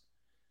Perlis.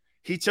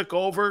 He took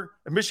over,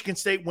 and Michigan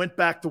State went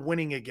back to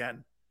winning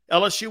again.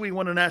 LSU, he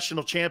won a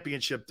national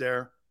championship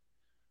there.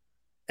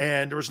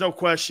 And there was no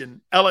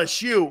question.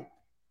 LSU,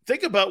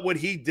 think about what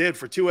he did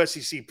for two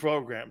SEC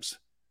programs.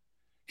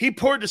 He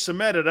poured the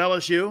cement at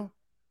LSU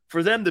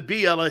for them to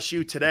be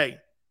LSU today.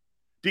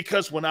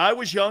 Because when I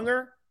was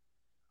younger,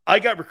 I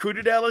got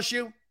recruited to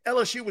LSU.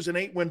 LSU was an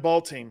 8-win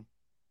ball team.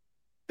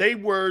 They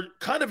were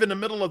kind of in the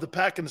middle of the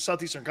pack in the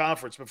Southeastern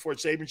Conference before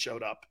Saban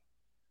showed up.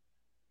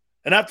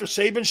 And after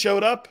Saban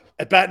showed up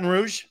at Baton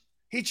Rouge,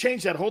 he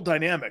changed that whole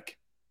dynamic.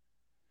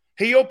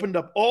 He opened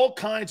up all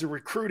kinds of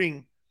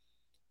recruiting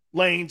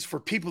lanes for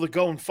people to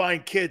go and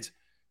find kids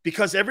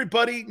because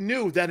everybody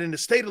knew that in the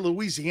state of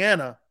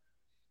Louisiana,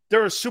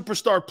 there are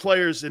superstar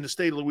players in the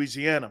state of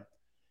Louisiana.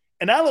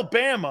 In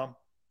Alabama,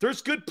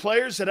 there's good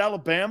players at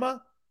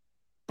Alabama,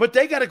 but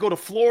they got to go to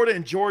Florida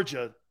and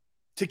Georgia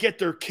to get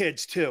their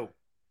kids too.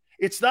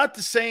 It's not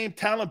the same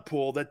talent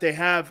pool that they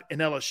have in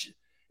LSU,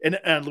 in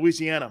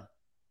Louisiana.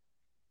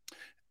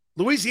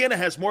 Louisiana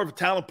has more of a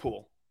talent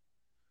pool.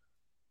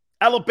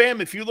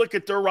 Alabama, if you look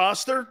at their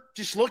roster,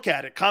 just look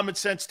at it. Common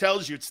sense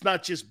tells you it's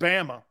not just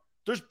Bama.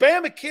 There's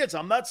Bama kids.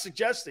 I'm not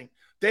suggesting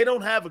they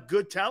don't have a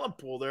good talent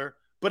pool there,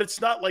 but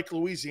it's not like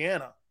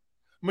Louisiana.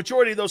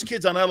 Majority of those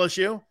kids on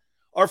LSU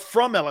are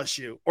from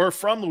LSU or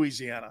from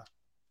Louisiana.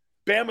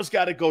 Bama's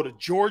got to go to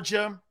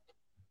Georgia.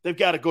 They've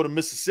got to go to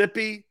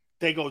Mississippi.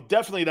 They go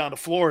definitely down to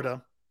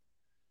Florida.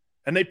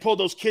 And they pull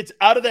those kids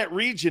out of that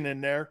region in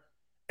there.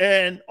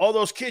 And all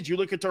those kids, you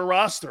look at their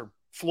roster,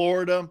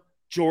 Florida,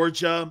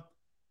 Georgia,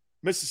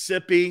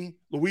 Mississippi,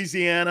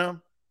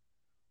 Louisiana,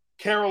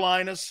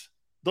 Carolinas.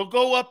 They'll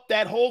go up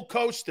that whole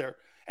coast there.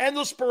 And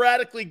they'll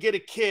sporadically get a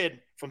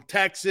kid from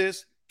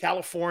Texas,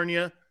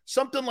 California,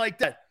 something like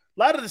that. A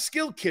lot of the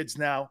skilled kids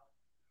now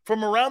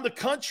from around the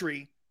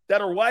country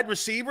that are wide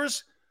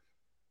receivers.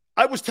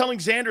 I was telling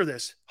Xander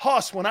this.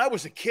 Hoss, when I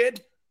was a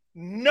kid,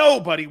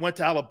 nobody went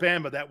to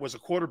Alabama that was a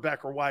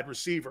quarterback or wide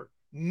receiver.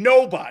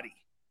 Nobody.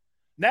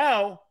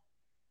 Now,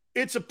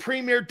 it's a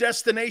premier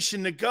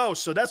destination to go.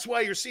 So that's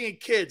why you're seeing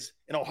kids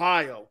in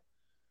Ohio,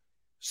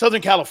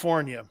 Southern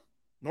California,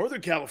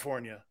 Northern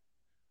California,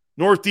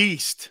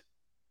 Northeast,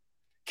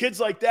 kids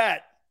like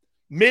that,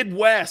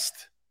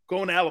 Midwest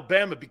going to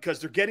Alabama because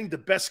they're getting the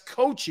best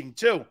coaching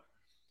too.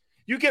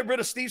 You get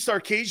rid of Steve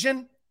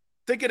Sarkisian,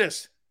 think of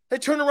this. They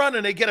turn around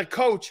and they get a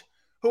coach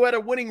who had a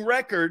winning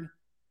record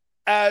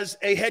as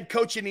a head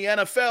coach in the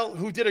NFL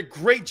who did a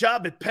great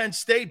job at Penn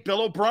State,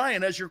 Bill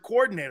O'Brien, as your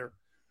coordinator.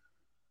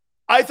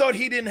 I thought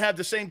he didn't have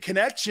the same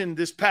connection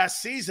this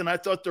past season. I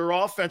thought their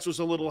offense was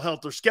a little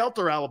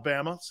helter-skelter,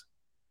 Alabama's.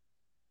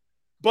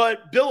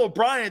 But Bill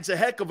O'Brien's a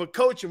heck of a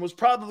coach and was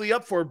probably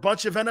up for a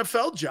bunch of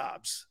NFL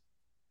jobs.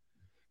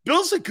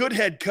 Bill's a good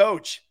head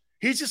coach.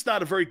 He's just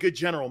not a very good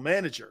general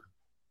manager.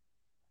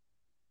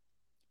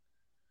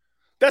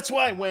 That's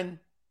why when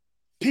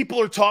people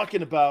are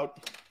talking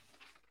about,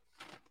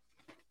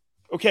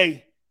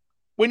 okay,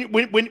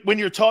 when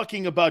you're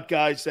talking about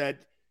guys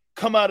that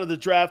come out of the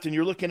draft and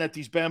you're looking at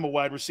these Bama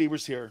wide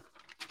receivers here,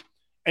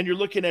 and you're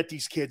looking at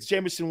these kids,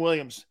 Jamison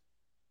Williams,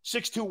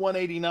 6'2",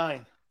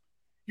 189.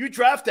 You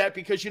draft that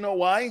because you know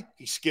why?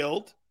 He's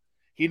skilled.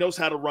 He knows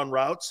how to run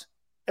routes.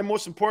 And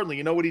most importantly,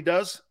 you know what he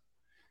does?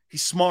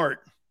 He's smart.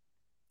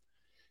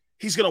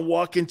 He's going to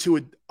walk into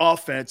an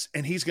offense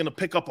and he's going to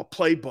pick up a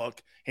playbook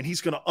and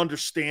he's going to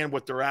understand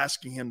what they're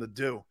asking him to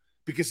do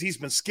because he's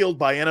been skilled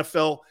by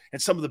NFL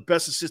and some of the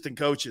best assistant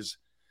coaches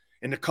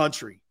in the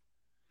country.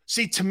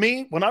 See, to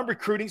me, when I'm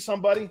recruiting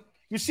somebody,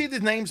 you see the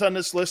names on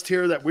this list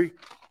here that we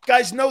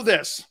guys know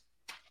this.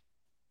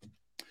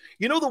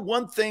 You know the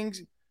one thing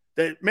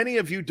that many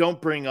of you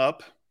don't bring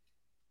up?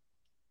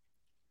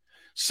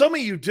 Some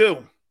of you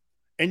do,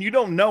 and you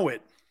don't know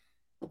it.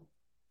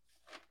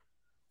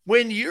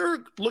 When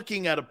you're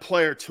looking at a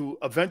player to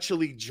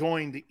eventually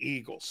join the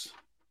Eagles,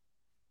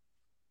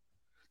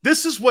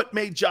 this is what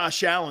made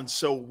Josh Allen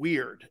so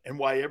weird and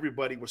why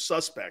everybody was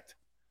suspect.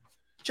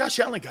 Josh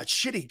Allen got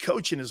shitty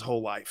coaching his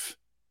whole life.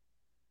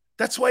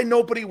 That's why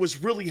nobody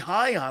was really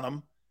high on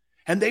him.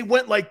 And they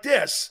went like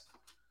this.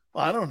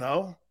 Well, I don't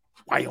know.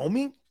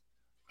 Wyoming?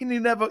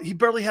 He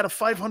barely had a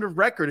 500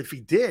 record if he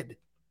did.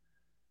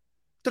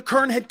 The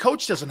current head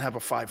coach doesn't have a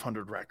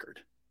 500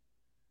 record.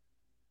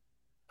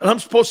 And I'm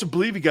supposed to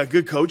believe he got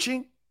good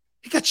coaching?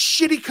 He got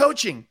shitty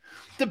coaching.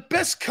 The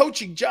best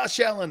coaching Josh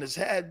Allen has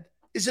had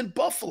is in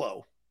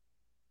Buffalo.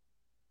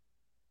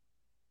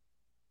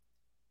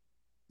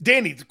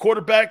 Danny, the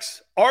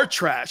quarterbacks are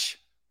trash,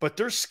 but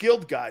they're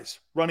skilled guys,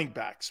 running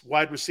backs,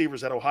 wide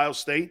receivers at Ohio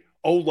State,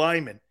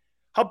 O-linemen.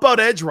 How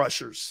about edge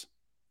rushers?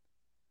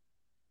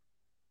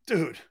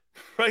 Dude,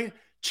 right?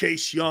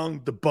 Chase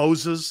Young, the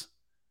Bozas.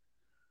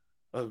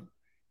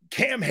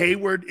 Cam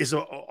Hayward is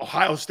an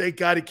Ohio State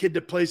guy, the kid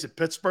that plays at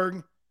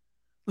Pittsburgh.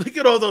 Look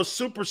at all those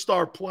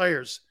superstar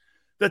players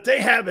that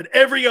they have at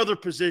every other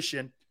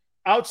position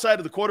outside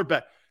of the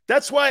quarterback.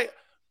 That's why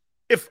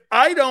if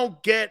I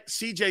don't get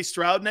C.J.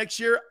 Stroud next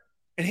year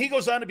and he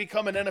goes on to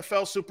become an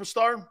NFL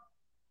superstar,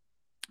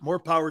 more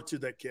power to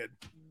that kid.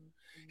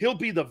 He'll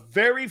be the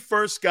very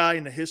first guy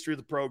in the history of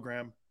the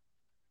program,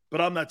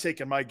 but I'm not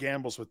taking my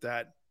gambles with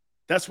that.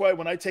 That's why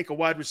when I take a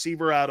wide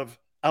receiver out of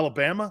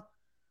Alabama,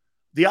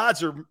 the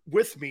odds are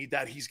with me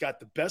that he's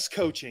got the best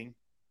coaching,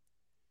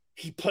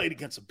 he played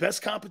against the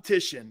best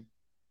competition,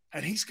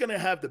 and he's going to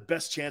have the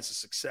best chance of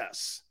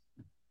success.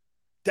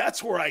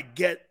 That's where I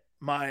get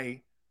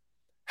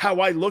how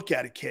I look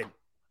at a kid.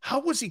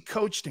 How was he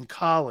coached in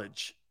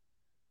college?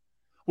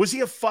 Was he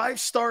a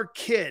 5-star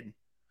kid?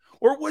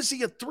 Or was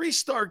he a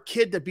 3-star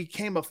kid that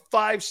became a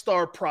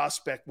 5-star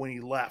prospect when he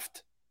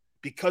left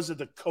because of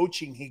the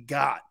coaching he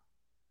got?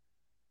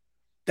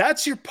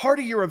 That's your part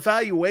of your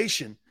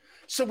evaluation.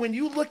 So when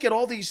you look at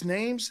all these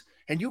names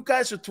and you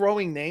guys are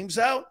throwing names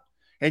out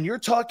and you're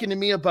talking to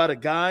me about a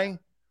guy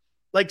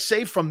like,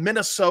 say, from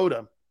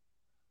Minnesota,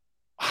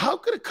 how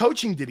good of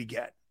coaching did he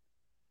get?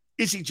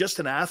 Is he just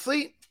an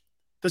athlete?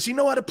 Does he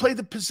know how to play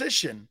the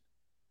position?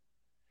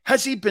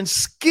 Has he been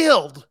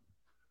skilled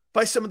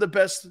by some of the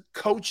best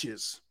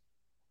coaches?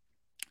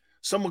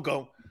 Some will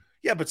go,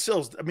 yeah, but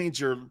Sills, that means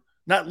you're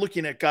not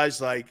looking at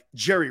guys like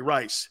Jerry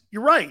Rice.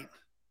 You're right.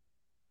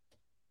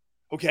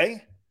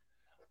 Okay.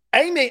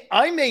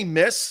 I may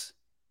miss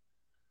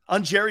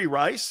on Jerry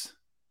Rice,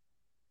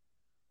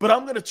 but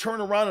I'm going to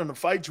turn around, and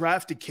if I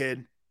draft a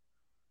kid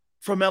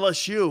from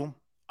LSU,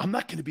 I'm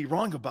not going to be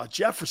wrong about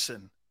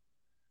Jefferson.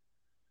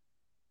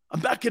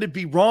 I'm not going to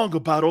be wrong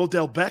about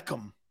Odell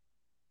Beckham.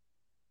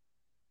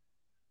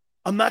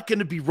 I'm not going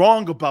to be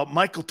wrong about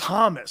Michael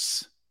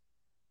Thomas.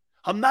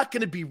 I'm not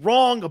going to be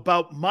wrong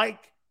about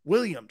Mike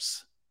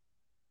Williams.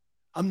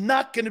 I'm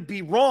not going to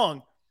be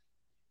wrong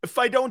if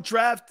I don't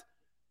draft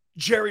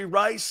Jerry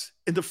Rice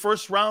in the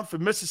first round for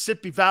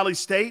Mississippi Valley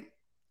State.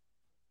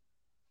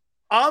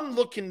 I'm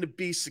looking to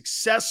be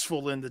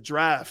successful in the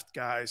draft,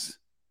 guys.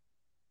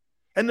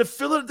 And the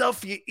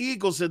Philadelphia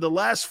Eagles in the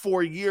last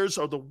 4 years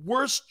are the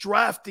worst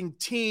drafting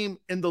team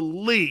in the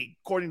league,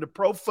 according to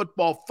Pro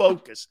Football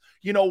Focus.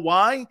 You know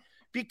why?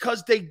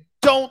 Because they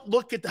don't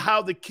look at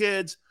how the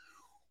kids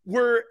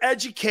were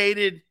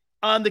educated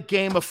on the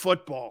game of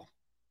football.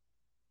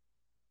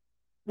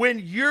 When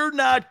you're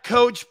not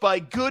coached by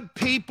good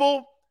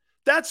people,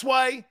 that's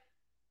why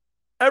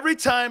every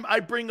time I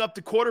bring up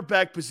the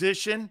quarterback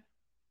position,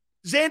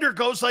 Xander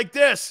goes like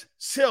this.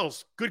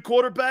 Sills, good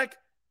quarterback.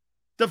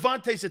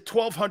 Devontae's a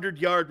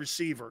 1,200-yard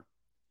receiver.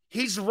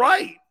 He's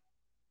right.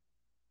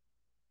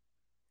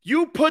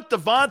 You put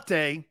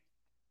Devontae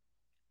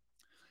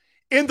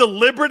in the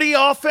Liberty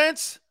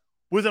offense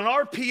with an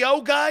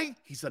RPO guy,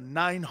 he's a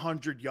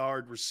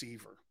 900-yard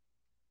receiver.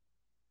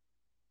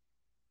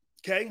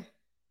 Okay?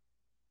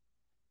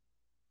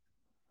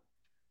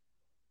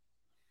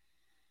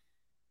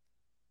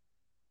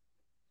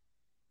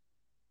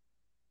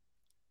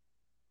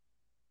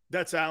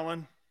 That's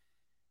Allen.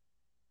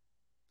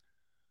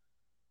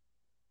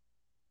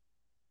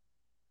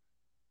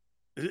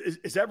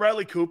 Is that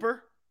Riley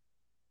Cooper?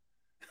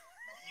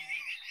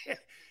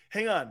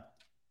 Hang on.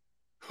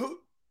 Who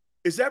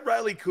is that?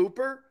 Riley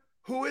Cooper?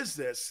 Who is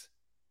this?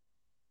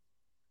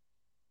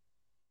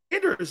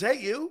 Xander, is that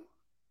you?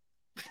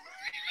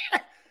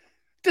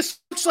 This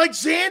looks like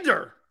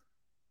Xander.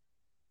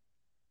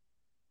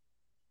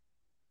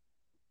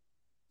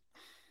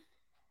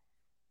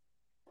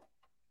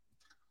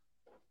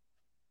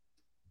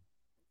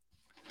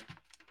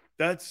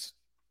 That's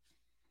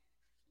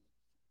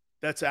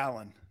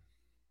Allen.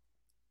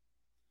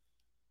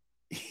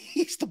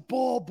 He's the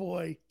ball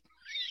boy.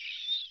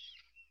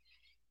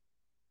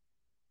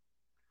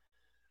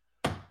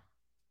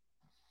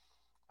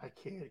 I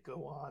can't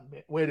go on,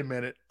 man. Wait a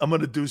minute. I'm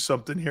going to do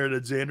something here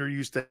that Xander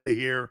used to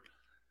hear.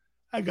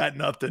 I got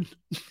nothing.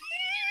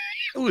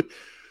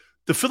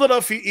 The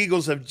Philadelphia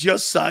Eagles have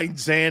just signed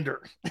Xander.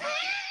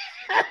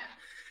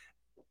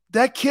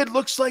 That kid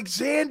looks like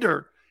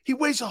Xander. He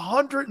weighs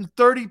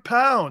 130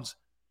 pounds.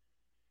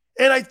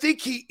 And I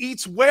think he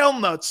eats whale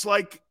nuts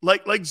like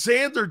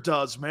Xander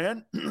does,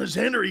 man.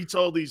 Xander eats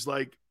all these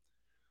like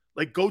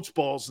goat's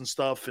balls and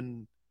stuff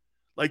and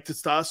like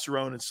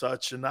testosterone and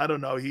such. And I don't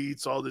know, he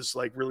eats all this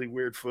like really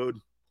weird food.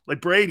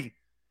 Like Brady.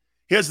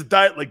 He has a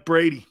diet like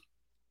Brady.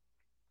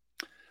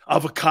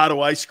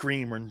 Avocado ice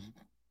cream and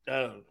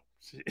I don't know.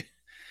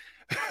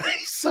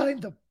 He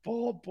signed the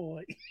ball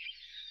boy.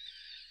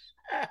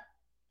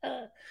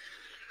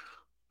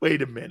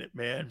 Wait a minute,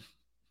 man.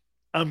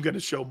 I'm going to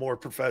show more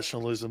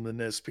professionalism than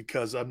this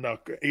because I'm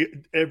not.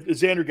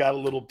 Xander got a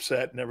little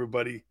upset and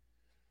everybody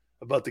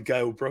about the guy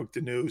who broke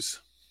the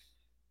news.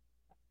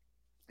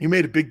 You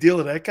made a big deal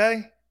of that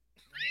guy?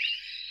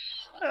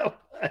 Oh,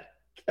 my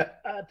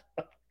God.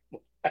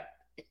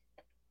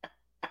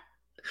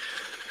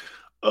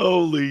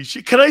 Holy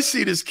shit. Can I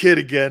see this kid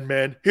again,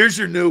 man? Here's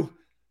Xander.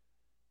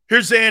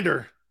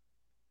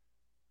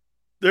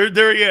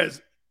 There he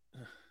is.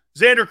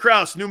 Xander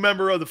Krause, new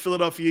member of the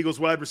Philadelphia Eagles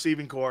wide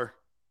receiving corps.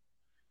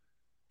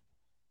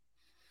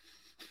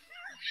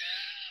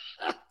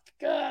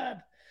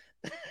 God.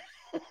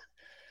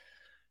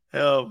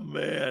 Oh,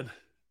 man.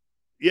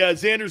 Yeah,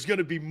 Xander's going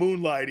to be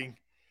moonlighting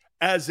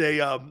as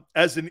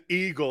an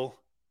Eagle.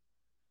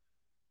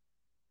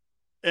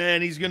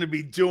 And he's going to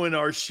be doing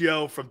our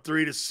show from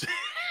 3 to 6.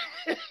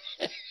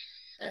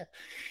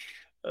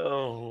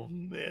 Oh,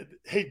 man.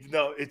 Hey,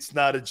 no, it's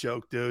not a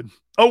joke, dude.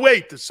 Oh,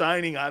 wait, the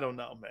signing, I don't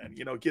know, man.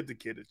 You know, give the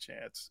kid a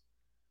chance.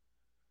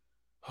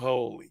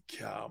 Holy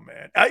cow,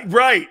 man.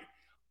 Right.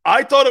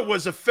 I thought it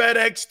was a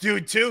FedEx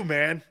dude too,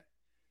 man.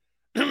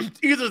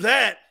 Either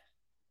that,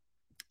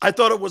 I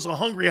thought it was a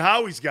Hungry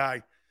Howie's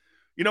guy.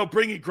 You know,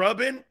 bringing grub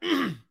in.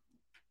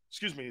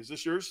 Excuse me, is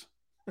this yours?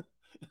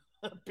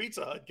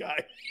 Pizza Hut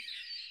guy.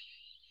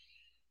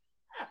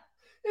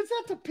 Is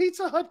that the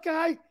Pizza Hut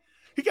guy?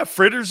 He got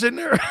fritters in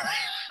there.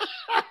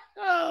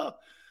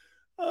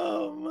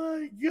 Oh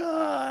my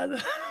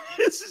God.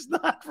 This is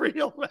not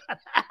real, man.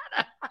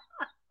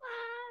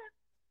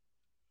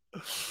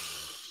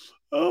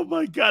 Oh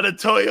my God. A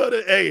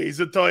Toyota. Hey, he's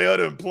a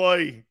Toyota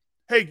employee.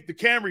 Hey, the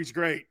Camry's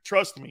great.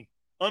 Trust me.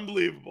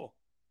 Unbelievable.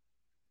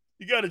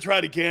 You got to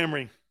try the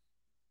Camry.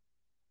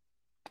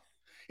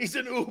 He's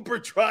an Uber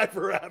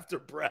driver after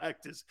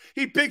practice.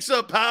 He picks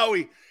up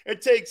Howie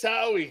and takes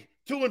Howie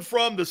to and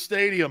from the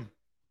stadium.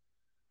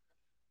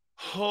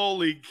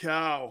 Holy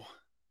cow.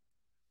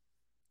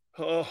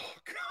 Oh,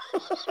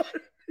 God.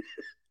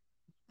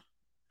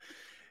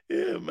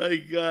 Yeah, my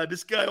God.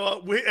 This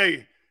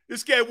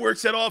guy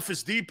works at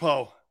Office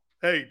Depot.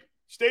 Hey,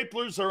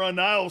 staplers are on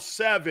aisle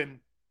 7,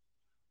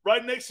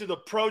 right next to the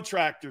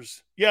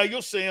protractors. Yeah,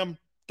 you'll see them.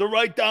 They're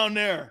right down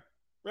there.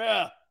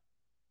 Yeah.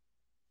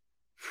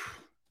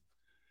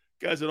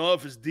 Guy's an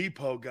Office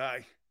Depot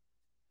guy.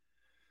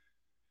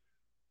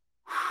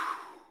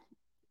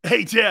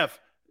 Hey, Jeff,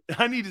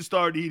 I need to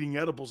start eating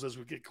edibles as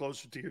we get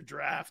closer to your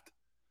draft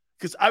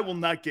because I will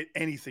not get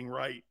anything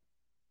right.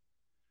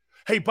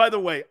 Hey, by the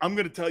way, I'm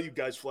going to tell you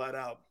guys flat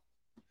out,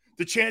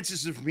 the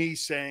chances of me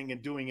saying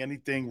and doing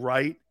anything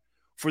right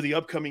for the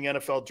upcoming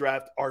NFL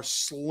draft are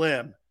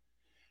slim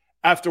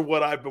after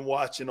what I've been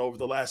watching over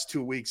the last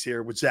 2 weeks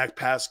here with Zach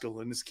Pascal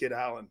and this kid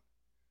Allen.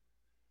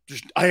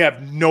 I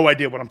have no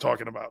idea what I'm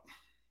talking about.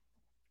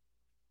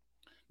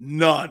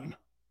 None.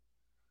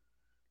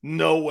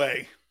 No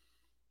way.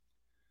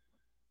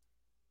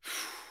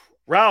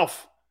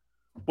 Ralph,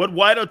 what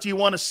wideout do you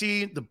want to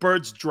see the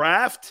Birds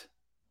draft?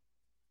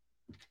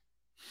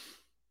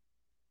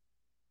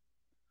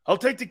 I'll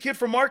take the kid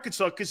from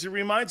Arkansas because he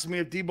reminds me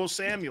of Deebo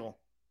Samuel.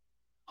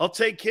 I'll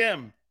take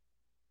him.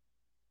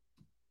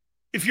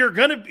 If you're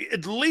going to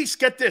at least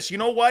get this, you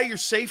know why you're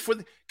safe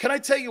with – can I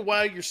tell you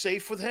why you're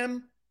safe with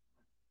him?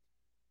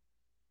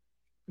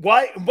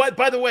 Why?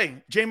 By the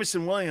way,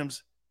 Jameson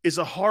Williams is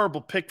a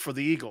horrible pick for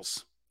the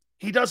Eagles.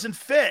 He doesn't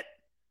fit.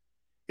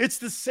 It's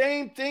the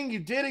same thing you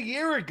did a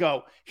year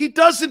ago. He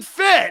doesn't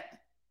fit.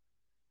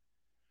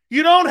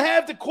 You don't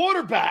have the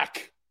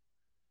quarterback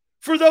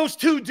for those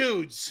two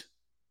dudes.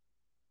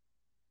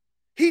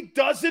 He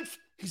doesn't.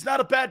 He's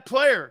not a bad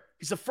player.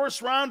 He's a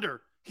first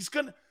rounder.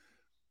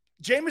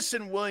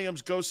 Jameson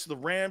Williams goes to the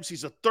Rams.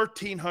 He's a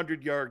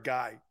 1,300-yard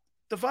guy.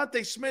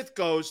 Devontae Smith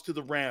goes to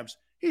the Rams.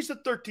 He's a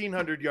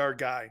 1,300-yard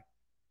guy.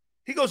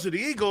 He goes to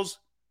the Eagles.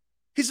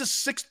 He's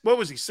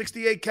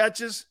 68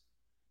 catches,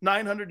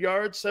 900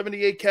 yards,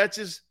 78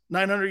 catches,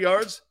 900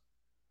 yards.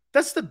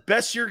 That's the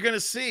best you're going to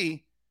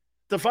see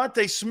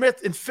Devontae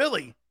Smith in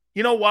Philly.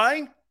 You know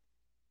why?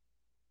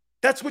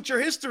 That's what your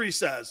history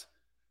says.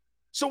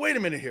 So wait a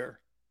minute here.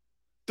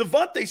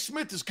 Devontae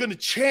Smith is going to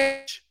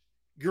change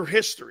your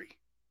history.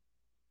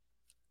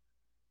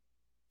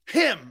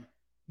 Him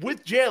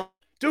with Jalen.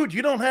 Dude,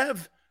 you don't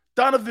have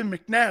Donovan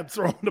McNabb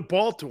throwing the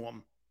ball to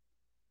him.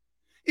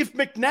 If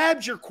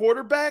McNabb's your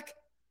quarterback,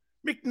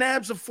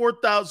 McNabb's a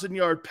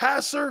 4,000-yard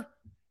passer.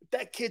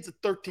 That kid's a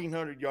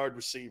 1,300-yard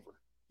receiver.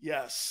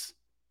 Yes.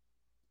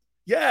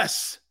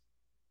 Yes.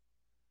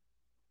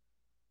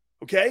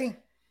 Okay?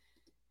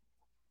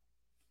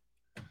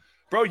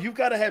 Bro, you've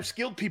got to have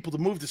skilled people to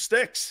move the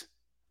sticks.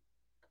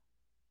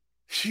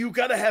 You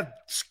got to have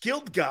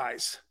skilled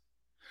guys.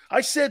 I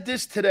said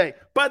this today.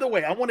 By the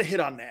way, I want to hit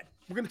on that.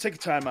 We're going to take a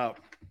time out.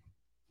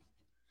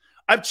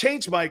 I've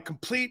changed my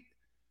complete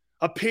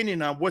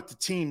opinion on what the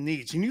team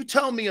needs. And you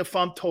tell me if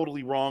I'm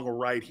totally wrong or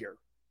right here.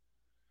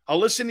 I'll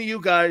listen to you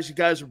guys. You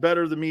guys are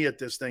better than me at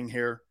this thing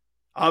here,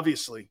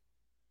 obviously.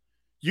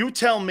 You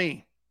tell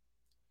me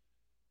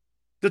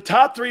the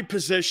top 3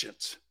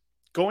 positions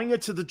going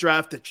into the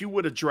draft that you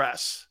would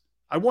address.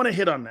 I want to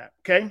hit on that,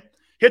 okay?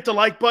 Hit the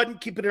like button.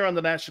 Keep it here on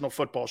the National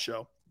Football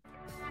Show.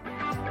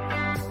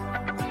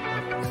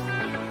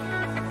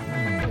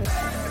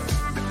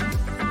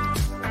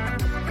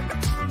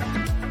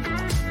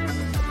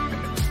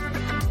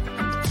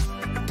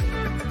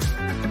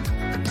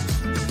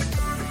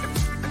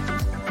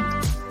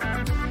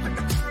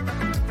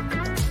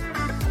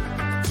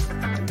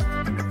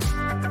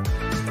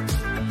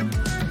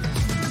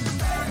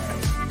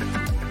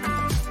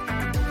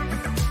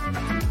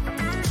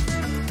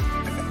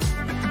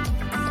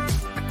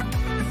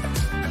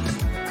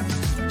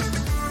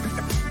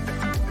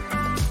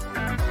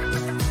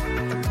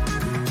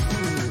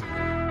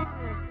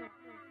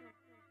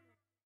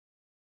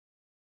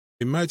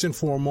 Imagine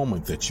for a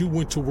moment that you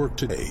went to work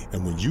today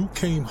and when you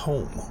came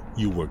home,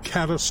 you were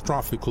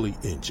catastrophically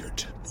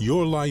injured.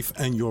 Your life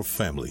and your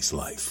family's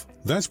life.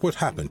 That's what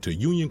happened to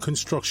union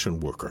construction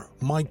worker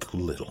Mike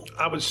Little.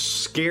 I was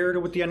scared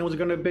of what the end was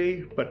going to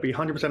be, but to be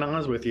 100%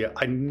 honest with you,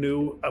 I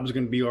knew I was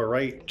going to be all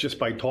right just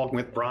by talking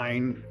with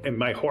Brian. In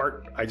my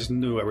heart, I just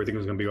knew everything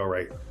was going to be all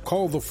right.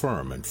 Call the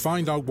firm and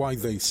find out why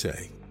they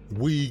say,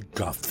 "We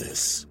got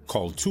this."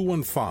 Call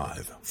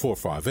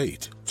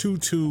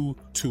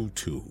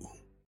 215-458-2222.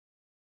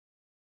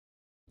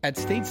 At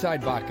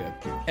Stateside Vodka,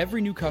 every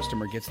new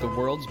customer gets the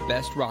world's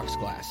best rocks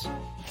glass.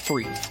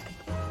 Free.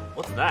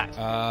 What's that?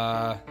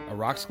 A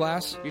rocks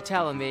glass? You're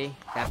telling me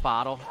that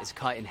bottle is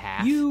cut in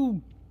half?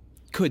 You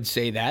could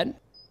say that.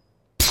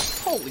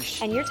 Holy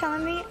shit. And you're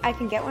telling me I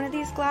can get one of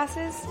these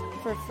glasses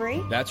for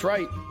free? That's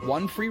right.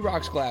 One free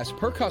rocks glass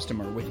per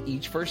customer with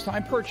each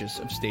first-time purchase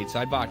of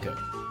Stateside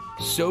Vodka.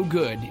 So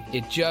good,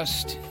 it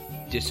just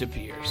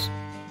disappears.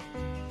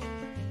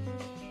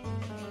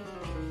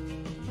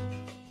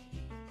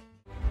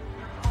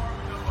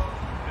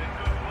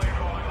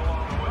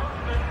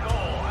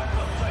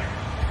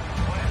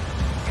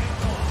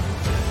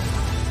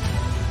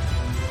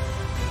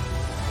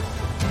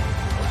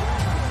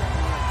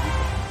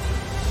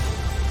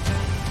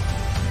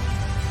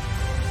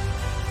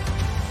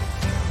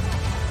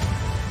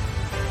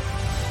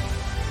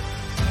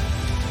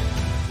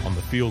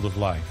 Field of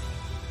life,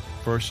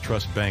 First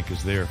Trust Bank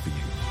is there for you.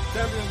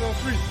 Champions on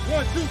three.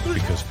 1, 2, 3.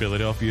 Because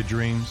Philadelphia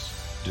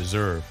dreams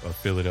deserve a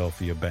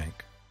Philadelphia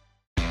bank.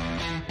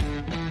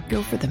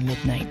 Go for the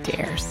midnight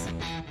dares.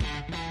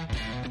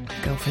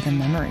 Go for the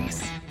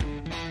memories.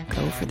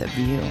 Go for the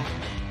view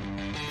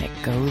that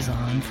goes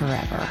on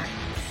forever.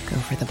 Go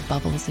for the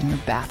bubbles in your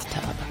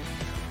bathtub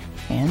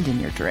and in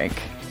your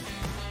drink.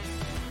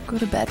 Go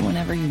to bed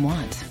whenever you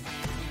want.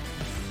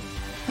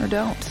 Or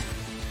don't.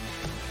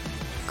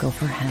 Go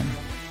for him.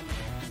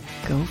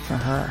 Go for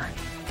her.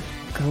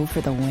 Go for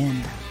the win.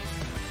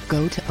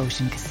 Go to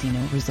Ocean Casino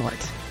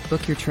Resort.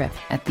 Book your trip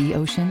at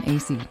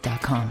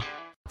theoceanac.com.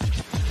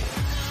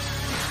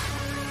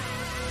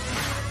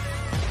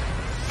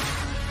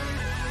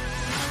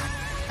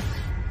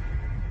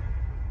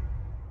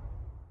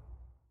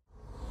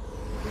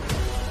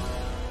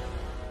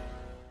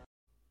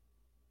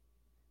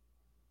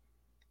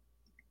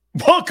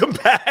 Welcome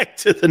back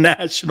to the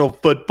National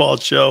Football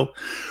Show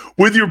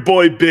with your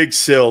boy Big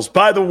Sills.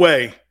 By the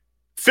way,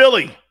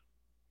 Philly,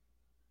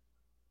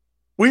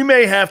 we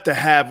may have to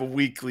have a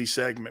weekly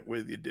segment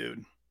with you,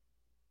 dude.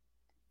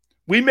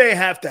 We may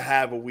have to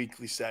have a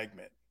weekly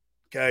segment,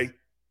 okay?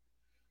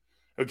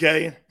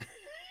 Okay?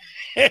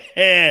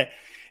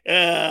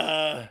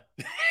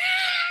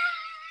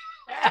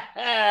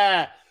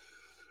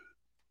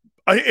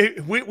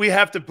 We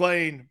have to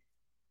blame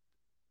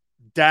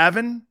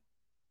Devon.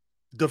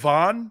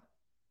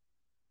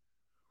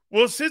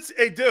 Well, since,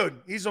 hey,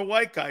 dude, he's a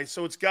white guy,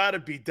 so it's got to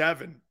be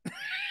Devin.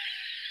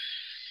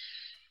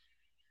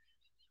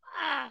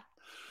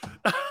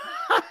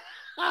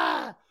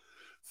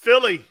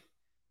 Philly,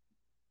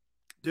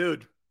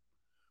 dude,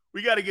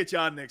 we got to get you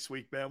on next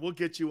week, man. We'll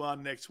get you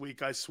on next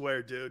week, I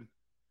swear, dude.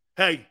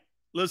 Hey,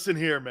 listen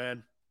here,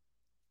 man.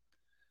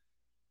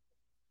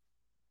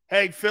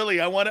 Hey, Philly,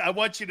 I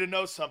want you to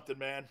know something,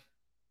 man.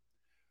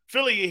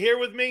 Philly, you here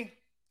with me?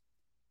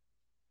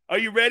 Are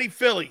you ready,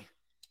 Philly?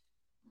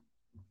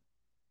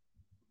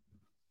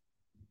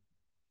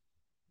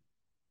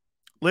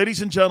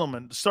 Ladies and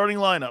gentlemen, the starting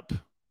lineup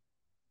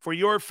for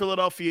your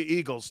Philadelphia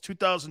Eagles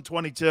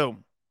 2022.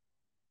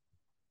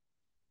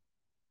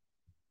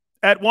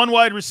 At one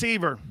wide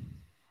receiver,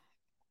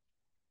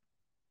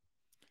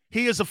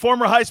 he is a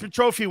former Heisman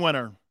Trophy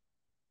winner,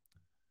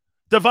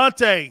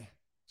 Devontae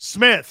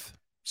Smith.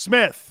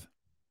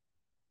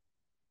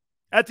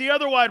 At the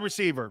other wide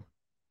receiver,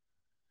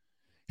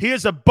 he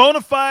is a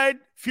bona fide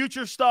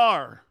future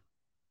star,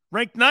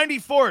 ranked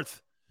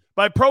 94th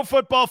by Pro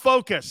Football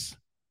Focus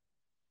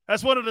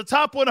as one of the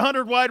top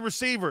 100 wide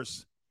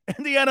receivers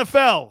in the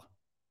NFL.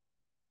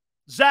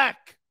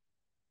 Zach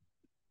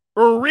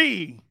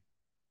Uri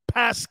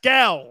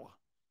Pascal.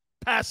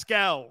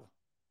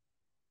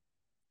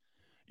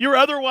 Your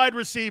other wide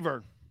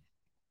receiver,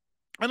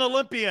 an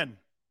Olympian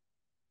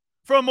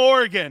from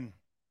Oregon.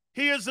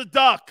 He is a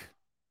Duck.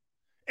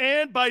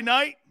 And by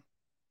night,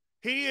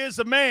 he is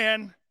a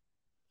man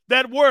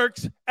that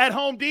works at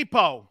Home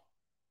Depot.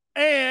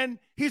 And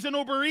he's an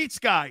Uber Eats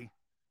guy.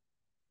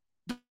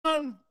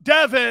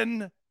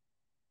 Devin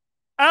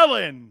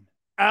Allen.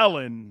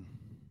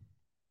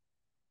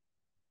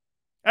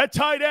 At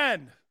tight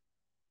end,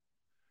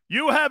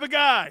 you have a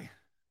guy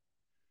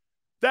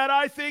that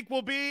I think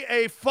will be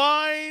a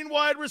fine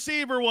wide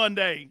receiver one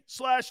day,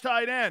 /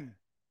 tight end.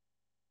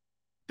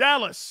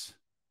 Dallas.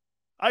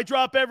 I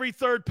drop every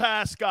third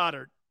pass,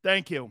 Goddard.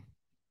 Thank you.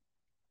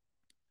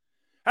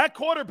 At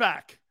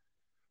quarterback,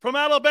 from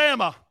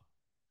Alabama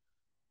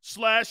 /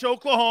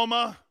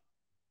 Oklahoma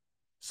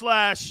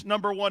 /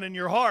 number one in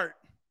your heart,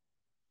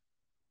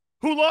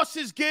 who lost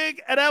his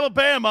gig at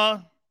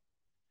Alabama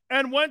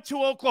and went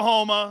to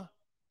Oklahoma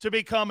to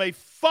become a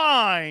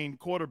fine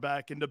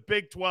quarterback in the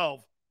Big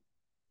 12.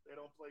 They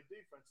don't play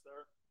defense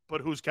there,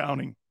 but who's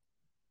counting?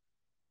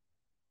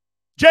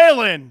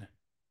 Jalen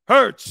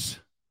Hurts.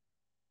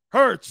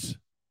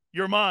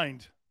 Your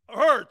mind.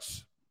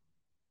 Hurts.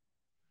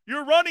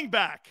 Your running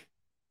back,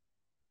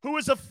 who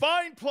is a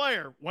fine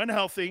player when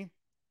healthy,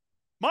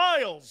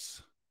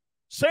 Miles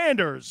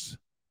Sanders.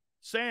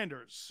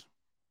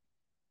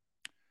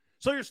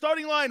 So your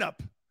starting lineup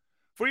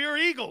for your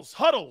Eagles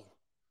huddle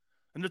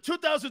in the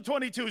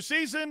 2022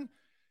 season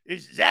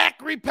is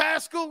Zachary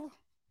Pascal,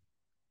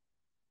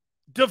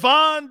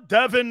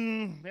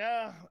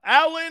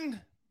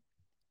 Allen,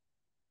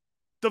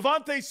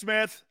 Devontae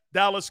Smith,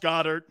 Dallas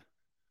Goedert,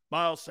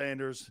 Miles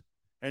Sanders,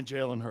 and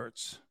Jalen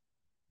Hurts.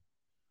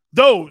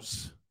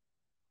 Those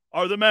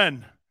are the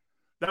men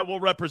that will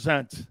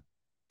represent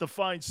the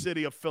fine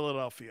city of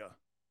Philadelphia.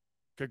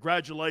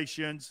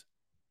 Congratulations.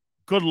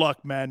 Good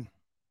luck, men.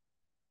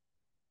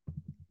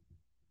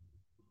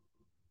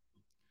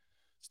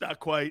 It's not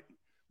quite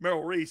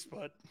Merrill Reese,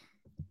 but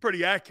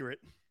pretty accurate.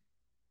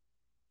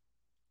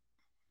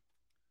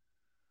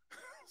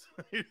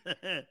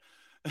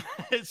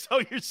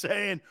 So you're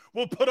saying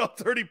we'll put up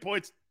 30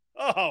 points.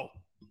 Oh,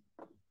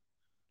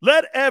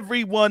 let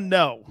everyone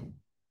know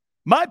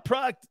my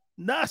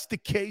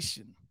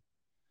prognostication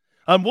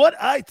on what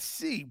I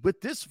see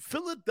with this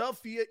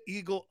Philadelphia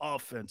Eagle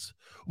offense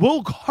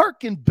will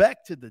harken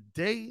back to the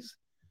days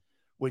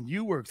when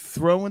you were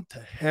throwing to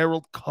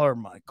Harold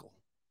Carmichael,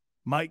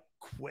 Mike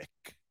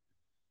Quick,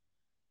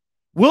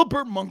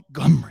 Wilbur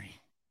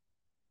Montgomery,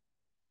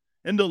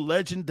 and the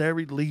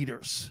legendary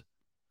leaders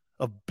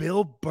of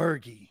Bill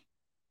Berge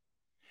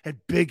and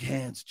Big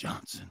Hands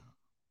Johnson.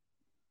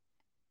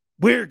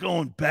 We're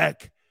going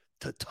back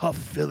to tough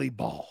Philly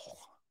ball.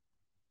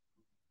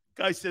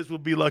 Guy says we'll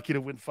be lucky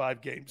to win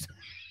 5 games.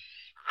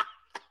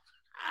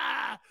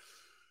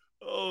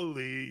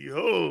 Holy,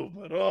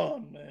 but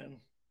on, man.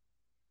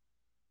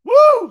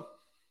 Woo!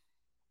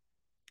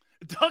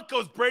 Duck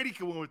goes, Brady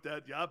can win with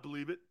that. Yeah, I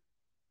believe it.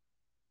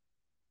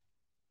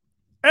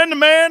 And the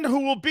man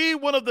who will be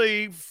one of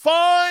the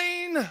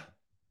fine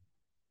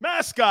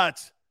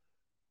mascots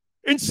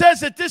and says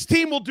that this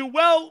team will do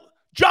well,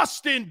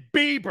 Justin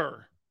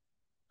Bieber.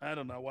 I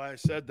don't know why I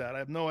said that. I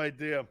have no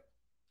idea.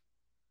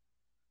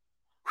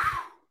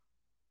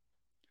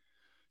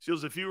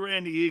 Seals, if you were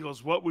in the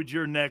Eagles, what would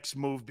your next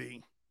move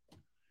be?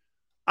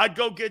 I'd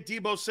go get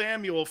Deebo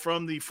Samuel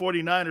from the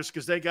 49ers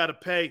because they got to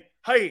pay.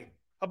 Hey,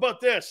 how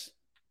about this?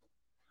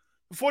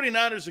 The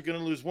 49ers are going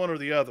to lose one or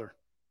the other.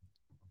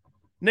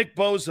 Nick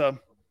Bosa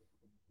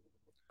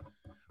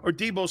or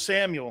Deebo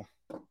Samuel.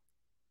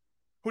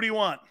 Who do you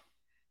want?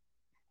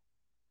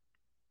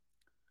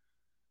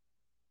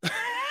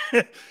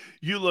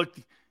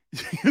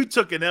 You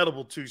took an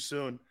edible too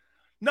soon.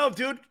 No,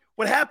 dude,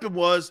 what happened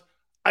was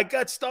I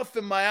got stuff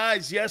in my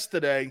eyes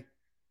yesterday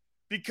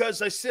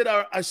because I sit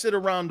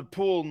around the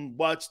pool and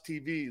watch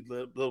TV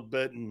a little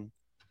bit. And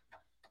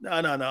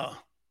no.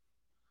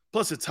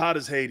 Plus, it's hot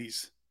as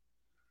Hades.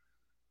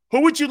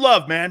 Who would you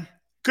love, man?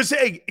 Because,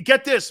 hey,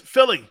 get this,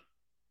 Philly.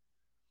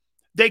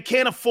 They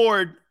can't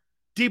afford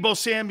Deebo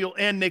Samuel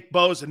and Nick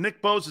Bosa.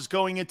 Nick Bosa is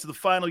going into the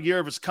final year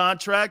of his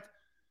contract.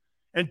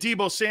 And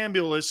Deebo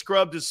Samuel has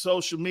scrubbed his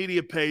social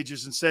media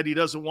pages and said he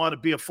doesn't want to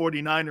be a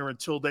 49er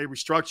until they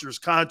restructure his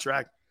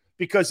contract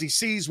because he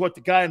sees what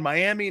the guy in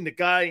Miami and the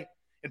guy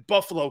in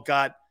Buffalo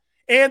got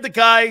and the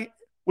guy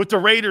with the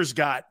Raiders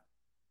got.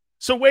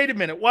 So wait a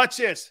minute. Watch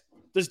this.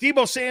 Does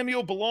Deebo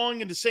Samuel belong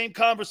in the same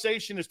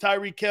conversation as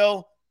Tyreek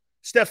Hill,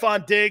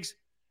 Stephon Diggs,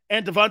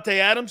 and Devontae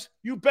Adams?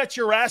 You bet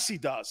your ass he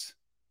does.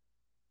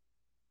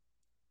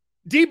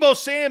 Deebo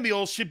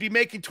Samuel should be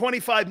making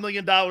 $25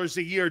 million a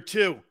year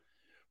too.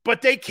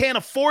 But they can't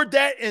afford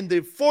that, and the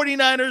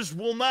 49ers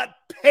will not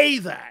pay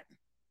that.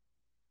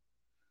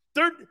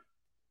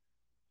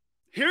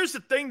 Here's the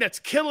thing that's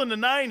killing the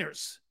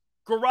Niners.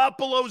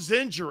 Garoppolo's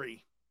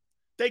injury.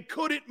 They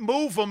couldn't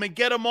move him and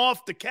get him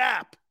off the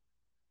cap.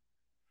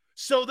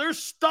 So they're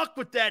stuck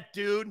with that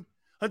dude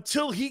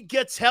until he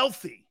gets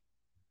healthy.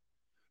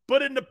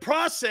 But in the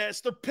process,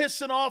 they're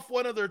pissing off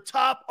one of their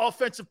top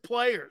offensive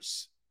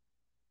players.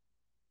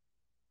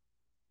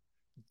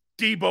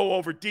 Deebo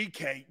over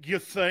DK, you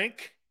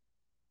think?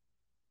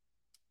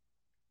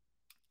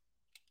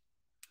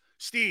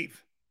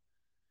 Steve,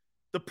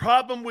 the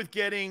problem with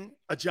getting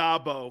a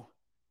Jabbo,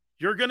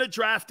 you're going to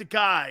draft a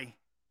guy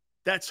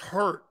that's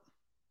hurt.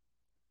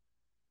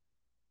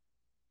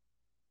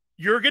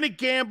 You're going to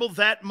gamble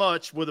that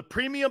much with a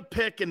premium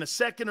pick in the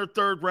second or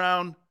third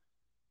round,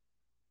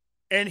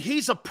 and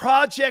he's a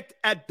project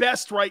at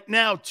best right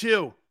now,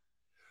 too.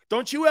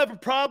 Don't you have a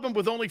problem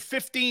with only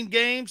 15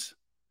 games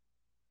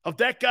of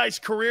that guy's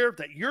career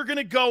that you're going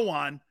to go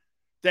on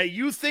that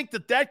you think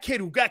that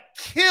kid who got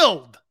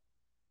killed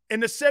in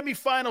the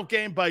semifinal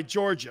game by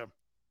Georgia,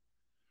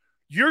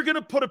 you're going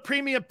to put a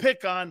premium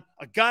pick on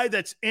a guy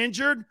that's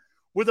injured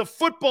with a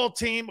football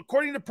team,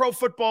 according to Pro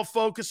Football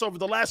Focus, over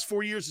the last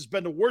 4 years has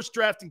been the worst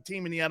drafting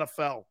team in the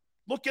NFL.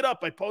 Look it up.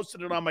 I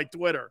posted it on my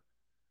Twitter.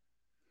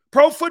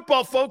 Pro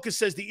Football Focus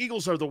says the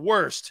Eagles are the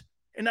worst,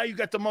 and now you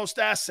got the most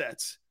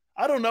assets.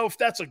 I don't know if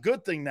that's a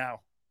good thing now.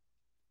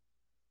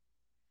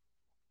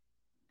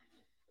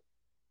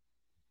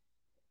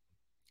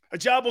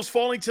 Ajabo's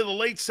falling to the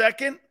late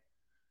second.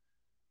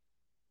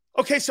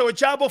 Okay, so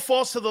Ajabo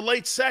falls to the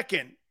late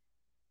second.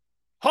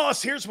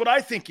 Haas, here's what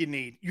I think you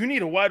need. You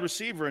need a wide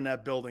receiver in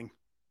that building.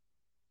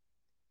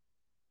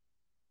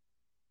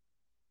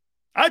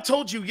 I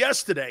told you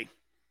yesterday.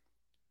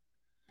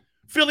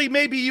 Philly,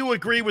 maybe you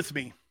agree with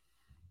me.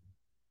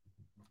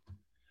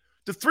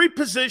 The 3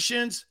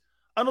 positions,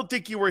 I don't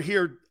think you were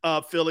here,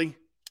 Philly.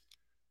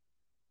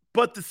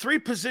 But the three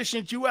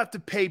positions you have to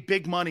pay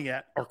big money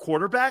at are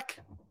quarterback,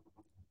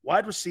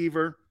 wide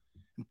receiver,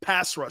 and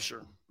pass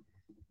rusher.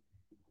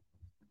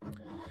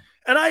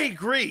 And I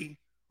agree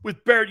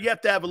with Barrett. You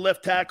have to have a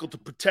left tackle to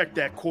protect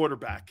that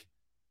quarterback.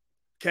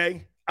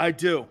 Okay? I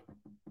do.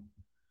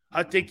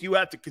 I think you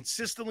have to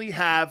consistently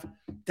have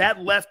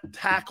that left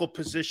tackle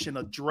position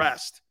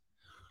addressed.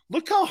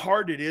 Look how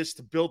hard it is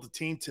to build a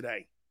team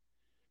today.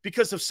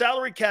 Because of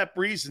salary cap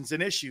reasons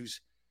and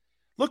issues,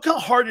 look how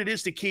hard it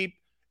is to keep.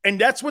 And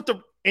that's what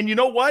and you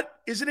know what?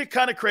 Isn't it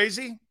kind of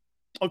crazy?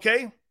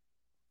 Okay?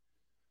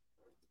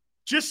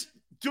 Just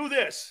do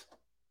this.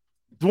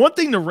 The one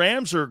thing the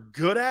Rams are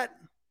good at,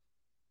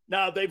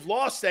 now they've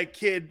lost that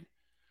kid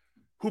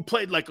who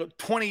played like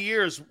 20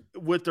 years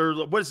with their,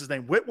 what is his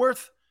name?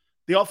 Whitworth,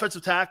 the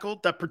offensive tackle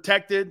that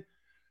protected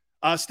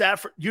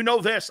Stafford. You know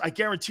this. I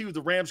guarantee you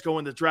the Rams go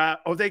in the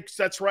draft. Oh,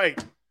 that's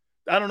right.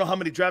 I don't know how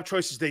many draft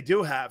choices they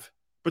do have,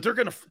 but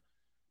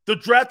the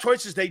draft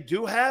choices they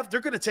do have,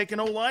 they're going to take an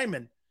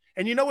O-lineman.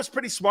 And you know what's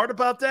pretty smart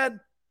about that?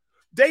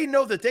 They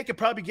know that they could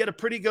probably get a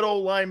pretty good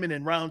O-lineman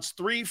in rounds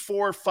 3,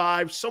 4,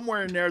 5,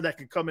 somewhere in there that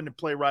could come in and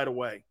play right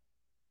away.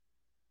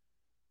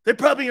 They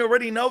probably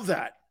already know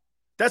that.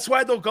 That's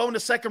why they'll go in the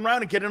second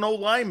round and get an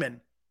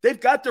O-lineman. They've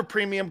got their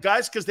premium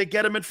guys because they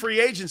get them in free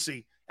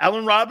agency.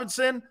 Allen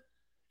Robinson,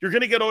 you're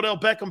going to get Odell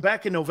Beckham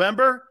back in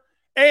November,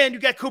 and you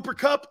got Cooper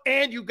Kupp,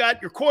 and you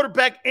got your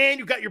quarterback, and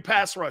you got your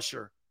pass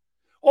rusher.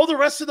 All the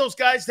rest of those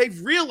guys,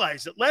 they've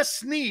realized that Les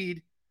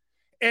Snead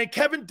and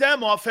Kevin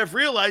Demoff have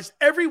realized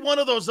every one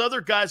of those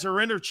other guys are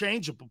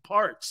interchangeable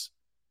parts.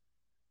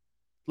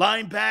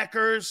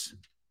 Linebackers,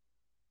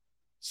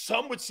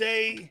 some would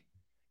say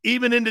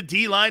even in the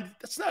D-line,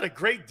 that's not a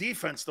great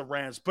defense, the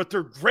Rams, but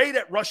they're great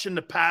at rushing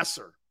the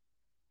passer.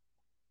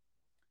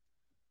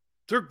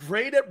 They're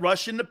great at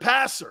rushing the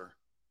passer.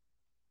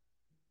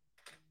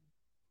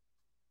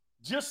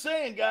 Just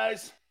saying,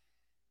 guys.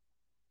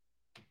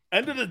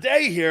 End of the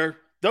day here,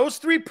 those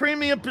three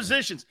premium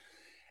positions.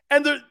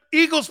 And the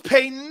Eagles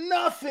pay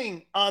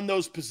nothing on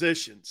those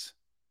positions.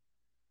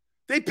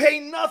 They pay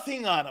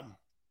nothing on them.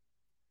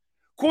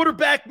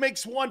 Quarterback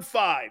makes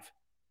 1.5.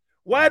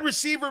 Wide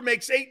receiver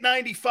makes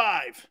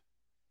 $8.95.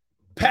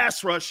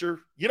 Pass rusher,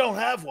 you don't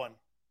have one.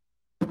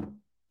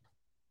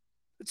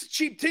 It's a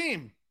cheap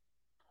team.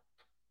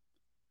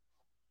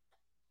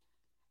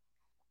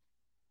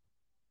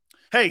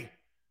 Hey,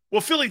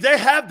 well, Philly, they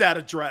have that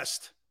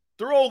addressed.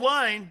 Their old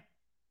line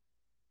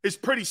is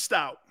pretty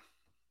stout.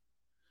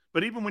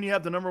 But even when you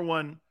have the number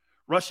one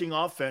rushing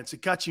offense,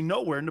 it got you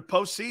nowhere in the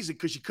postseason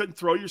because you couldn't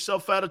throw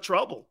yourself out of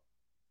trouble.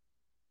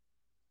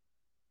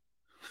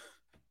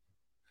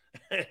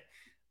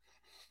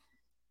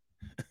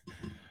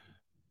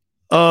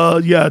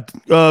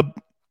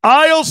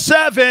 Aisle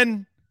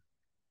 7.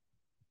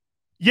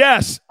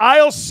 Yes,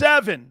 aisle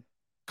 7.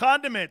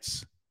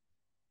 Condiments.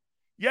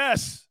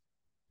 Yes.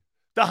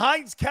 The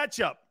Heinz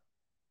ketchup.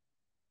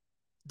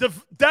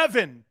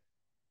 Devin.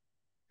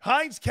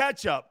 Heinz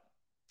ketchup.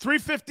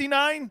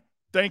 $3.59.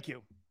 Thank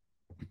you.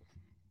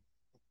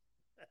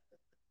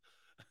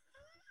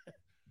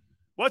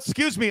 What?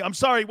 Excuse me. I'm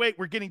sorry. Wait,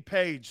 we're getting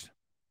paged.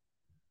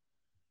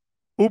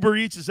 Uber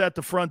Eats is at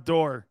the front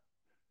door.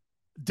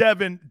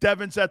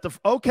 Devin's at the...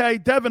 Okay,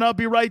 Devin, I'll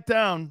be right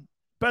down.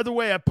 By the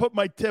way, I put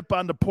my tip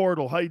on the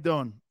portal. How you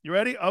doing? You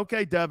ready?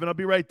 Okay, Devin, I'll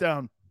be right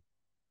down.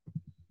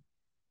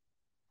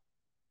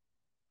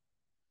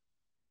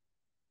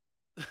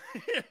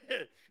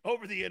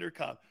 Over the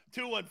intercom.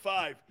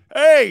 215.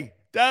 Hey,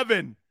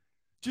 Devin,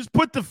 just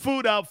put the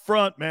food out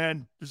front,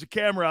 man. There's a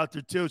camera out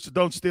there, too, so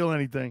don't steal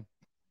anything.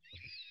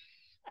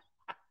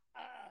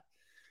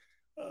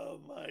 Oh,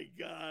 my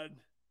God.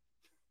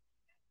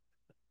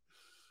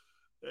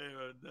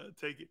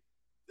 Take it.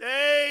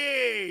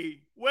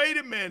 Hey, wait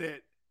a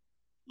minute.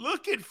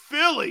 Look at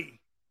Philly.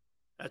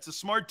 That's a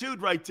smart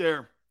dude right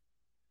there.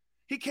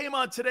 He came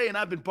on today, and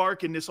I've been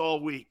barking this all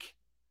week.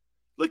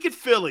 Look at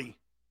Philly.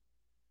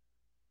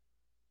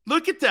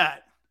 Look at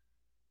that.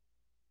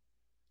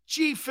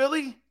 Gee,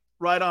 Philly,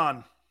 right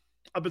on.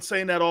 I've been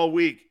saying that all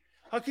week.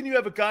 How can you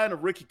have a guy on a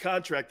rookie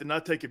contract and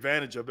not take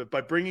advantage of it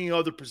by bringing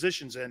other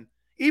positions in,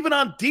 even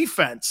on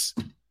defense?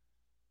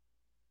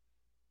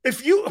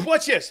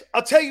 Watch this.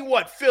 I'll tell you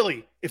what,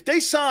 Philly, if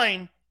they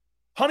sign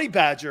Honey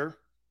Badger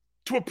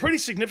to a pretty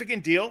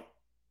significant deal,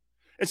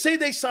 and say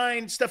they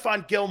sign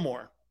Stephon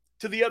Gilmore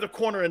to the other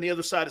corner on the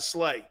other side of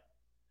Slay,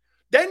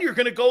 then you're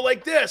going to go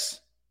like this.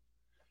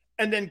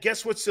 And then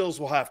guess what Sills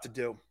will have to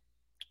do?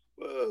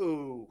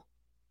 Whoa.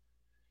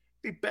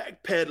 Be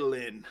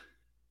backpedaling.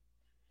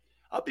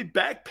 I'll be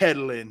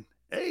backpedaling.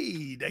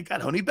 Hey, they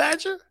got Honey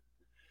Badger?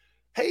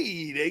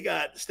 Hey, they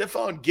got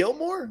Stephon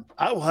Gilmore?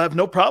 I will have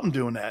no problem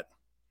doing that.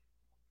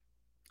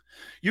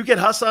 You get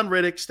Hassan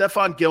Riddick,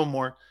 Stephon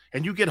Gilmore,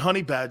 and you get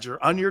Honey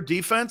Badger on your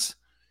defense,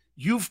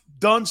 you've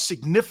done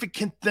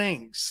significant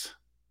things.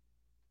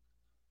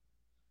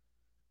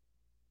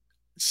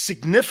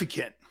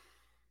 Significant.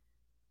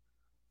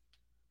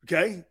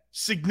 Okay?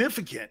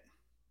 Significant.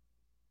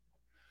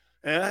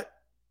 Yeah.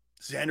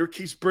 Xander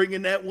keeps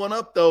bringing that one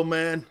up, though,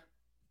 man.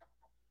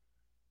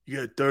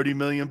 You got $30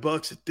 million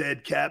a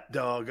dead cap,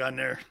 dog, on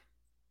there.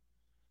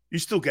 You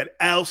still got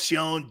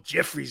Alshon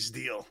Jeffrey's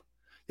deal.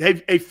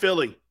 Hey,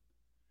 Philly.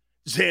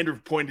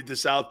 Xander pointed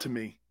this out to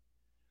me.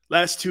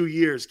 Last 2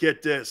 years,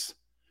 get this.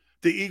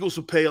 The Eagles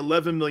will pay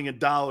 $11 million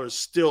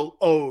still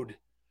owed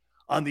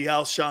on the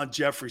Alshon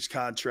Jeffrey's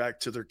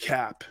contract to their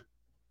cap.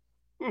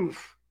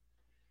 Oof.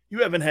 You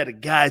haven't had a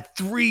guy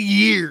 3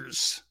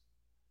 years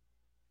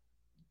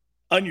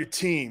on your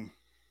team.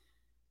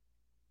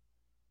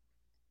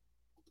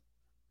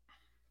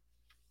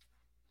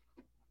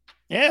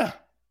 Yeah,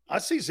 I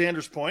see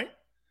Xander's point.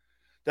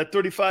 That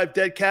 35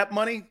 dead cap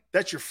money,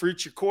 that's your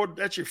future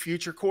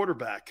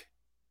quarterback.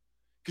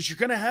 Because you're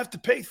going to have to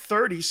pay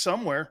 30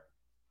 somewhere.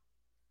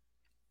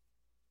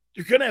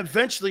 You're going to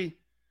eventually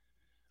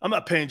 – I'm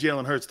not paying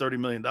Jalen Hurts $30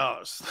 million.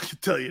 I can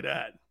tell you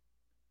that.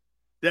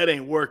 That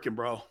ain't working,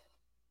 bro.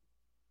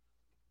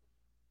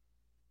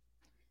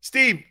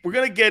 Steve, we're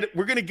gonna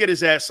get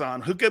his ass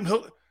on.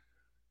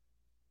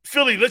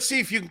 Philly, let's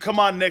see if you can come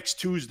on next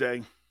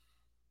Tuesday.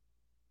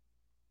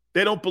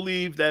 They don't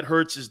believe that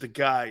Hurts is the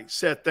guy.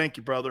 Seth, thank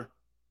you, brother.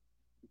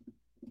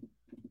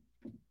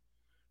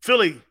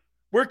 Philly,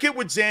 work it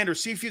with Xander.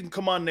 See if you can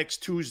come on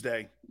next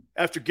Tuesday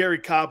after Gary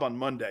Cobb on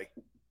Monday.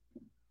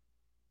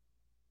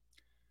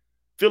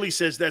 Philly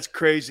says that's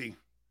crazy.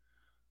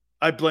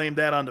 I blame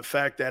that on the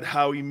fact that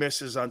how he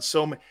misses on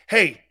so many.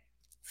 Hey,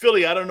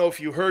 Philly, I don't know if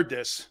you heard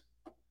this.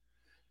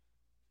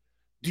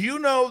 Do you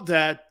know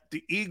that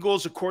the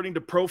Eagles, according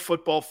to Pro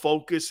Football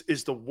Focus,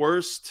 is the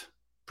worst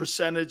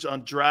percentage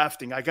on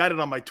drafting? I got it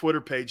on my Twitter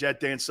page at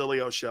Dan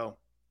Sileo Show.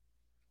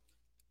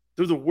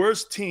 They're the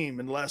worst team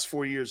in the last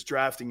 4 years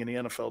drafting in the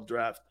NFL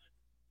draft.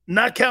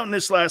 Not counting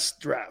this last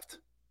draft.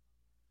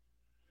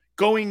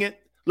 Going in,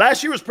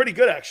 last year was pretty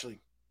good, actually.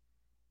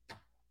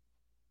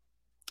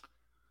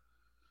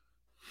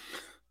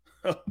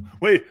 Oh,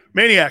 wait,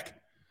 Maniac.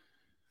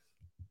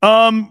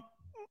 Can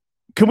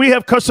we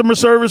have customer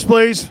service,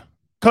 please?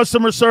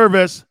 Customer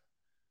service.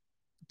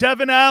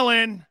 Devin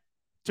Allen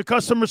to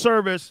customer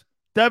service.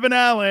 Devin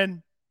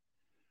Allen.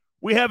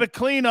 We have a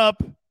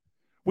cleanup.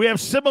 We have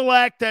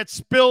Similac that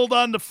spilled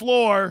on the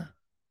floor.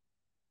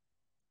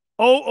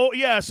 Oh,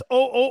 yes.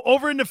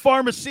 Over in the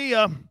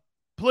pharmacia,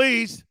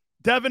 please.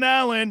 Devin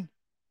Allen.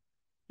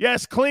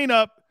 Yes,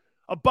 cleanup.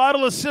 A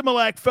bottle of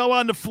Similac fell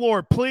on the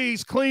floor.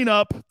 Please, clean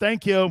up.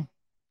 Thank you.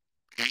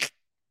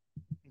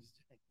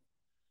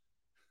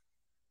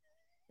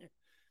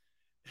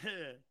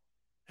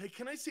 Hey,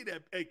 can I see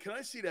that? Hey, can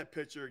I see that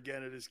picture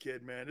again of this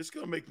kid, man? It's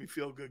gonna make me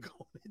feel good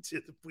going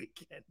into the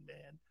weekend,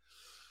 man.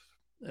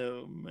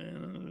 Oh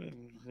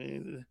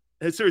man,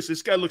 hey, seriously,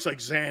 this guy looks like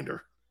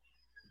Xander.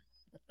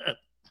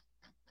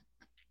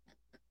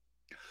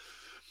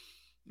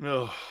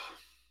 Oh,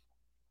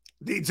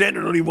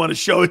 Xander don't even want to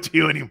show it to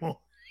you anymore.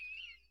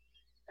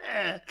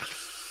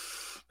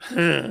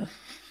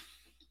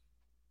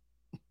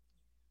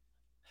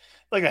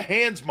 Like a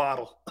hands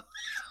model.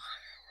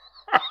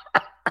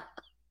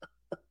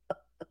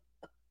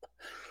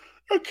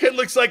 That kid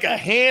looks like a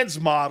hands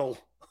model.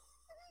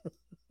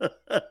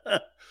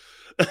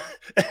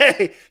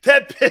 Hey,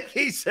 that pic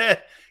he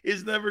said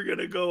is never going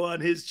to go on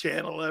his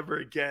channel ever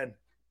again.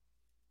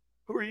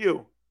 Who are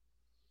you?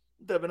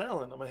 Devin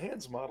Allen. I'm a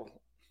hands model.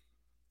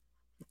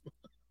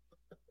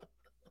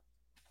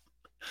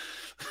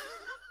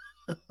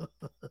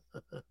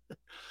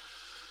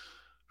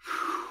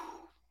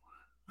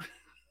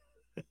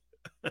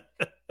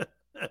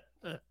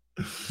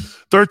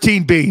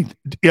 $13B.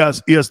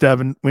 Yes,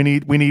 Devin. We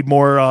need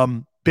more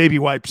baby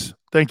wipes.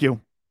 Thank you.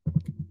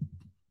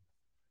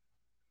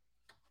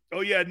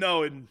 Oh yeah,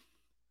 no, and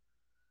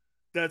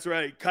that's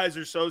right.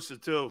 Kaiser Sosa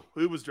too.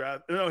 He was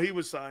drafted. No, he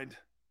was signed.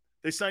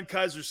 They signed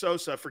Kaiser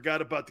Sosa. I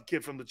forgot about the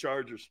kid from the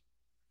Chargers.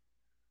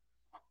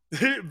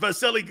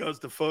 Vasily goes,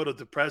 the photo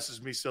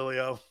depresses me,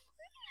 Sileo.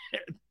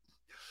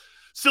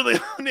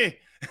 Silione.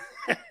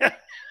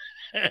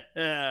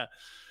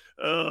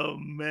 Oh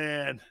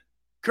man.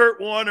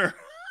 Kurt Warner.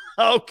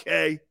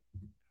 Okay.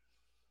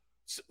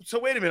 So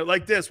wait a minute,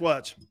 like this,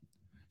 watch.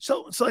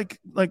 So it's like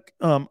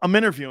I'm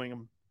interviewing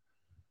him.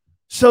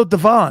 So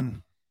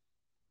Devon,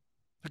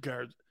 what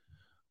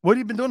have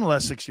you been doing the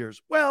last 6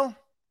 years? Well,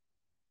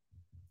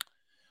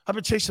 I've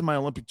been chasing my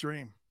Olympic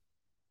dream.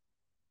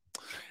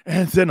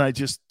 And then I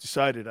just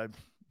decided I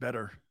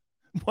better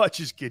watch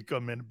this kid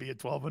come in and be a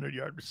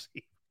 1,200-yard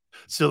receiver.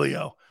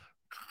 Sileo.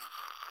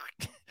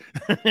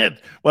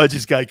 Watch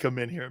this guy come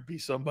in here and be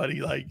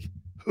somebody like,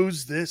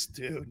 who's this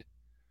dude?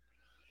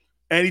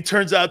 And he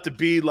turns out to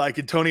be like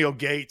Antonio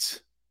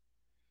Gates,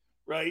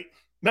 right?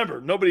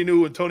 Remember, nobody knew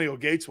who Antonio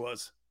Gates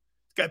was.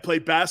 This guy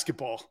played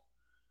basketball,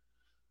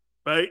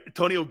 right?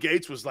 Antonio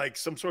Gates was like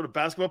some sort of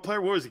basketball player.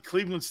 What was he,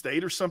 Cleveland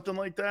State or something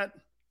like that?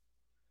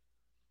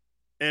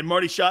 And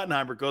Marty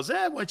Schottenheimer goes,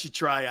 why don't you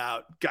try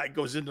out? Guy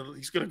goes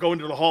he's going to go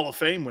into the Hall of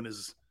Fame when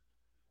his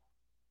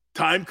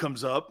time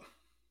comes up,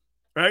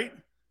 right?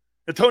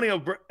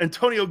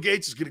 Antonio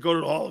Gates is going to go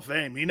to the Hall of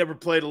Fame. He never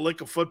played a lick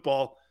of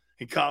football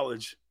in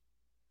college.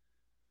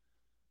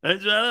 And,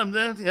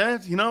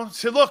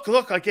 said,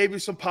 look, I gave you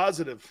some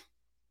positive.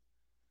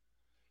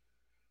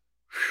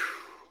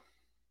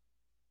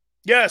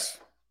 Yes.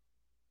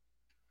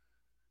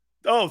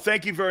 Oh,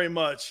 thank you very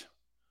much.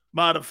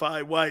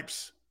 Modify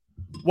wipes.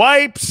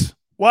 Wipes.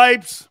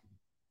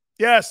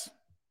 Yes.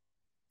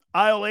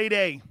 Aisle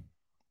 8A.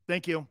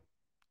 Thank you.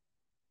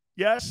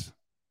 Yes.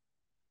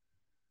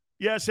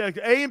 Yes,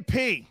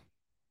 A&P.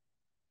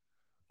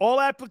 All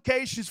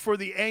applications for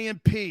the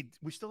A&P.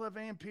 We still have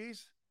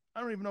A&Ps?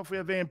 I don't even know if we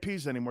have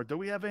A&Ps anymore. Do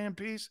we have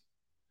A&Ps?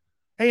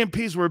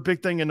 A&Ps were a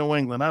big thing in New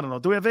England. I don't know.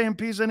 Do we have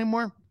A&Ps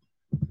anymore?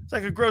 It's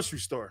like a grocery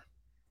store.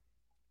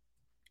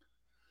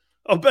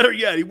 Oh, better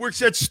yet, he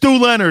works at Stu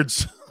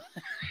Leonard's.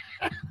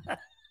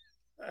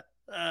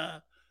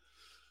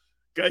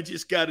 Guy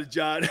just got a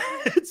job.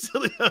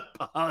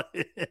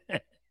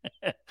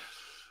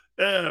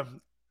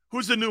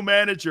 Who's the new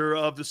manager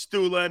of the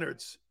Stu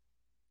Leonard's?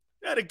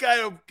 Yeah, the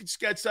guy who just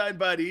got signed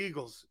by the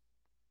Eagles.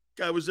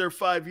 Guy was there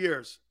 5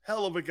 years.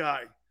 Hell of a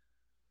guy.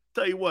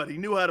 Tell you what, he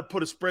knew how to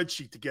put a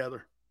spreadsheet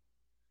together.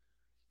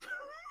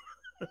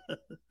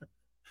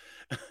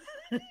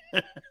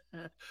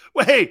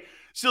 Wait,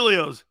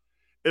 Sileos,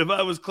 if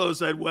I was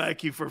close, I'd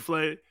whack you for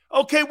flaying.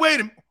 Okay, wait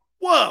a minute.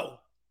 Whoa.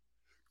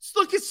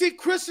 Look and see,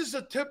 Chris is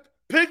a tip.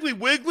 Piggly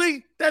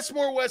Wiggly? That's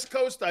more West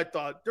Coast, I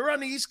thought. They're on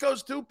the East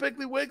Coast too,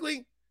 Piggly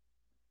Wiggly?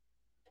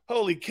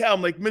 Holy cow,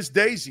 I'm like Miss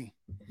Daisy.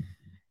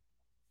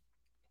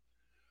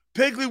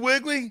 Piggly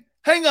Wiggly?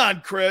 Hang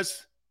on,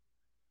 Chris.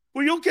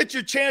 Well, you'll get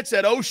your chance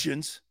at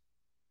Oceans.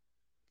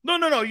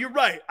 No, you're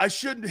right. I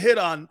shouldn't hit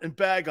on and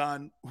bag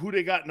on who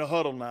they got in the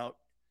huddle now.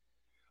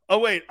 Oh,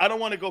 wait, I don't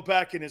want to go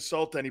back and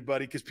insult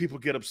anybody because people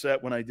get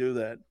upset when I do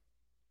that.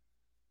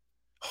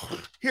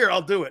 Here,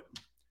 I'll do it.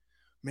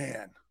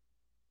 Man,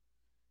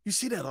 you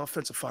see that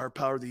offensive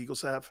firepower the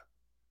Eagles have?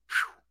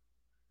 Whew.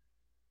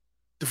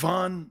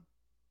 Devon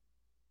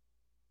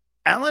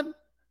Allen?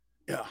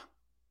 Yeah.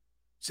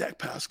 Zach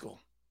Pascal.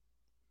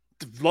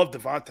 Love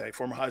Devontae,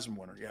 former Heisman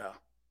winner. Yeah.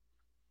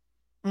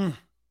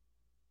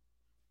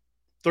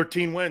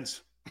 13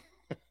 wins.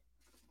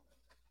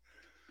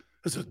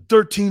 It's a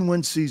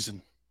 13-win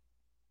season.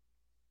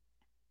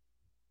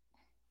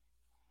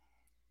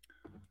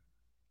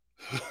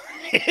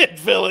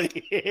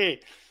 Philly.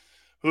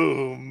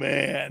 Oh,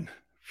 man.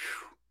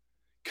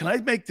 Can I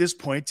make this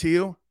point to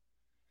you?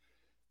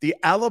 The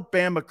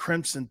Alabama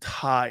Crimson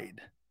Tide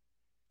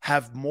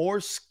have more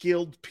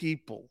skilled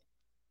people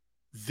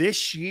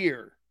this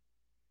year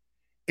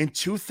in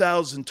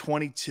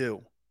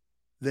 2022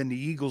 than the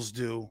Eagles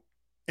do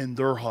in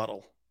their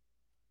huddle.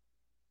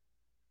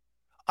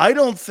 I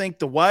don't think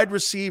the wide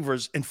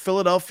receivers in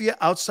Philadelphia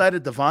outside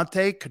of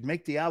Devontae could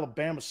make the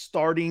Alabama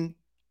starting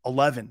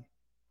 11.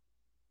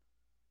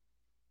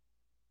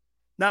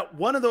 Not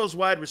one of those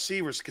wide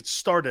receivers could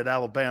start at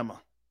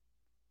Alabama.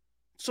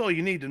 That's all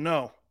you need to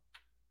know.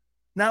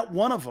 Not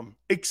one of them,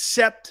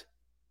 except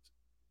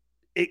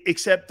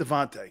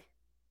Devontae.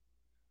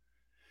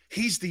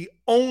 He's the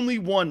only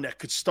one that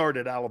could start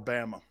at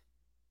Alabama.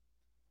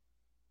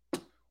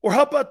 Or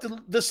how about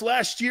this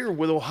last year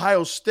with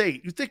Ohio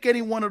State? You think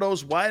any one of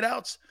those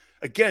wideouts?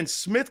 Again,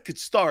 Smith could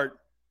start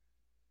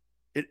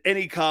at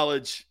any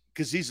college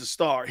because he's a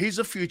star. He's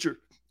a future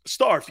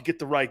star if you get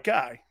the right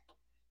guy.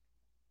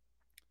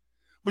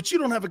 But you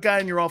don't have a guy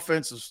in your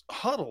offensive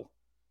huddle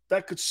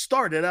that could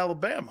start at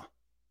Alabama.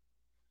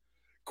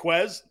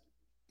 Quez,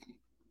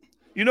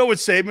 you know what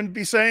Saban would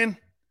be saying?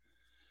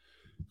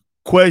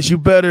 Quez, you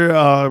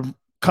better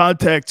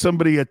contact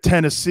somebody at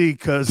Tennessee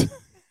because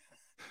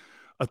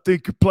I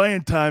think you're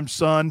playing time,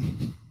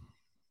 son.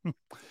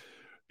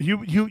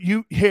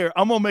 You here,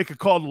 I'm going to make a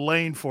call to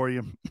Lane for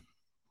you.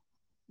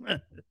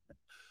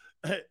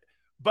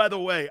 By the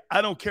way,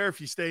 I don't care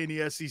if you stay in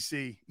the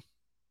SEC.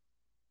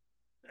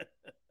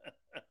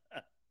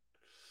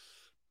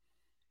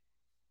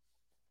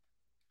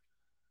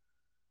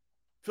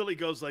 Philly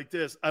goes like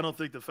this. I don't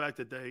think the fact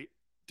that they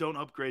don't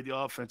upgrade the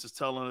offense is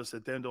telling us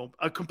that they don't.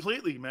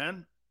 Completely,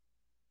 man.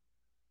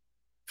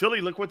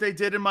 Philly, look what they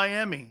did in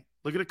Miami.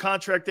 Look at the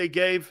contract they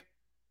gave.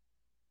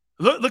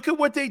 Look at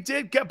what they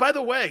did. By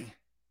the way,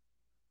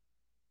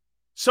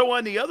 so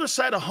on the other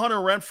side of Hunter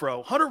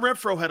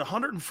Renfrow had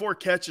 104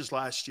 catches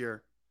last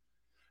year.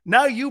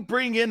 Now you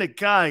bring in a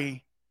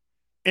guy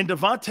in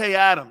Davante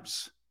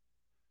Adams.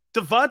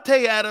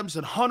 Davante Adams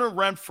and Hunter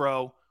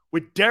Renfrow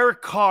with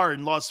Derek Carr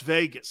in Las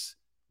Vegas.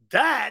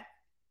 That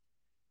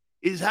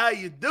is how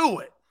you do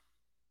it.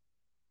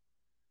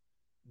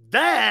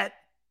 That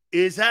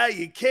is how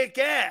you kick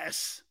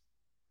ass.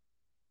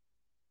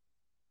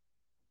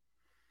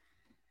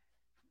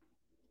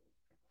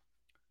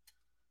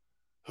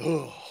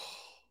 Oh,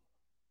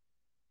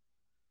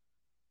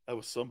 that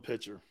was some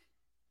pitcher.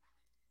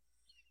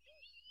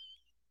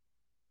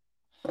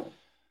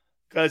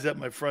 Guy's at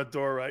my front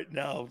door right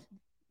now.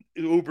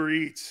 Uber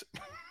Eats.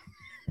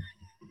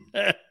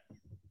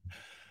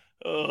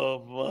 Oh,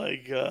 my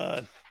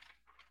God.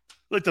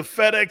 Look, the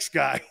FedEx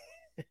guy.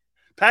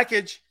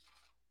 Package.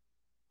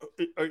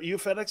 Are you a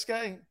FedEx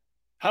guy?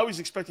 How he's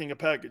expecting a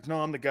package?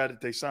 No, I'm the guy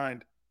that they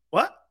signed.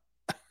 What?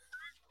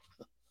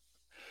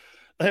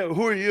 Hey,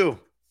 who are you?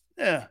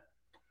 Yeah.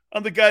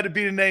 I'm the guy to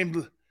be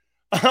named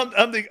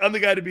I'm the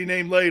guy to be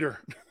named later.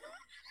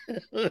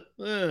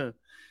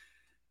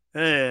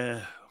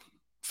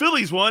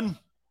 Phillies won.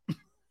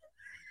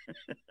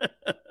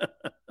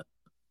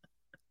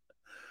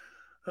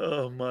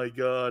 Oh, my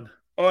God.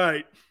 All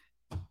right.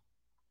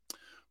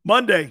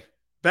 Monday,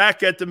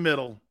 back at the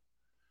middle.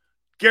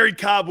 Gary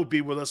Cobb will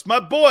be with us. My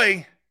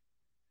boy,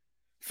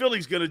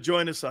 Philly's going to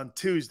join us on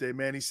Tuesday,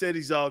 man. He said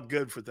he's all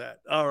good for that.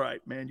 All right,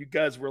 man. You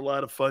guys were a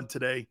lot of fun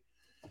today.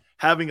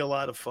 Having a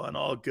lot of fun.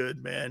 All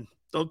good, man.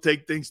 Don't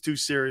take things too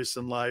serious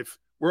in life.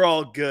 We're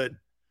all good.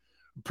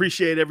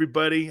 Appreciate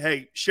everybody.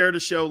 Hey, share the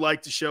show,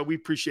 like the show. We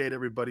appreciate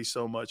everybody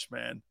so much,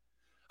 man.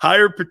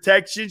 Higher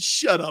protection.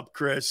 Shut up,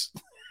 Chris.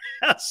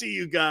 I'll see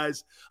you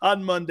guys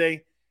on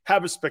Monday.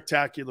 Have a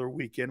spectacular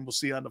weekend. We'll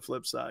see you on the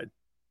flip side.